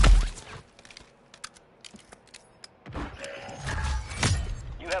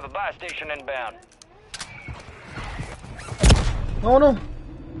 You have a buy station inbound. Oh no.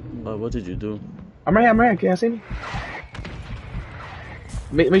 What did you do? I'm right here. Can you see me?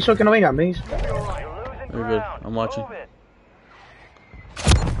 Make sure que no venga, me. You're losing You're good. ground. I'm watching. Move it.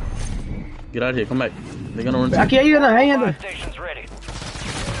 Get out of here. Come back. They're gonna run to Aquí hay una, hay Buy una. station's ready.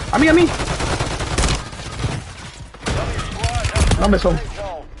 Ami. Some of your squad has No me son. safe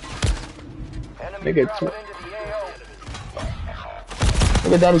zone. Enemy Nigga, dropping tw- into the AO.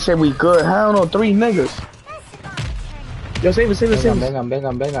 Nigga daddy said we good. Hell no, 3 niggas. Yo, save it, save it, save it. Vengan.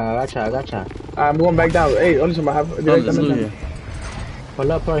 Agacha. I'm going back down. Hey, only some I have. Oh, there's loot here.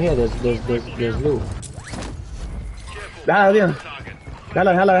 Pull up right here. There's loot. Dale, Adrián.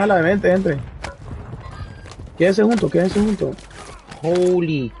 Dale, entre. Quédense juntos.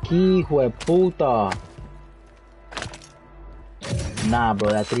 Holy hijo de puta. Nah, bro,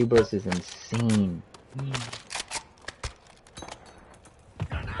 that 3 burst is insane.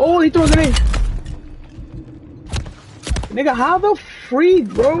 Oh, he threw a grenade. Nigga, how the freak,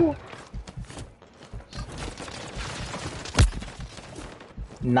 bro?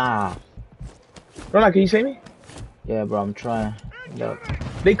 Nah. Ronald, can you save me? Yeah, bro, I'm trying. Look.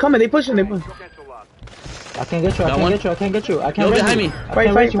 They coming, they pushing. I can't get you. I can't res behind you. me. I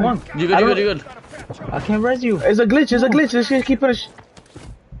can't res you one. You good. I can't res you. It's a glitch. This shit keep putting.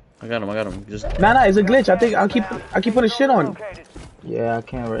 I got him. Just. Nah, it's a glitch. I think I keep putting shit on. Yeah, I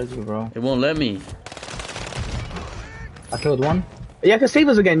can't res you, bro. It won't let me. I killed one. Yeah, I can save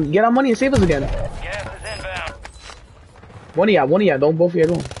us again. Get our money and save us again. Gas is inbound. One of y'all. Don't both of y'all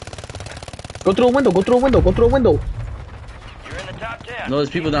go. Go through a window. You're in the top 10. No, there's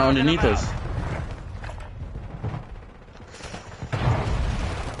people down underneath us.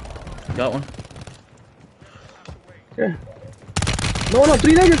 Got one. Yeah. No,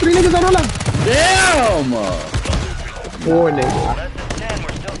 3 niggas on Roland. Damn! 4 niggas. Less than 10,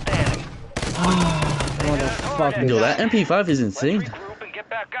 we're still standing. Motherfucker. Yo, that MP5 is insane. Regroup and get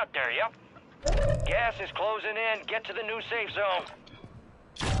back up there, yep. Gas is closing in. Get to the new safe zone.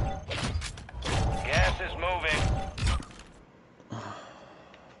 Gas is moving.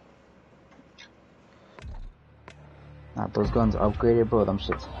 Nah, those guns upgraded, bro. Them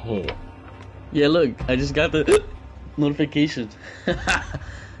shit's hit. Yeah, look, I just got the notification.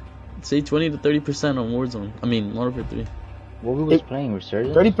 Say 20 to 30% on Warzone. I mean, Modern Warfare 3. What we was playing,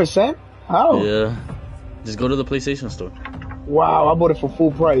 Resurgence? 30%? How? Yeah. Just go to the PlayStation Store. Wow, I bought it for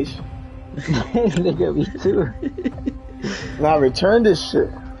full price. Nigga, me too. Now return this shit.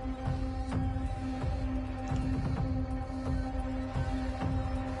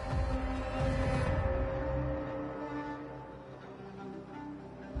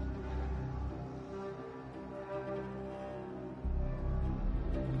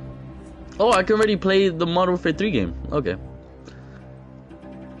 Oh, I can already play the Modern Warfare 3 game. Okay.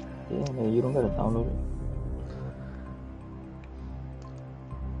 Yeah, man, you don't gotta download it.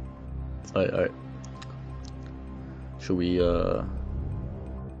 Alright. Should we,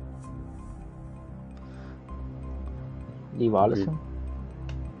 Leave Allison?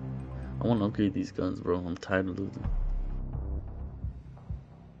 I want to upgrade these guns, bro. I'm tired of losing.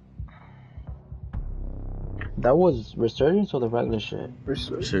 That was Resurgence or the regular shit?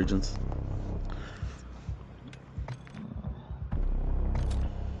 Resurgence.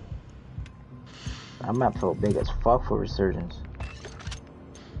 That map felt big as fuck for Resurgence.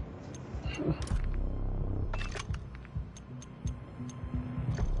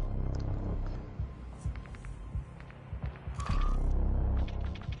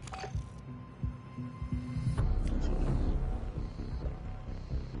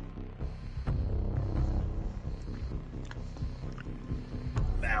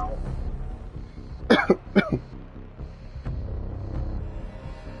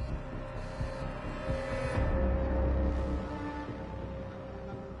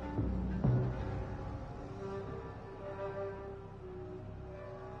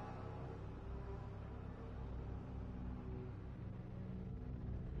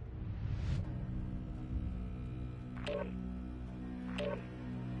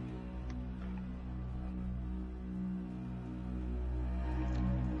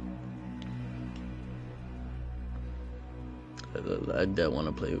 I don't want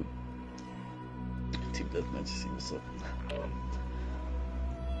to play Team Deathmatch to see what's up.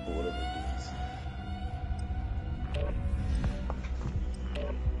 Or whatever it is.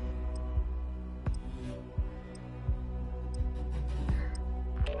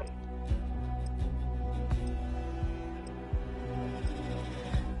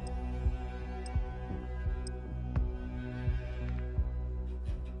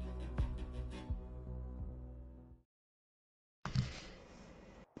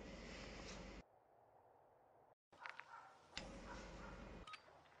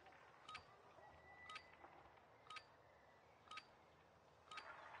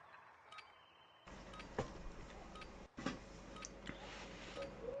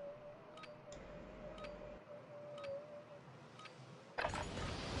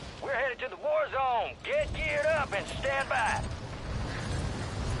 We're headed to the war zone. Get geared up and stand by.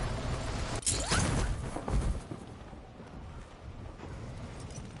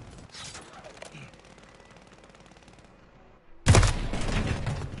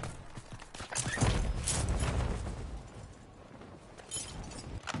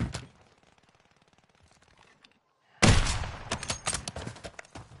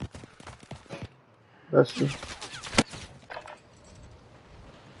 That's true.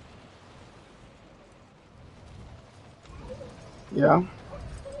 Yeah.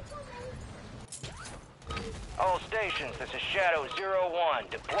 All stations, this is Shadow 01.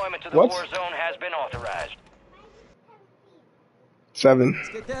 Deployment to the What? war zone has been authorized. 7. Let's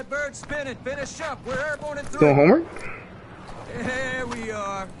get that bird spinning. Finish up. We're airborne in 3. Doing homework? There we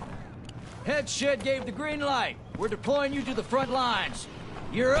are. Head shed gave the green light. We're deploying you to the front lines.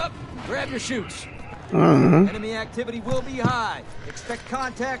 You're up. Grab your chutes. Enemy activity will be high. Expect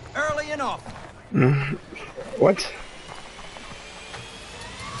contact early and often. What?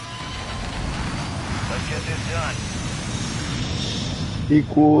 Let's get this done.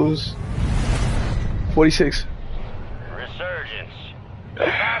 Equals 46. Resurgence.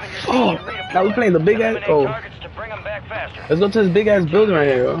 Oh, now we playing the big ass. Oh, Targets to bring them back faster. let's go to this big ass building right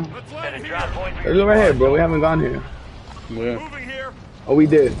here, bro. Set a drop point for Let's go right here, bro. We haven't gone here. Where? Moving here. Oh, we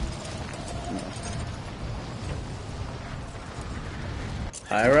did.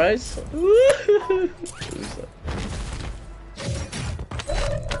 High rise?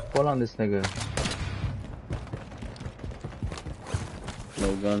 Pull on this nigga.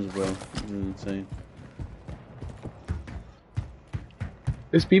 No guns, bro. This is insane.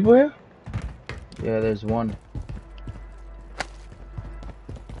 There's people here? Yeah, there's one.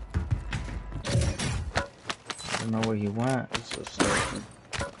 I don't know where he went. It's so sad.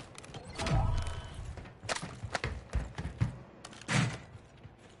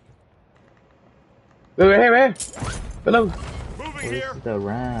 Look, right here, right here. Below. Moving Oh, here. this is the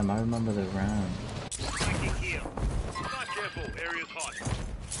ram. I remember the ram. Flanking here. Not careful. Area's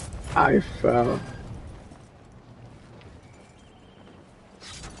hot. I fell.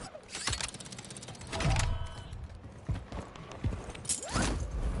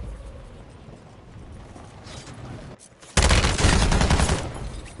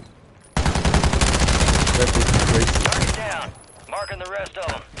 Target down. Marking the rest of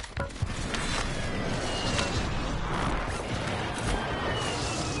them.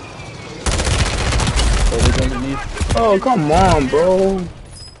 Over underneath. Oh, come on, bro.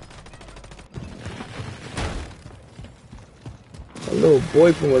 My little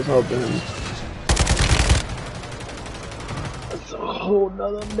boyfriend was helping him. That's a whole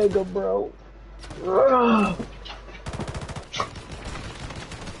nother nigga, bro. Ugh.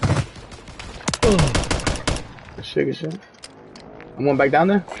 Good shit. I'm going back down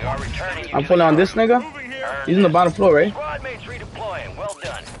there. We are returning you I'm to fully the on this nigga. Moving here. Earn He's on the this. bottom floor, right? Squad mates redeploying. Well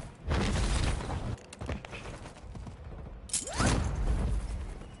done.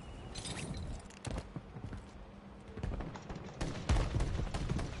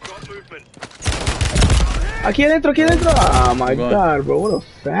 Got movement. Aquí adentro, aquí adentro. Oh my Go on. god, bro. What a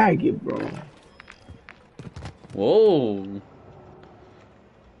faggot, bro. Whoa.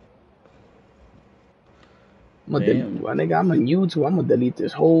 I'm Damn. nigga, I'm on YouTube. I'm gonna delete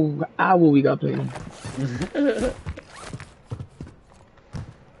this whole hour we got playing.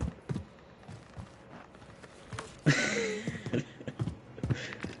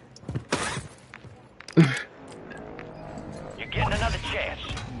 You're getting another chance.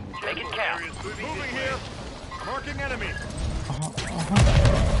 Make it count. Area's moving here. Marking enemy.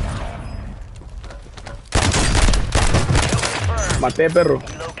 Confirmed. Maté, perro.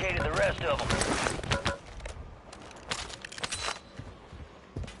 We located the rest of them.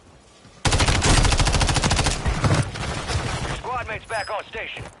 Your squad mates back on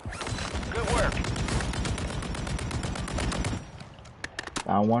station. Good work.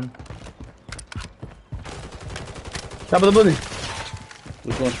 Down one. Top of the building.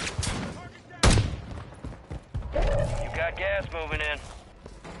 Which one? You got gas moving in.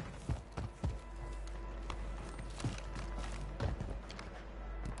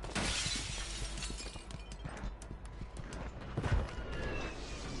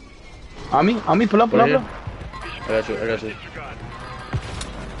 On me, pull up, pull up, Right pull up. here. I got you, I got you. Disregard.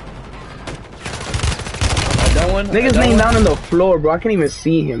 That one? Nigga's laying down on the floor, bro. I can't even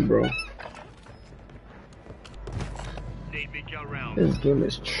see him, bro. Need me go round. This game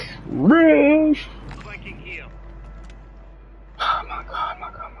is trash. Flanking here. Oh my god, my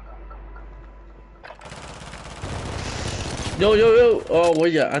god, my god. Yo, yo, yo. Oh,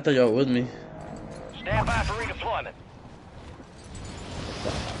 wait, yeah. I thought y'all were with me. Stand by for redeployment.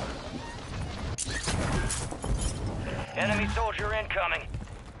 Enemy soldier incoming.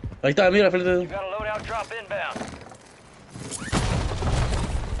 Ahí está, mira, You frente. got a loadout drop inbound.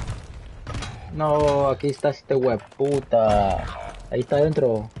 No, aquí está este hueputa. Ahí está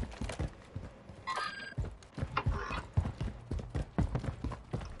adentro.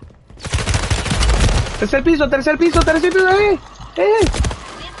 Tercer piso, ahí.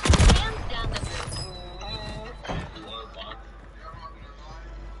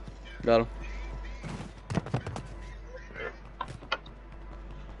 Got him.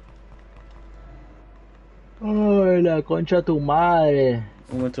 Ay, la concha de tu madre.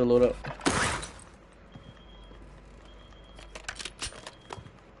 I went to load up.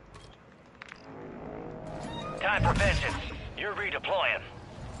 Time for vengeance. You're redeploying.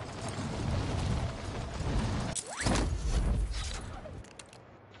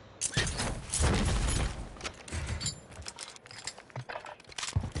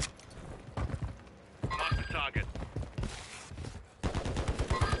 Mark the target.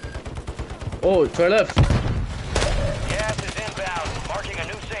 Oh, try left. Gas is inbound, marking a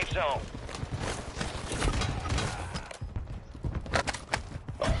new safe zone.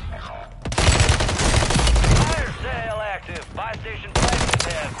 Fire sale active. Buy station prices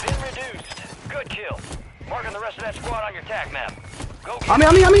have been reduced. Good kill. Marking the rest of that squad on your tac map. Go get On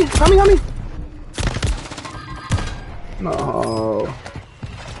me. No.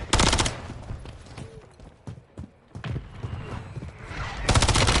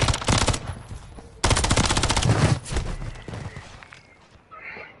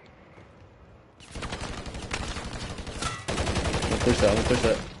 I'm gonna push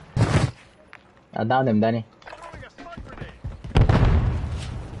that. I downed him, Danny.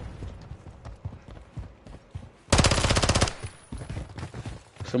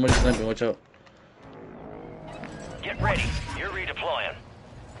 Somebody's sniping, watch out. Get ready. You're redeploying.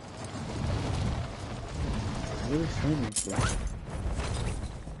 Where is sniping, bro?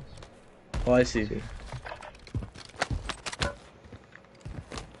 Oh, I see.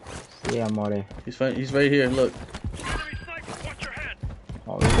 See, amore. He's fine. He's right here. Look. Enemy sniper, watch your head.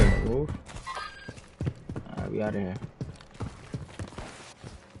 Oh, he's in the roof. Alright, we out of here.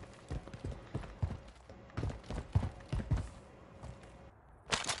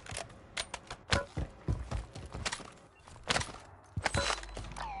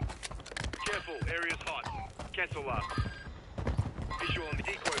 Careful, area's hot. Cancel up. Visual on the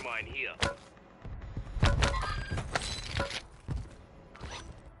decoy mine here.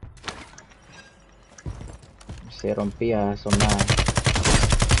 Se rompía eso nada.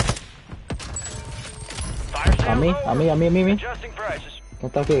 Fire sale A mí. Adjusting prices. ¿Qué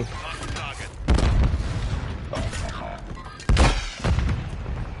está aquí? Mark the target.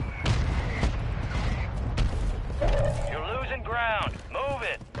 You're losing ground. Move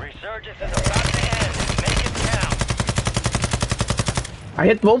it. Resurgence is about to end. Make it count. I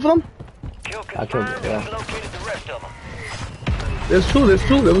hit both of them. Kill I killed confirmed. it, yeah. We located the rest of them. There's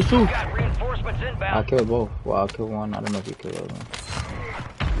two. There was two. Got reinforcements I inbound. killed both. Well, I killed one. I don't know if you killed the other one.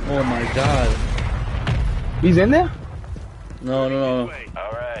 Oh my god. He's in there. No. All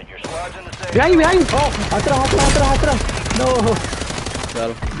right, your squad's in the safe. Behind you. Oh, atrás. No. Got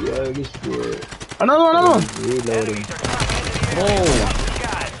him. Yeah, this shit. Another one. Reloading. Oh.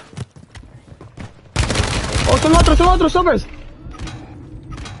 Oh, son otros, Silvers.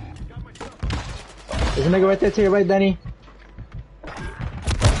 There's a nigga right there to your right, Danny.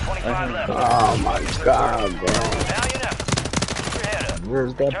 25 left. Oh my god, bro. Valiant effort. Keep your head up.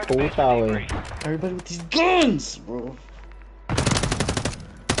 Where's that Return to base puta, with wey? debrief. Everybody with these guns, bro.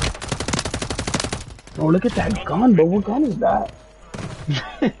 Oh, look at that gun, bro. What gun is that?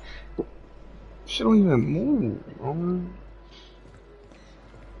 Shit don't even move, bro.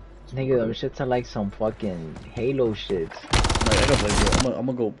 Nigga, them shits are like some fucking Halo shits. Like, I gotta play, bro. I'm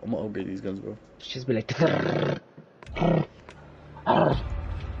gonna upgrade these guns, bro. Just be like.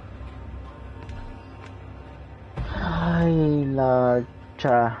 Ay, la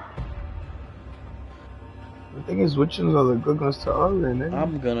cha. The thing is, which ones are the good guns to upgrade, nigga?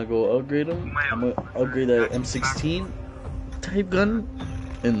 I'm gonna go upgrade them. I'm gonna upgrade that M16 type gun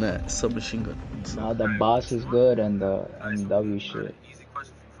and that submachine gun. Now the boss is good and the MW shit.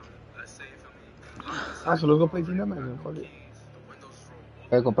 Ah, so let's go play Team Deathmatch, fuck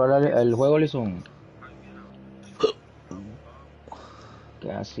it. Comprar el juego, Lizón.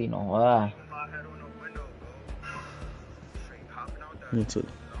 Que así no joda. That's it.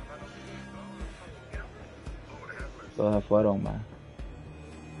 Todos se fueron, man.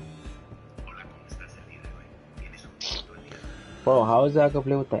 Bro, how is that I can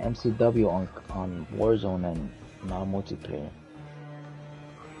play with the MCW on Warzone and not multiplayer?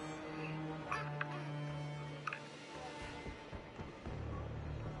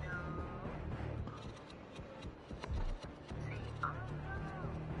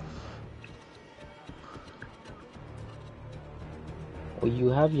 Well, you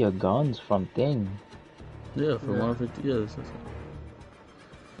have your guns from thing. Yeah, for 150. Yeah, that's it.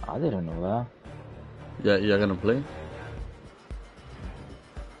 I didn't know that. Yeah, you're gonna play?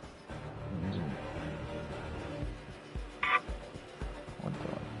 What the?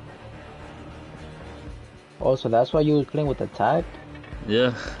 Oh, so that's why you was playing with the tag?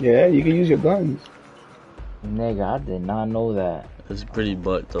 Yeah. Yeah, you can use your guns. Nigga, I did not know that. It's pretty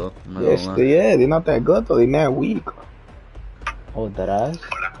butt though. I'm not Yes, gonna lie. yeah, they're not that good though. They're not weak. Oh, that ass?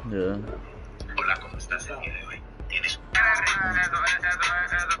 Yeah. Hola, ¿cómo estás el día de hoy? ¿Tienes?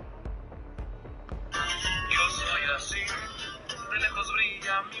 Yo soy así, de lejos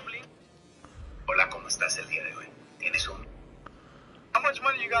brilla mi bling. Hola, ¿cómo estás el día de hoy? ¿Tienes un? How much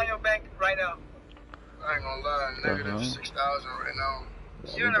money you got in your bank right now? I ain't gonna lie, negative 6,000 right now.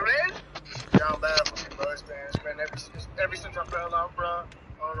 You in the red? Down bad for me, bro. It's been ever since I fell out, bro. I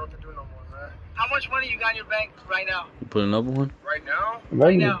don't know what to do no more, man. How much money you got in your bank right now? You put another one? Right now?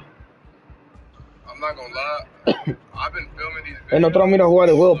 Right now. I'm not gonna lie. I've been filming these videos. Nosotros vamos a ir a jugar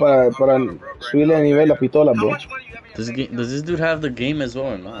el juego para subirle de nivel la pistola, bro. Does this dude have the game as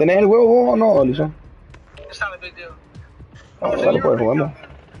well or not? ¿Tenés el juego o no, Alison? It's not a big deal. Oh, dale pues, jugamos.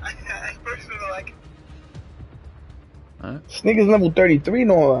 I personally like it. Alright. This nigga's level 33,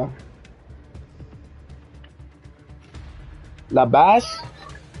 no. La Bass.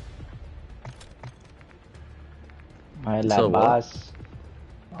 La So what? Bass.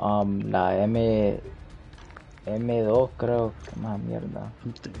 La M2 creo. Que más mierda.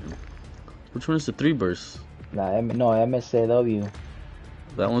 I'm thinking. Which one is the 3 burst? No, MCW.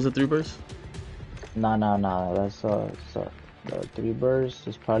 That one's a 3 burst? No. That's the 3 burst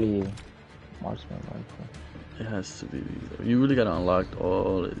is probably marksman rifle. It has to be. You really gotta unlock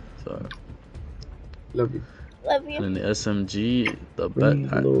all it. Love you. Love And you. then the SMG, the Bring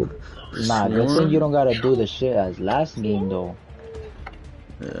backpack. low. Nah, good thing you don't gotta do the shit as last game though.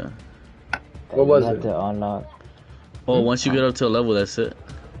 Yeah. What was You had it? to unlock. Oh, once you get up to a level, that's it.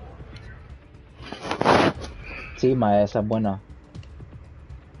 Sí, ma, esa es buena.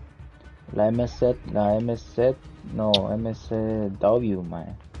 La MCW,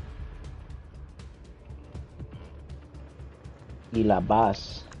 man. Y la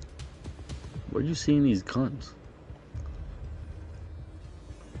Bass. Where are you seeing these guns?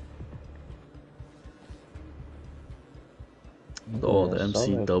 Oh, the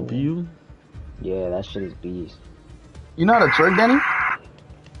MCW? Yeah, that shit is beast. You know how to twerk, Danny?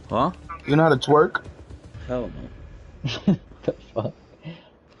 Huh? You know how to twerk? Hell no. The fuck?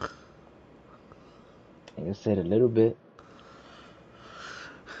 I said a little bit.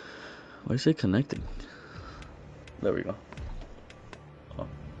 Why is it connecting? There we go. Oh.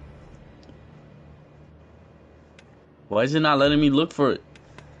 Why is it not letting me look for it?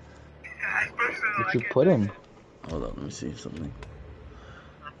 What you put him? Hold on, let me see something.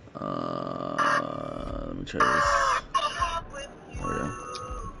 Let me try this. There we go.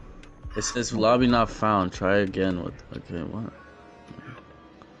 It says lobby not found. Try again with. Okay, what?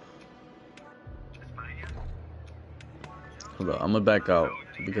 Hold on, I'm gonna back out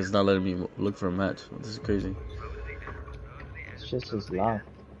because it's not letting me look for a match. This is crazy. It's just his lock.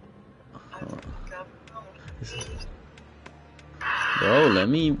 Bro, let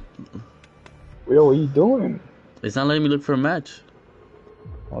me. Yo, what are you doing? It's not letting me look for a match.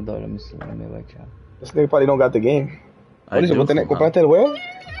 Hold on, let me see. Let me look at. This nigga probably don't got the game. I What is it? do ¿Compraste somehow. el juego?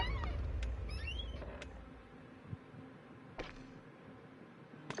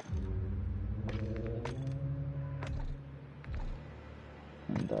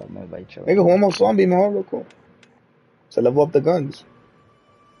 Me va a echar. Nigga, jugamos zombie mejor, loco. Se level up the guns.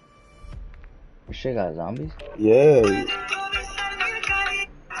 This shit got zombies? Yeah.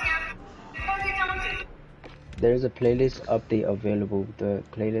 There is a playlist update available. The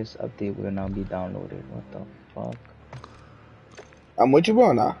playlist update will now be downloaded. What the fuck? I'm with you,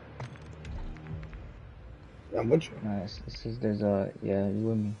 bro, nah. I'm with you. Nice. This is there's a yeah. You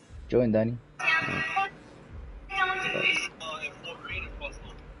with me? Join, Danny.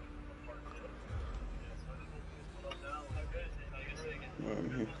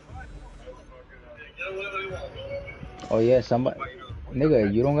 Oh yeah, somebody.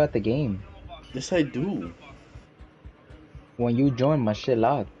 Nigga, you don't got the game. Yes, I do. When you join, my shit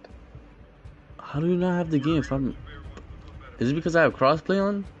locked. How do you not have the game if I'm... Is it because I have crossplay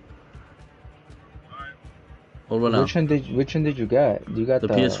on? Hold on now. Which one did you get? You got The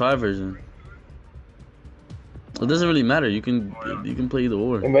PS5 version. It doesn't really matter. You can play either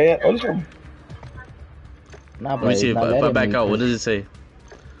or. And vaya, also. Nah, Let me see if I back out. What does it say?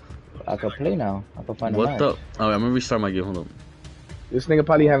 I can play now. I can find a What match. the? Alright, I'm gonna restart my game. Hold on. This nigga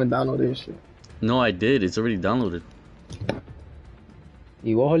probably haven't downloaded this shit. No, I did. It's already downloaded.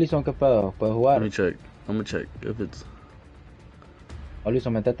 ¿Y vos, Olison, qué pedo? ¿Puedes jugar? Let me check. I'm gonna check if it's.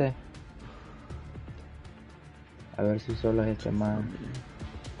 Olison, métete. A ver si solo es este man.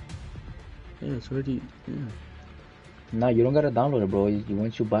 Yeah, it's already. Yeah. No, you don't gotta download it, bro.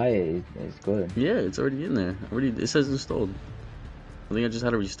 Once you buy it, it's good. Yeah, it's already in there. It says installed. I think I just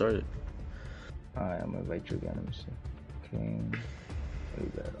had to restart it. Alright, I'm gonna invite you again. Let me see. King.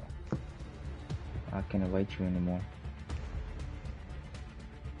 I can't invite you anymore.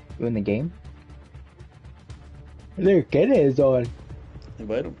 You in the game? Look, Kenny is on.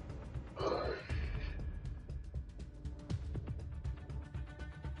 Invite him.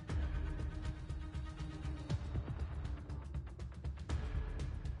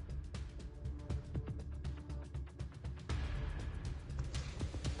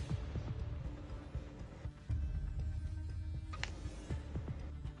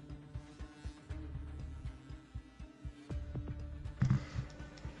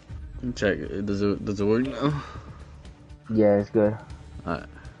 Check. Does it work now? Yeah, it's good. Alright.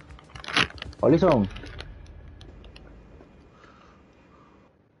 Olison.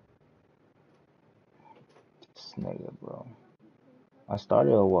 This nigga, bro. I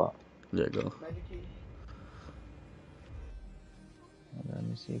started or what? Yeah, go. Let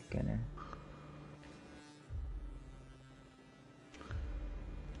me see, Kenny.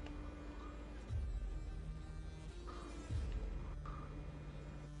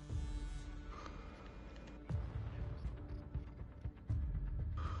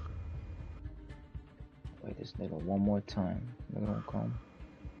 Wait, this nigga one more time. Nigga don't come.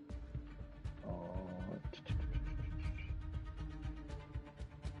 Oh.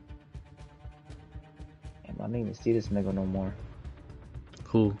 Damn, I don't even see this nigga no more.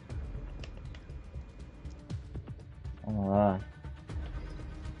 Cool. Oh my god.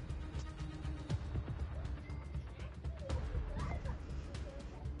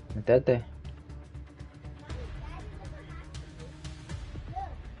 Metete.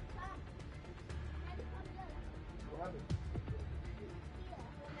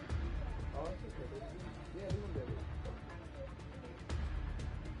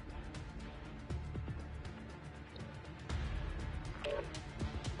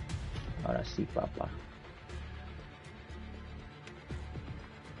 Ahora sí, papá.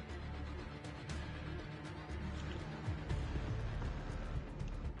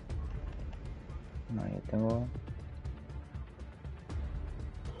 No, yo tengo...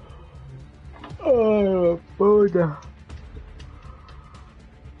 ¡Oh, puta!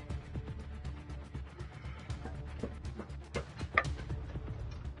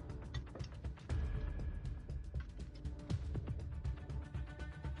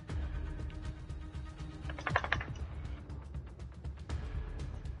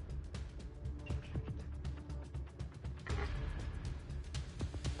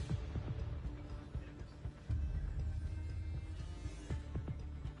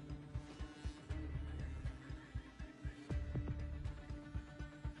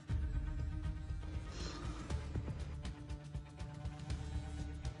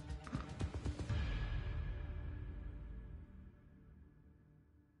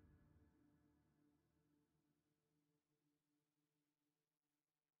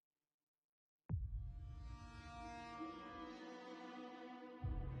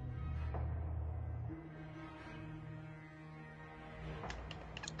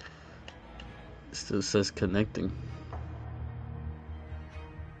 It still says connecting.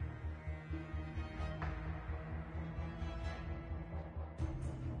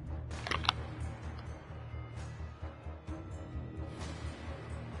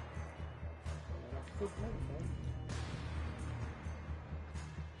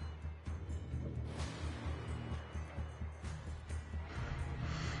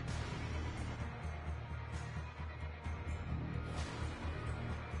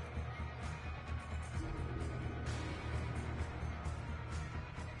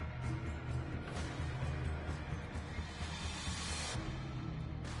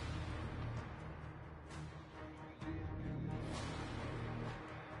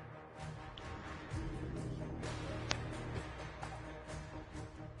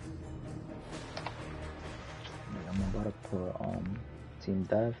 I'm about to put team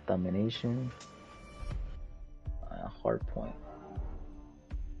death, domination, hard point.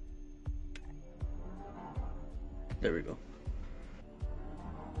 There we go.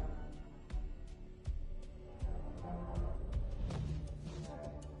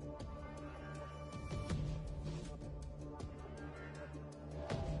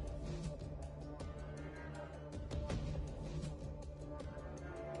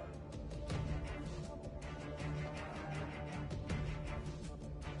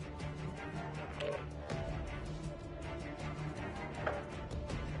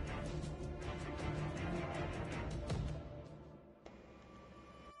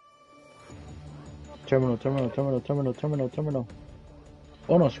 terminal.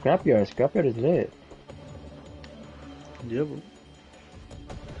 Oh no, scrapyard. Scrapyard is lit. Yeah, bro.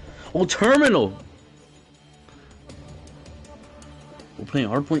 Oh, terminal. We're playing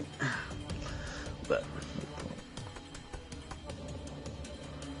hardpoint. But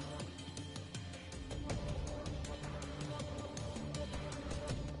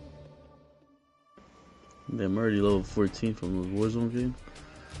I'm already level 14 from the Warzone game.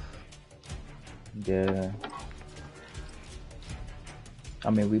 Yeah. I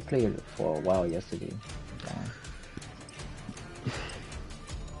mean, we played it for a while yesterday.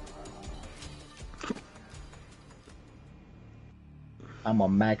 I'm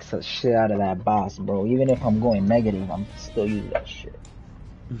gonna max the shit out of that boss, bro. Even if I'm going negative, I'm still using that shit.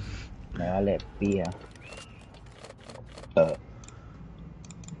 Man, I let be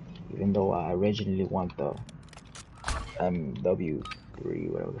even though I originally want the MW3,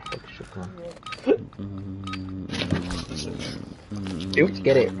 whatever the fuck shit called. Let's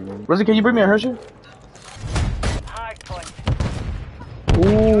get it. Rosie, can you bring me a Hershey? Hard point.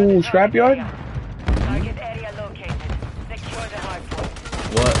 Ooh, scrapyard? Target area located. Secure the hard point.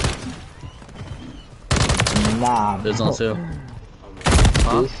 what? Nah, It's on sale.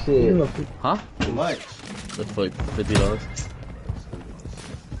 Huh? this shit. Huh? Much. That's like $50.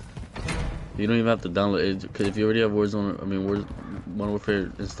 You don't even have to download it because if you already have Warzone, I mean Modern Warfare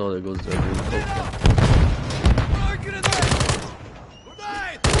installed, it goes directly.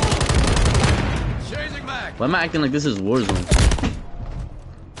 Why am I acting like this is Warzone?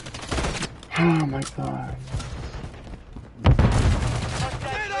 Oh my god.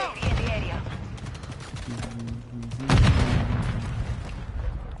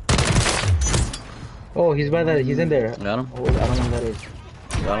 Oh, he's by that. He's in there. Got him? Oh, I don't know what that is.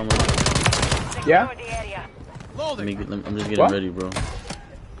 Got him. Yeah? I'm just getting What? ready, bro.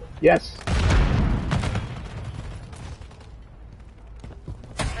 Yes.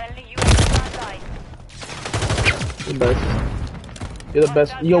 The best. You're the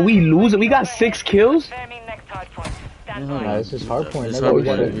best. Yo, we lose it. We got 6 kills? Nah, this is hard point. It's Nigga, we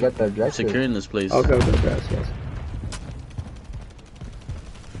hard gotta point. get the objective. Securing this place. Okay, yes.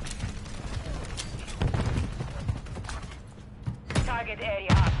 Target area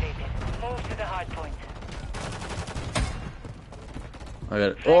updated. Move to the hard point. I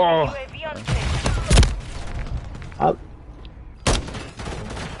got it. Oh! UAV on station. Up.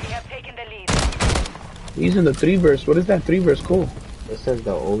 We have taken the lead. Using the 3 verse. What is that 3 verse called? It says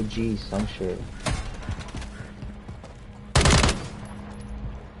the OG some shit.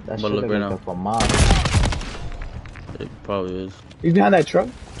 That I'm gonna look shit right like now. up a mob. It probably is. He's behind that truck.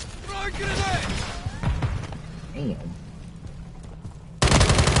 Damn.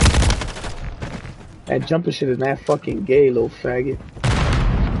 That jumping shit is not fucking gay, little faggot.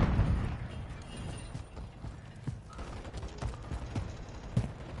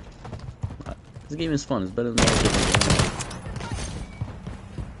 This game is fun. It's better than Modern Warfare.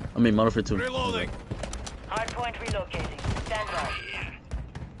 I mean, Modern Warfare 2. Reloading. Hard point relocating. Stand by.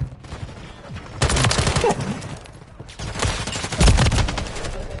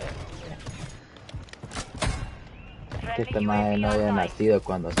 Que este madre no había nacido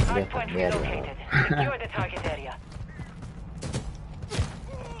cuando salió Hard esta point mierda. relocated. Secure the target area.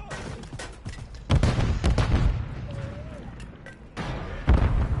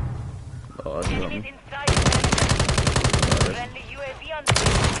 Oh, I got Enemies me. inside. Friendly UAV on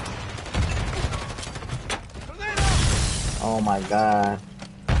Oh my god.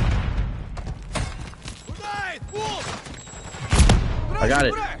 I got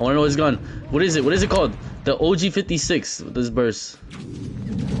it. I wanna know his gun. What is it? What is it called? The OG56 with this burst.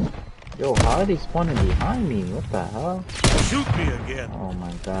 Yo, how are they spawning behind me? What the hell? Shoot me again. Oh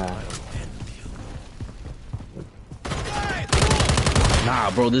my god.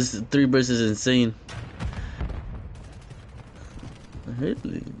 Nah, bro, this 3 burst is insane.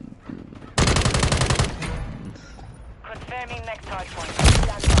 confirming next hard point.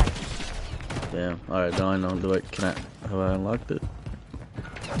 Stand by. Damn. Alright, now I know. Have I unlocked it?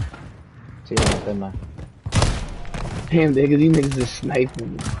 Sí, no, man. Damn, nigga, these niggas is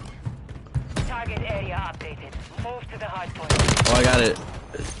sniping. Target area updated. Move to the hard point. Oh, I got it.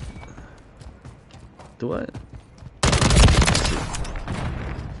 Do I?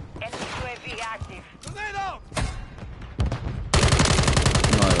 Enemy UAV active. No,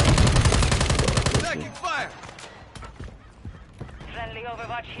 I don't. Taking fire. Friendly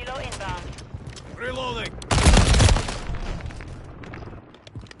Overwatch Hilo inbound. Reloading.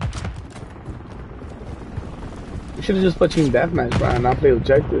 You should've just put Team Deathmatch, bro, and not play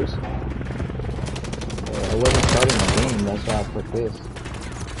objectives. Yeah, I wasn't starting the game, that's why I put this.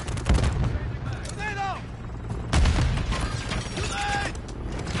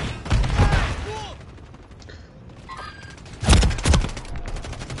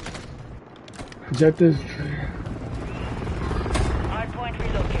 Objectives. Hardpoint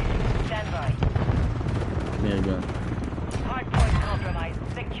relocated. Stand by. Yeah, gun. Hardpoint compromised.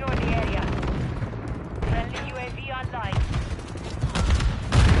 Secure the area. Friendly UAV online.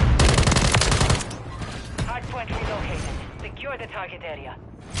 Hardpoint relocated. Secure the target area.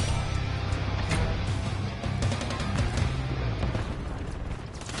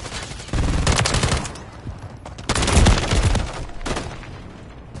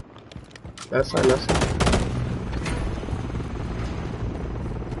 Left side, left side.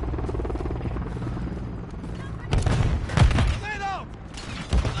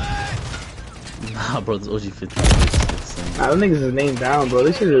 Nah, bro, this OG-50 is insane. Nah, them niggas is named down, bro.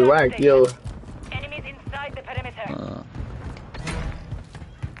 This shit is whack, yo. Enemies inside the perimeter.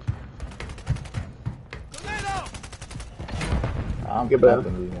 I'm Get back.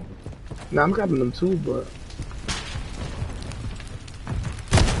 capping these niggas. Nah, I'm capping them too, but.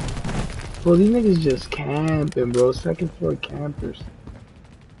 Bro, these niggas just camping, bro. Second floor campers.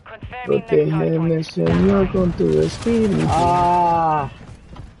 Confirming Protégeme, next Señor, hardpoint. con tu espíritu. Ah!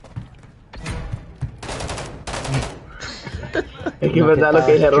 Es que es verdad lo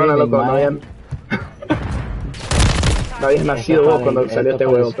que dije, Ronald, loco. No habías nacido vos cuando salió este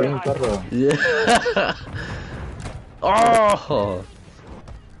juego, pero. Yeah. Oh!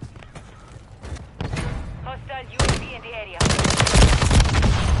 Hostile UAV in the area.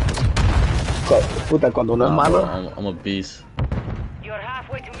 Puta, cuando uno es malo. I'm a beast. You're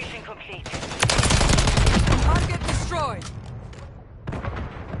halfway to mission complete. Target destroyed.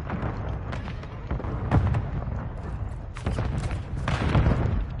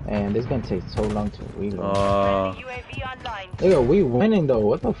 And this gonna take so long to reload. Friendly UAV online. Nigga, we winning though.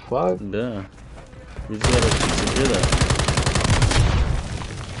 What the fuck? Yeah. We just gotta secure that.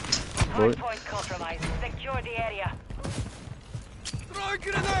 Boy. Hardpoint compromised. Secure the area. Throw a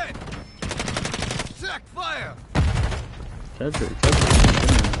grenade. Check fire. Capture it.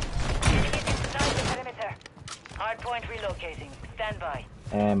 Enemies inside the perimeter. Hardpoint relocating. Stand by.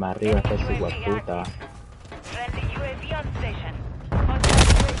 Más arriba está ese hueputa. Friendly UAV on station. Hostile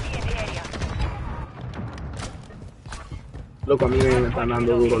UAV in the area. Loco, a mí me están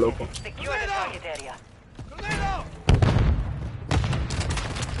dando duro, loco. Secure the target area.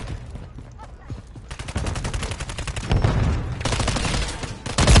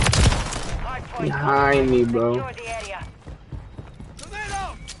 Hardpoint Behind me, bro. secure the area.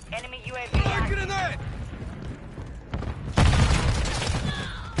 Enemy UAV active.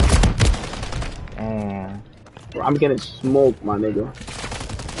 And Bro, I'm getting smoked, my nigga.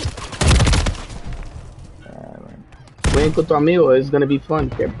 Ven con tu amigo, it's gonna be fun.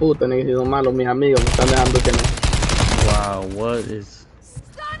 Que puta, nigga, si son malos mis amigos, me están dejando que no. Wow, what is...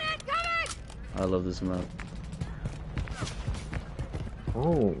 I love this map.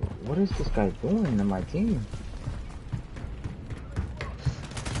 oh, what is this guy doing in my team?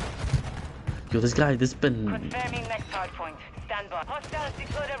 Yo, this guy, this been... Confirming next hardpoint. Stand by. Hostiles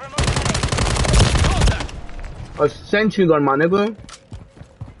deployed a remote grenade. A sentry gun, my nigga.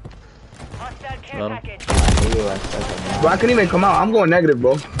 Hostile care Well. package. Bro, I couldn't even come out. I'm going negative,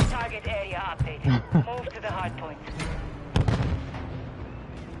 bro. Target area updated. Move to the hardpoint.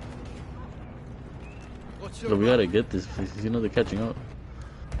 Yo, we gotta get this, please. You know they're catching up.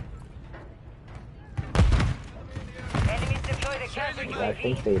 Enemies deployed a counter UAV. I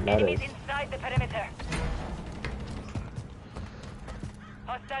think they let Enemies us. inside the perimeter.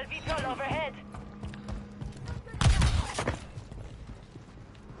 Hostile VTOL overhead.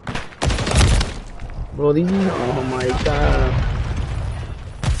 Bro, these oh my god.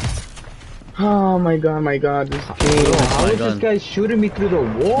 Oh my god, this game. How is gun. this guy shooting me through the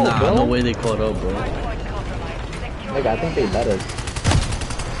wall, Nah, bro? no way they caught up, bro. Hardpoint compromised. Secure Nigga, I think they let us.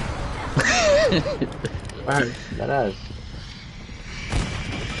 Alright. Let us.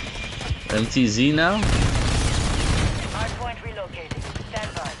 MTZ now? hardpoint relocated.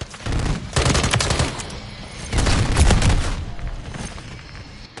 Stand by.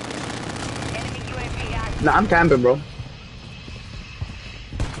 Enemy UAV active. Nah, I'm camping, bro.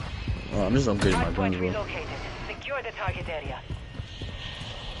 Oh, I'm just upgrading my Hardpoint guns, bro. relocated. Secure the target area.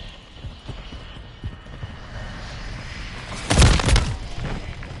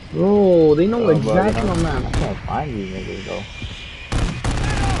 Bro, they know Bro, exactly you know, on I that. can't find these niggas though.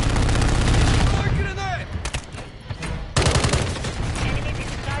 Enemies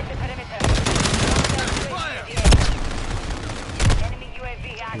inside the perimeter. Enemy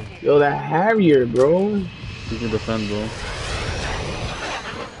UAV active. Yo, that Harrier, bro. You can defend, bro.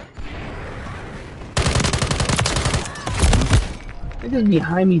 Niggas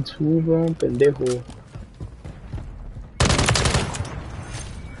behind me too, bro. Pendejo.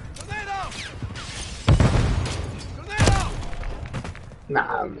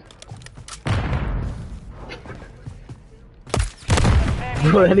 Nah.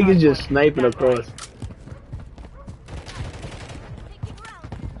 Bro, that nigga's just sniping across.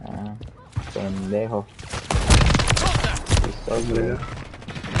 Pendejo. So good.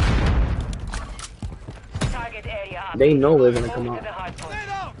 Target area up. They know they're gonna come Move out. to the hard point.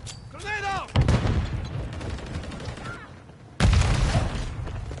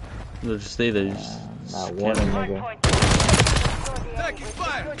 No, just stay there. You just Not can't- one Hard nigga. point. Taking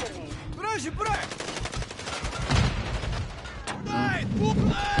fire! Бражи, брат!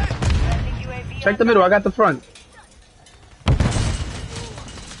 Check the middle, I got the front.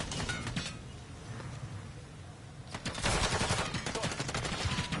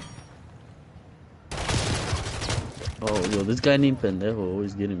 Oh, yo, this guy named Pendejo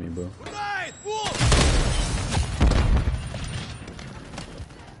always getting me, bro.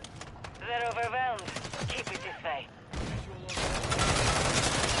 They're overwhelmed. Keep it this way.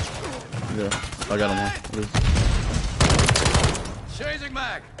 Yeah, I got him on. Chasing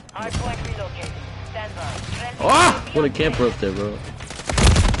mag! Hard point relocated. Stand by. Friendly Ah! UAV What a on camper station. up there, bro.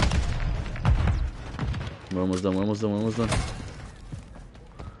 We're almost done, we're almost done, we're almost done.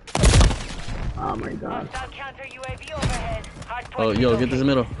 Oh my god. Hostile counter UAV overhead. Hard point Oh, yo, get this in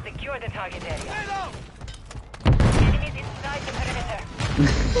the middle. Secure the target area. Enemies inside the perimeter.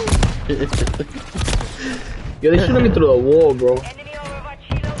 Yo, they shooting me through the wall, bro. Enemy overwatch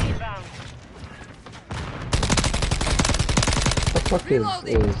helo inbound. What the fuck is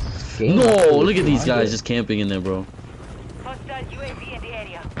game? No, look at these guys just camping in there, bro. Hostile UAV in the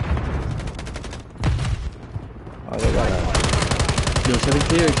area. Oh, they got a... Yo, try to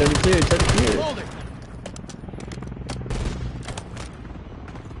clear, try to clear, try to clear. Hold it!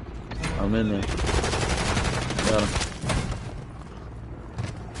 I'm in there. Got him.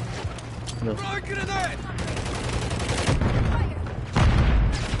 No. Throwing grenade!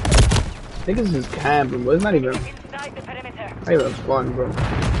 Niggas is camping, but it's not even, Inside the perimeter. not even fun, bro.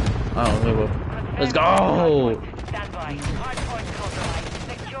 I don't know, bro. Let's go! Stand by. Hard point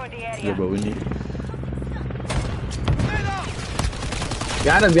compromised. Secure the area. Yeah, bro, we need.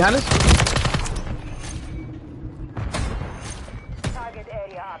 Behind us, behind us. Target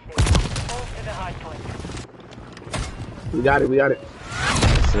area update. Move to the hard point. We got it, we got it.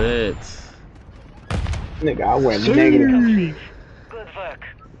 That's it. Nigga, I went negative. Complete. Good work.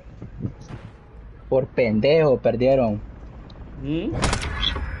 Por pendejo perdieron. Hmm?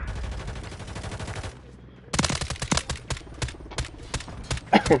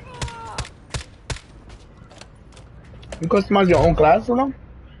 You customize your own class or no?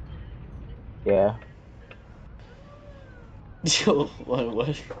 Yeah. Yo,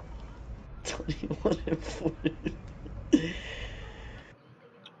 what? 21 and 40.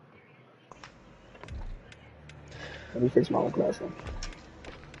 Let me fix my own class then.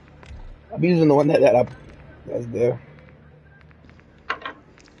 I'm using the one that's there.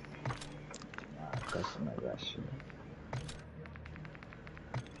 Customize that shit.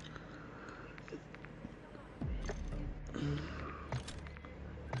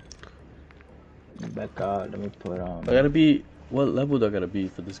 Back out, let me put on. I gotta be. What level do I gotta be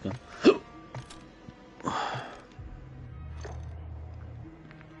for this gun?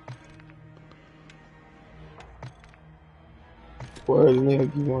 Where is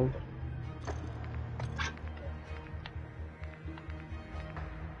nigga you want?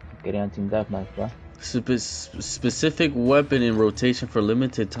 Get on team deathmatch, bro. Specific weapon in rotation for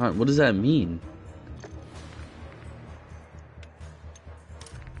limited time. What does that mean?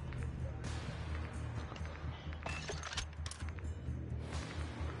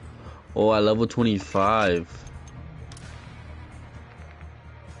 Oh, at level 25.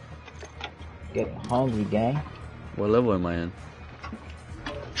 Getting hungry, gang. What level am I in?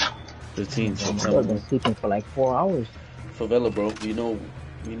 15. I've been sleeping for like 4 hours. Favela, bro. You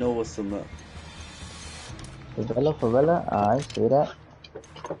know what's the map. Favela, I see that.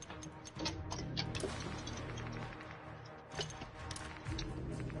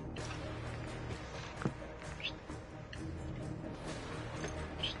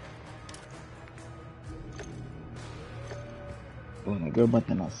 Oh, my girl about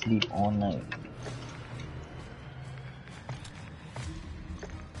to not sleep all night.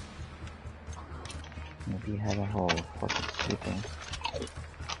 Maybe have a whole fucking sleeping.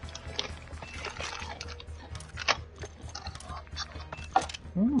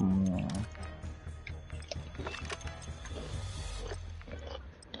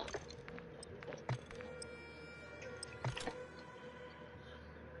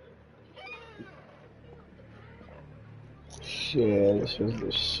 Shit, this was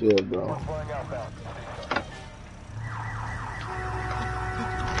the shit, bro.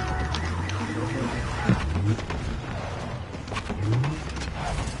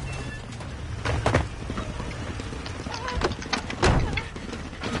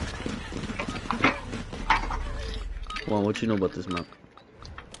 what you know about this map?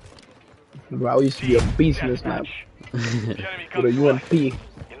 Bro, I used to be a beast in this map. With a UMP.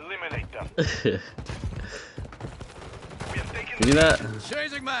 Eliminate them. Give me that.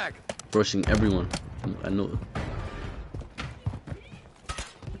 Changing mag. Rushing everyone. I know.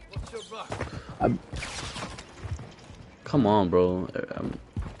 What's your buck? Come on, bro.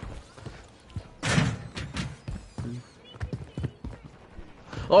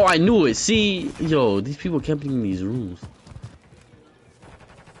 Oh, I knew it. See, yo, these people camping in these rooms.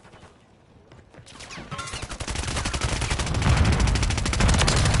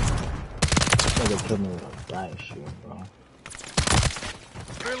 Nigga killed me with a riot shoot, bro.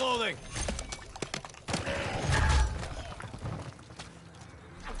 Reloading.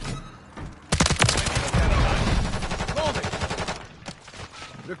 Loading.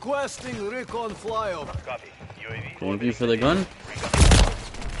 Requesting recon flyover. Copy. UAV. Thank you for the gun.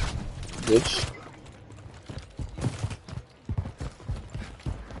 Bitch.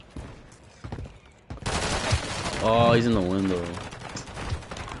 Oh, he's in the window.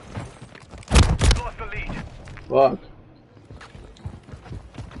 Lost the lead. Fuck.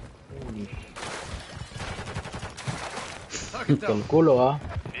 Con culo, ah.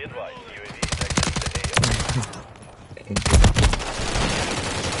 Be advised, UAV is exiting the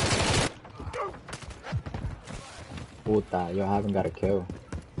AO. Puta, yo haven't got a kill.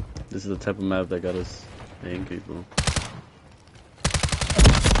 This is the type of map that got us angry, bro.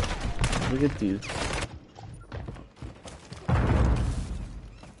 Look at these.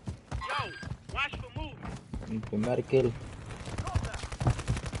 Watch for movement. Primer kill.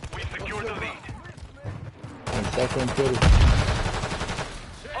 We secured the lead. And second kill.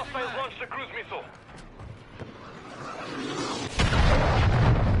 Hostiles launched the cruise missile.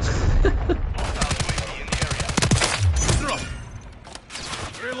 Hostile UAV in the area.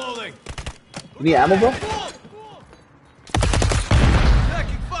 Reloading. You need ammo, bro?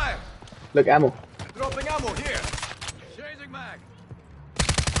 Taking fire. Look, ammo. Dropping ammo here. Changing mag.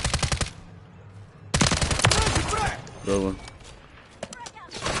 The other one.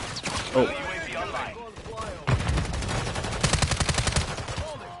 Oh, UAV online.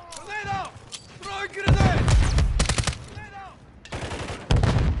 Grenade out. Throwing grenade. Grenade out.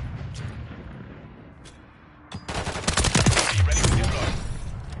 Ready to deploy.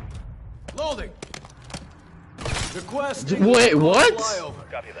 Loading. Request. Wait, what?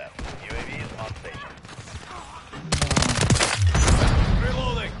 Copy that. UAV is on station.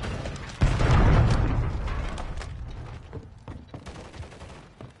 Reloading.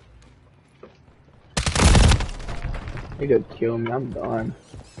 They could kill me. I'm done.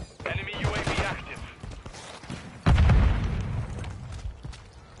 Enemy UAV active.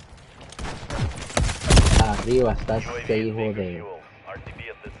 Arriba está UAV este is hijo eager de... fuel. RTB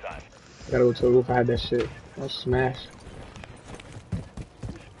at this time. Gotta go to the roof. I had that shit. I'll smash.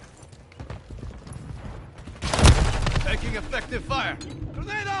 Taking effective fire.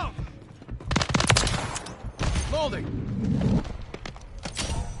 Grenade out. Loading.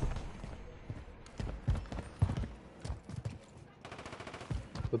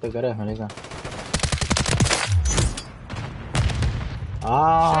 ¿Tú te quieres, marica?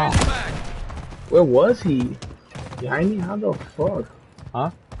 Ah! Changing mag. Where was he? Behind me? How the fuck?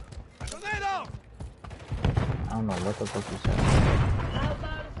 Huh? Grenade out. I don't know what the fuck you said.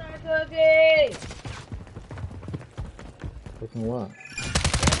 Cooking what?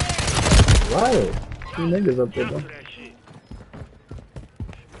 What? Two niggas up there, bro. That shit.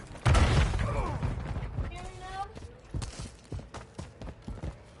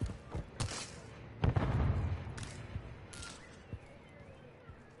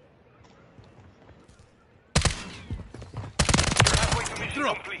 You're halfway to mission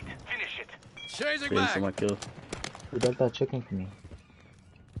complete. Finish it. Changing face on my mag. kill. Who does that chicken for me?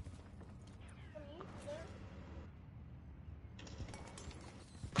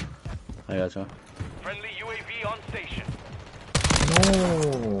 I gotcha. Friendly UAV on station.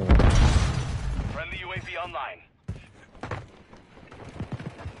 No! Friendly UAV online.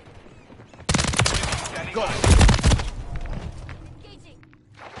 Standing Go. by.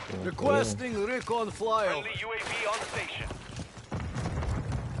 Requesting recon flyover. Friendly UAV on station.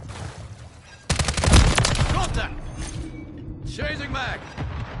 Contact. Changing mag.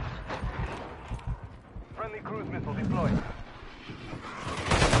 Friendly cruise missile deployed.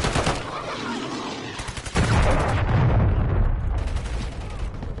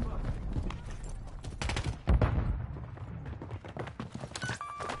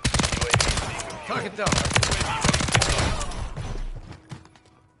 Target down.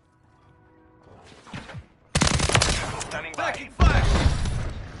 Standing by. Taking fire.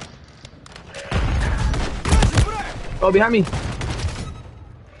 Pressing break. Oh, behind me. Mission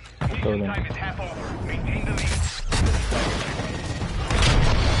time is half over. Maintain the lead.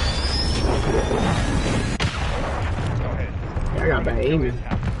 Go ahead. I got bad aiming.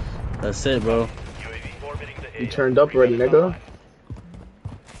 That's it, bro. UAV orbiting the You AO. turned up already, nigga.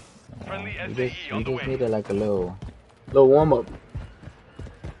 Friendly You SAE just on the way. needed like a little. Little warm up.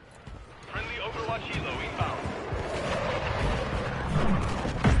 Friendly Overwatch Helo inbound.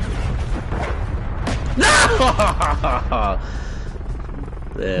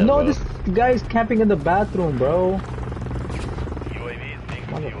 Damn, No, bro. this guy's camping in the bathroom, bro. UAV is being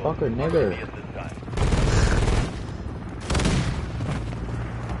Motherfucker, fueled. nigga. At this time.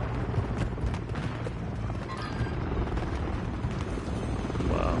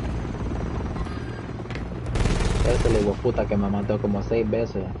 Wow. Ese le hijo puta que me mató como 6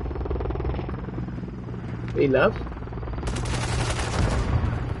 veces. They left?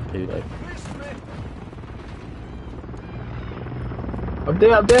 Maybe like, Up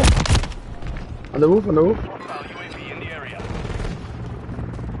there, up there. On the roof, on the roof. Hostile UAV in the area.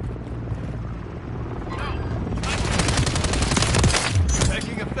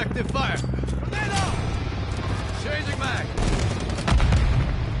 Taking effective fire. Tornado! Changing mag.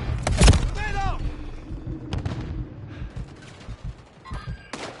 Tornado!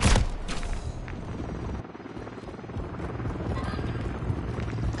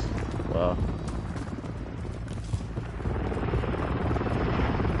 wow.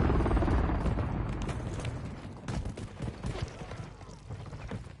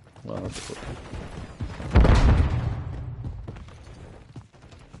 Wow, that's cool.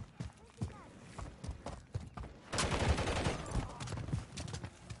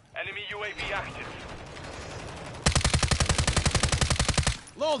 Enemy UAV active.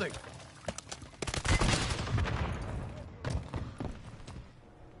 Loading.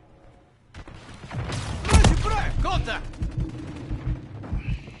 Contact.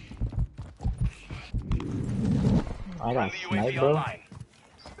 I got Friendly sniped, UAV bro. online.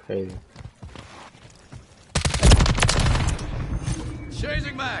 It's crazy.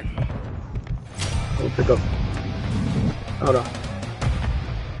 Changing mag. Let me pick up. Hold on.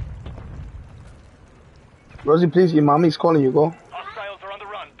 Rosie, please, your mommy's calling you, go. Hostiles are on the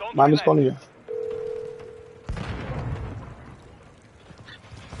run. Don't Mommy's relent. calling you.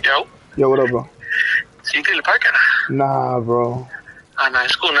 Yo, Yo, what up, bro? so you did the park? Nah, bro. Nah,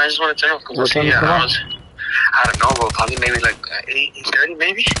 it's cool. I just wanted to know because What time is I tomorrow? was, I don't know, bro. Probably maybe like 8:30,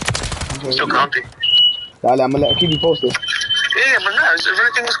 maybe. I'm still counting. Dale, I'm gonna keep you posted. Yeah, but nah,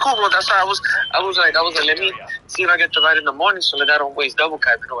 everything was cool, bro. That's why I was like, let me see if I get to ride in the morning so that I don't waste double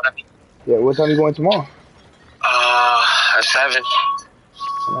cab. You know what I mean? Yeah, what time you going tomorrow? At 7.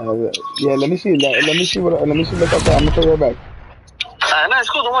 Yeah, let me see. Let me see what I got. I'm gonna tell you right back. Nah, it's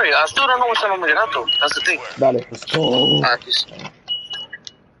cool. Don't worry. I still don't know what time I'm gonna get out though. That's the thing. Dale. Let's go. Peace.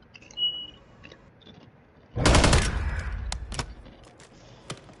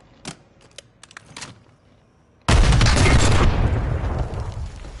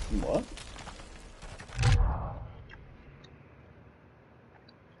 What?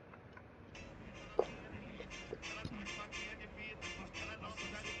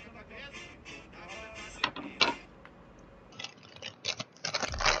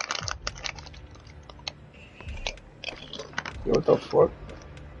 Yo, what the fuck?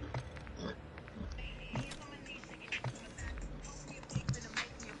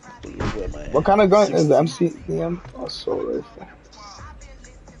 Where am I What at? kind of gun is the MCM? Oh, so rifle.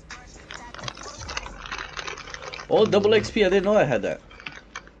 Oh, double XP. I didn't know I had that.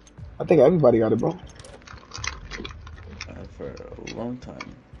 I think everybody got it, bro. For a long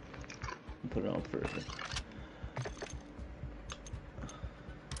time. Put it on for.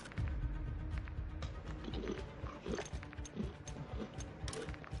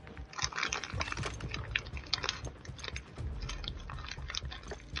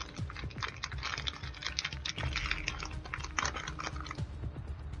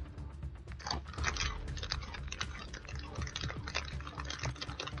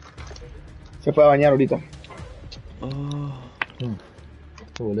 Se fue a bañar ahorita. Oh.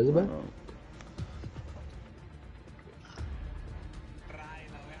 Who, Elizabeth?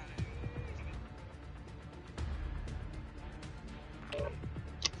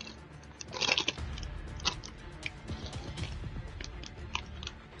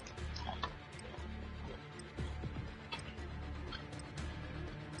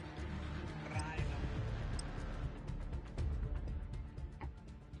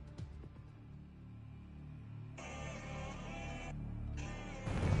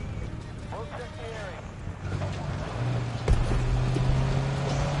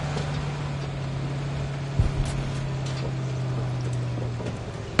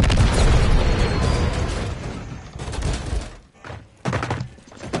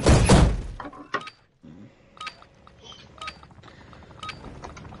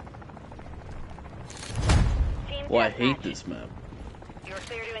 hate this map. You're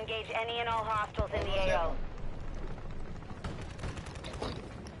clear to engage any and all hostiles in the AO.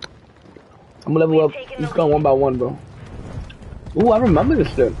 I'm gonna level up. Just going one by one, bro. Ooh, I remember this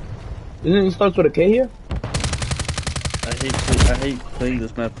shit. Isn't it starts with a K here? I hate playing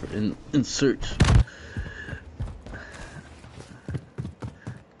this map in search.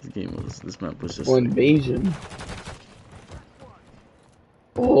 This map was just or invasion.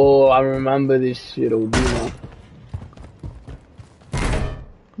 Oh, I remember this shit, OD now.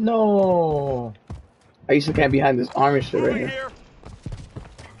 No. I used to camp behind this orange shit right here.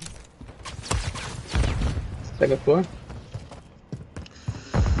 Second floor.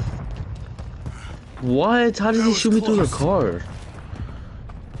 What? How did he shoot me through the car?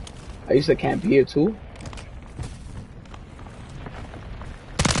 I used to camp here too.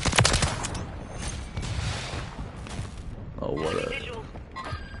 Oh, what a...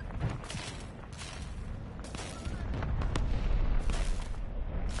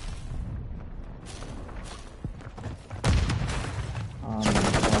 Oh my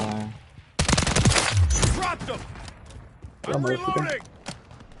god. Dropped him! I'm Almost reloading! again.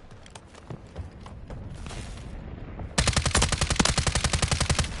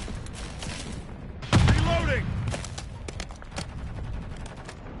 Reloading!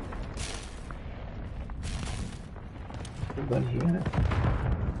 Gun here.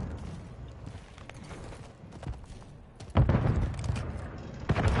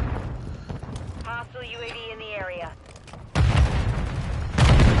 Hostile UAV in the area.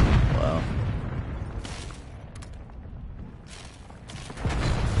 Wow.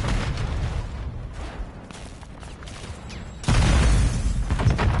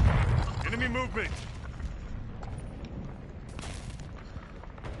 Enemy movement!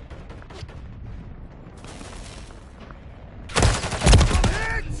 I'm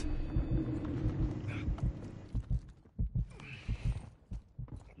hit!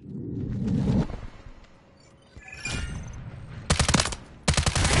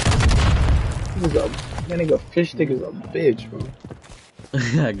 This is a that nigga fish stick is a bitch, bro.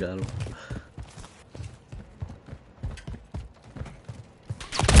 I got him.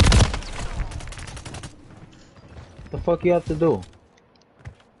 The fuck you have to do?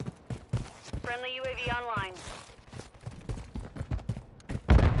 Friendly UAV online.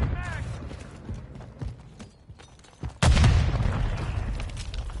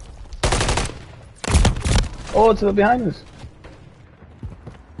 Oh, to the behind us.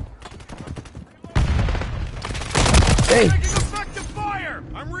 Hey. Taking effective fire!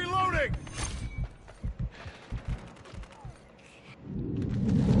 I'm reloading!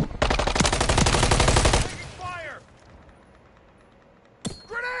 Taking fire!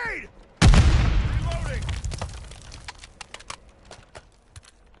 Grenade! Reloading!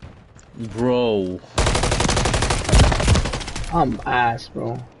 Bro. I'm ass,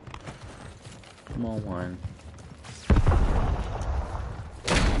 bro. Come on, one.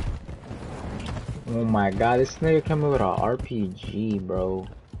 Oh my god, this nigga coming with a RPG, bro.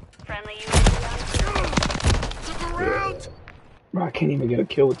 Friendly UAV on. Took a round! Bro, I can't even get a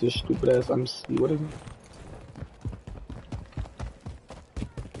kill with this stupid ass MC. What is it?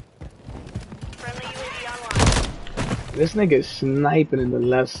 Friendly UAV online. This nigga is sniping in the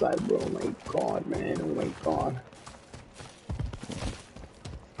left side, bro. Oh my god, man. Oh my god.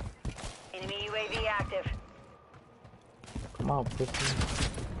 Enemy UAV active. Come on, pussy.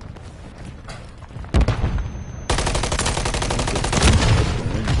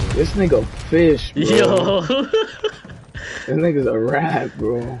 This nigga fish, bro. Yo. This nigga's a rat,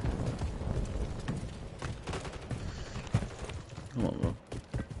 bro. Come on, bro.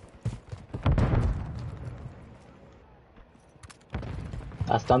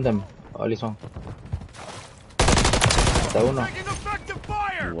 I stunned him. Olison. Está uno. Taking effective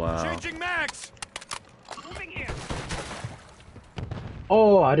fire! Wow. Changing max! Moving here!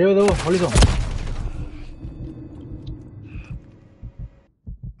 Oh, arriba de vos, Olison.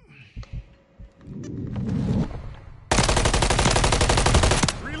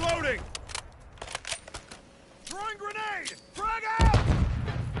 Reloading! Throwing grenade! Frag out!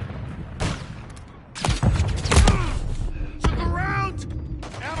 Took a round!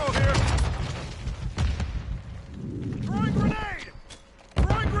 Ammo here! Throwing grenade!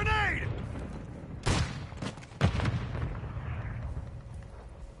 Throwing grenade!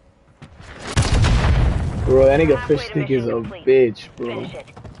 Bro, that nigga fish stick is a bitch, bro. Finish it.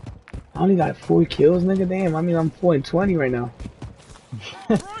 I only got 4 kills, nigga. Damn, I mean, I'm 4 and 20 right now.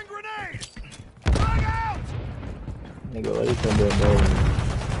 Throwing grenade! Frag out! Nigga, Olison doing bro.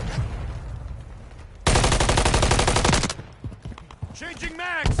 Changing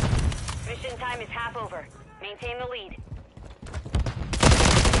max! Mission time is half over. Maintain the lead.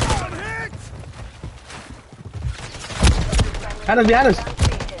 Behind us, behind us.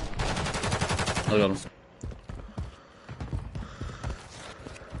 I got him.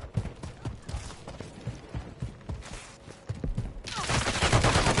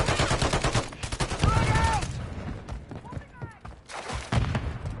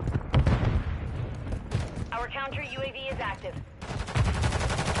 Our counter UAV is active.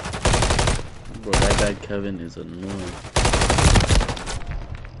 Bro, that guy Kevin is annoying.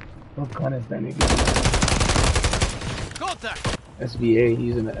 What gun is that nigga? Contact. SVA, he's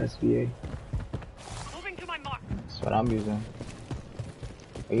using the SVA. Moving to my mark. That's what I'm using.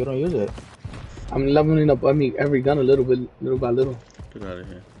 Oh, you don't use it? I'm leveling up, I mean, every gun a little bit, little by little. Get out of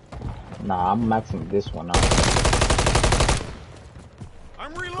here. Nah, I'm maxing this one out.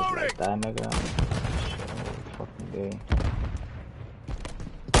 I'm reloading. Like that, nigga. Fucking gay.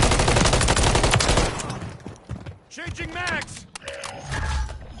 Changing max.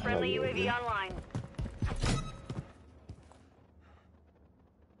 Friendly UAV online.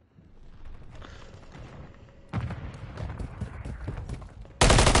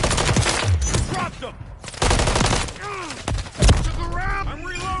 Dropped them. Took a round. I'm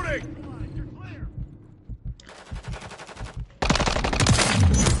reloading.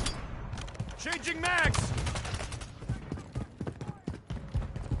 Changing max.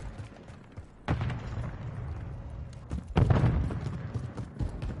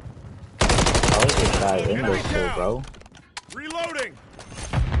 How is this guy in this shit, bro? Reloading.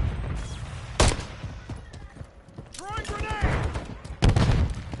 Throwing grenade.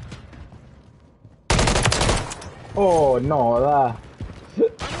 Oh, no, that.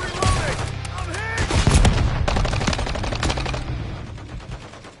 I'm reloading. I'm hit.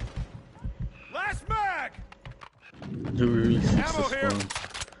 Last mag. Dude, really sucks Ammo this here. phone. You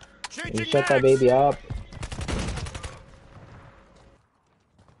Changing shut that max. baby up.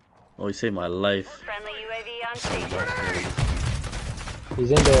 Oh, he saved my life. Friendly UAV on station.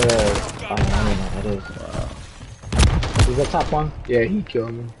 He's in the. I don't know what it is. Wow. He's the top one. Yeah, he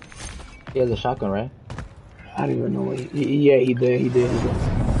killed me. He has a shotgun, right? I don't even know what yeah, he did.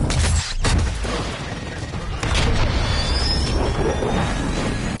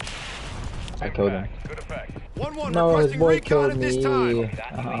 I killed him. Good effect. 1-1 No, his requesting boy recon killed at this time. me.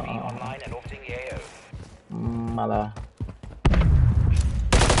 That UAV online and orbiting the AO. Mala.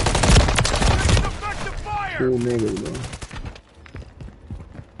 Taking effective fire. Cool niggas, bro.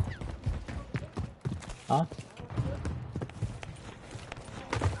 Huh?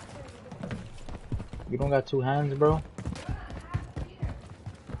 You don't got two hands, bro?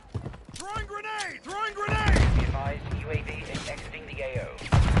 Throwing grenade. Throwing grenade. Be advised, UAV is exiting the AO.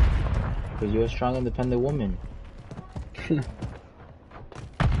 Because you're a strong, independent woman.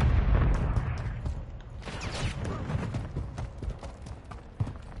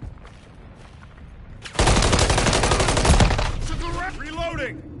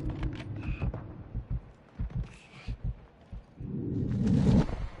 Reloading.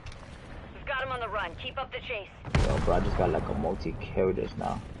 We've got him on the run. Keep up the chase. Yo, bro, I just got like a multi-kill just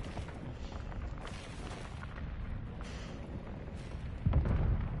now.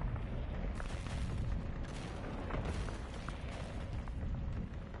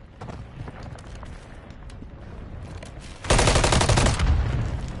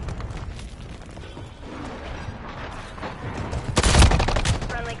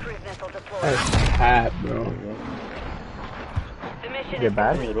 Friendly cruise missile deployed. That's bad, bro. The mission Is is it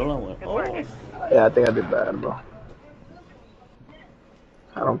bad? complete. Good work. Yeah, I think I did bad, bro.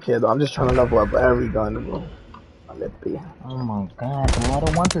 I don't care though. I'm just trying to level up every gun, bro. Let be. Oh my god, bro, I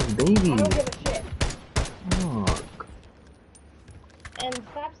don't want this baby. I don't give a shit. Fuck. And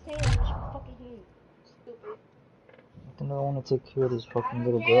stop saying I'm fucking you. Stupid. I think I want to take care of this fucking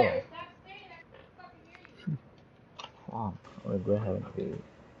little girl. Fuck. I regret having a baby.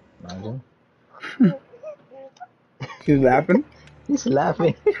 Imagine. He's laughing. He's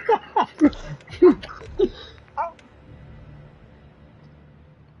laughing.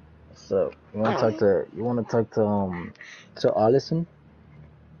 So you wanna talk to Allison?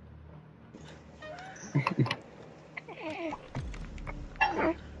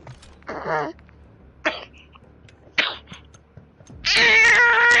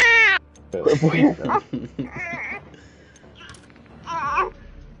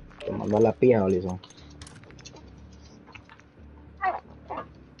 Te mandó a la pija, Allison.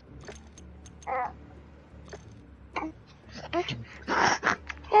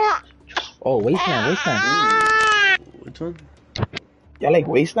 Oh, wasteland. Which one? Y'all like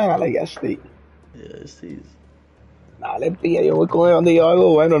Wasteland? I like Estate. Yeah, it's these. Nah, le pilla, yo voy con donde yo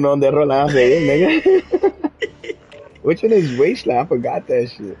hago, bueno, no donde Roland hace, nigga. Which one is waistline? I forgot that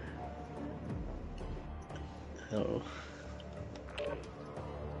shit. Oh.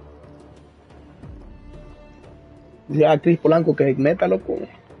 Ya, Chris Polanco que meta, loco.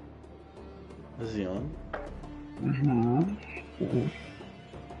 Is he on?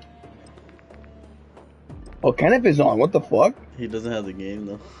 Oh, Kenneth is on. What the fuck? He doesn't have the game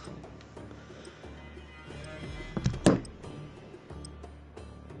though.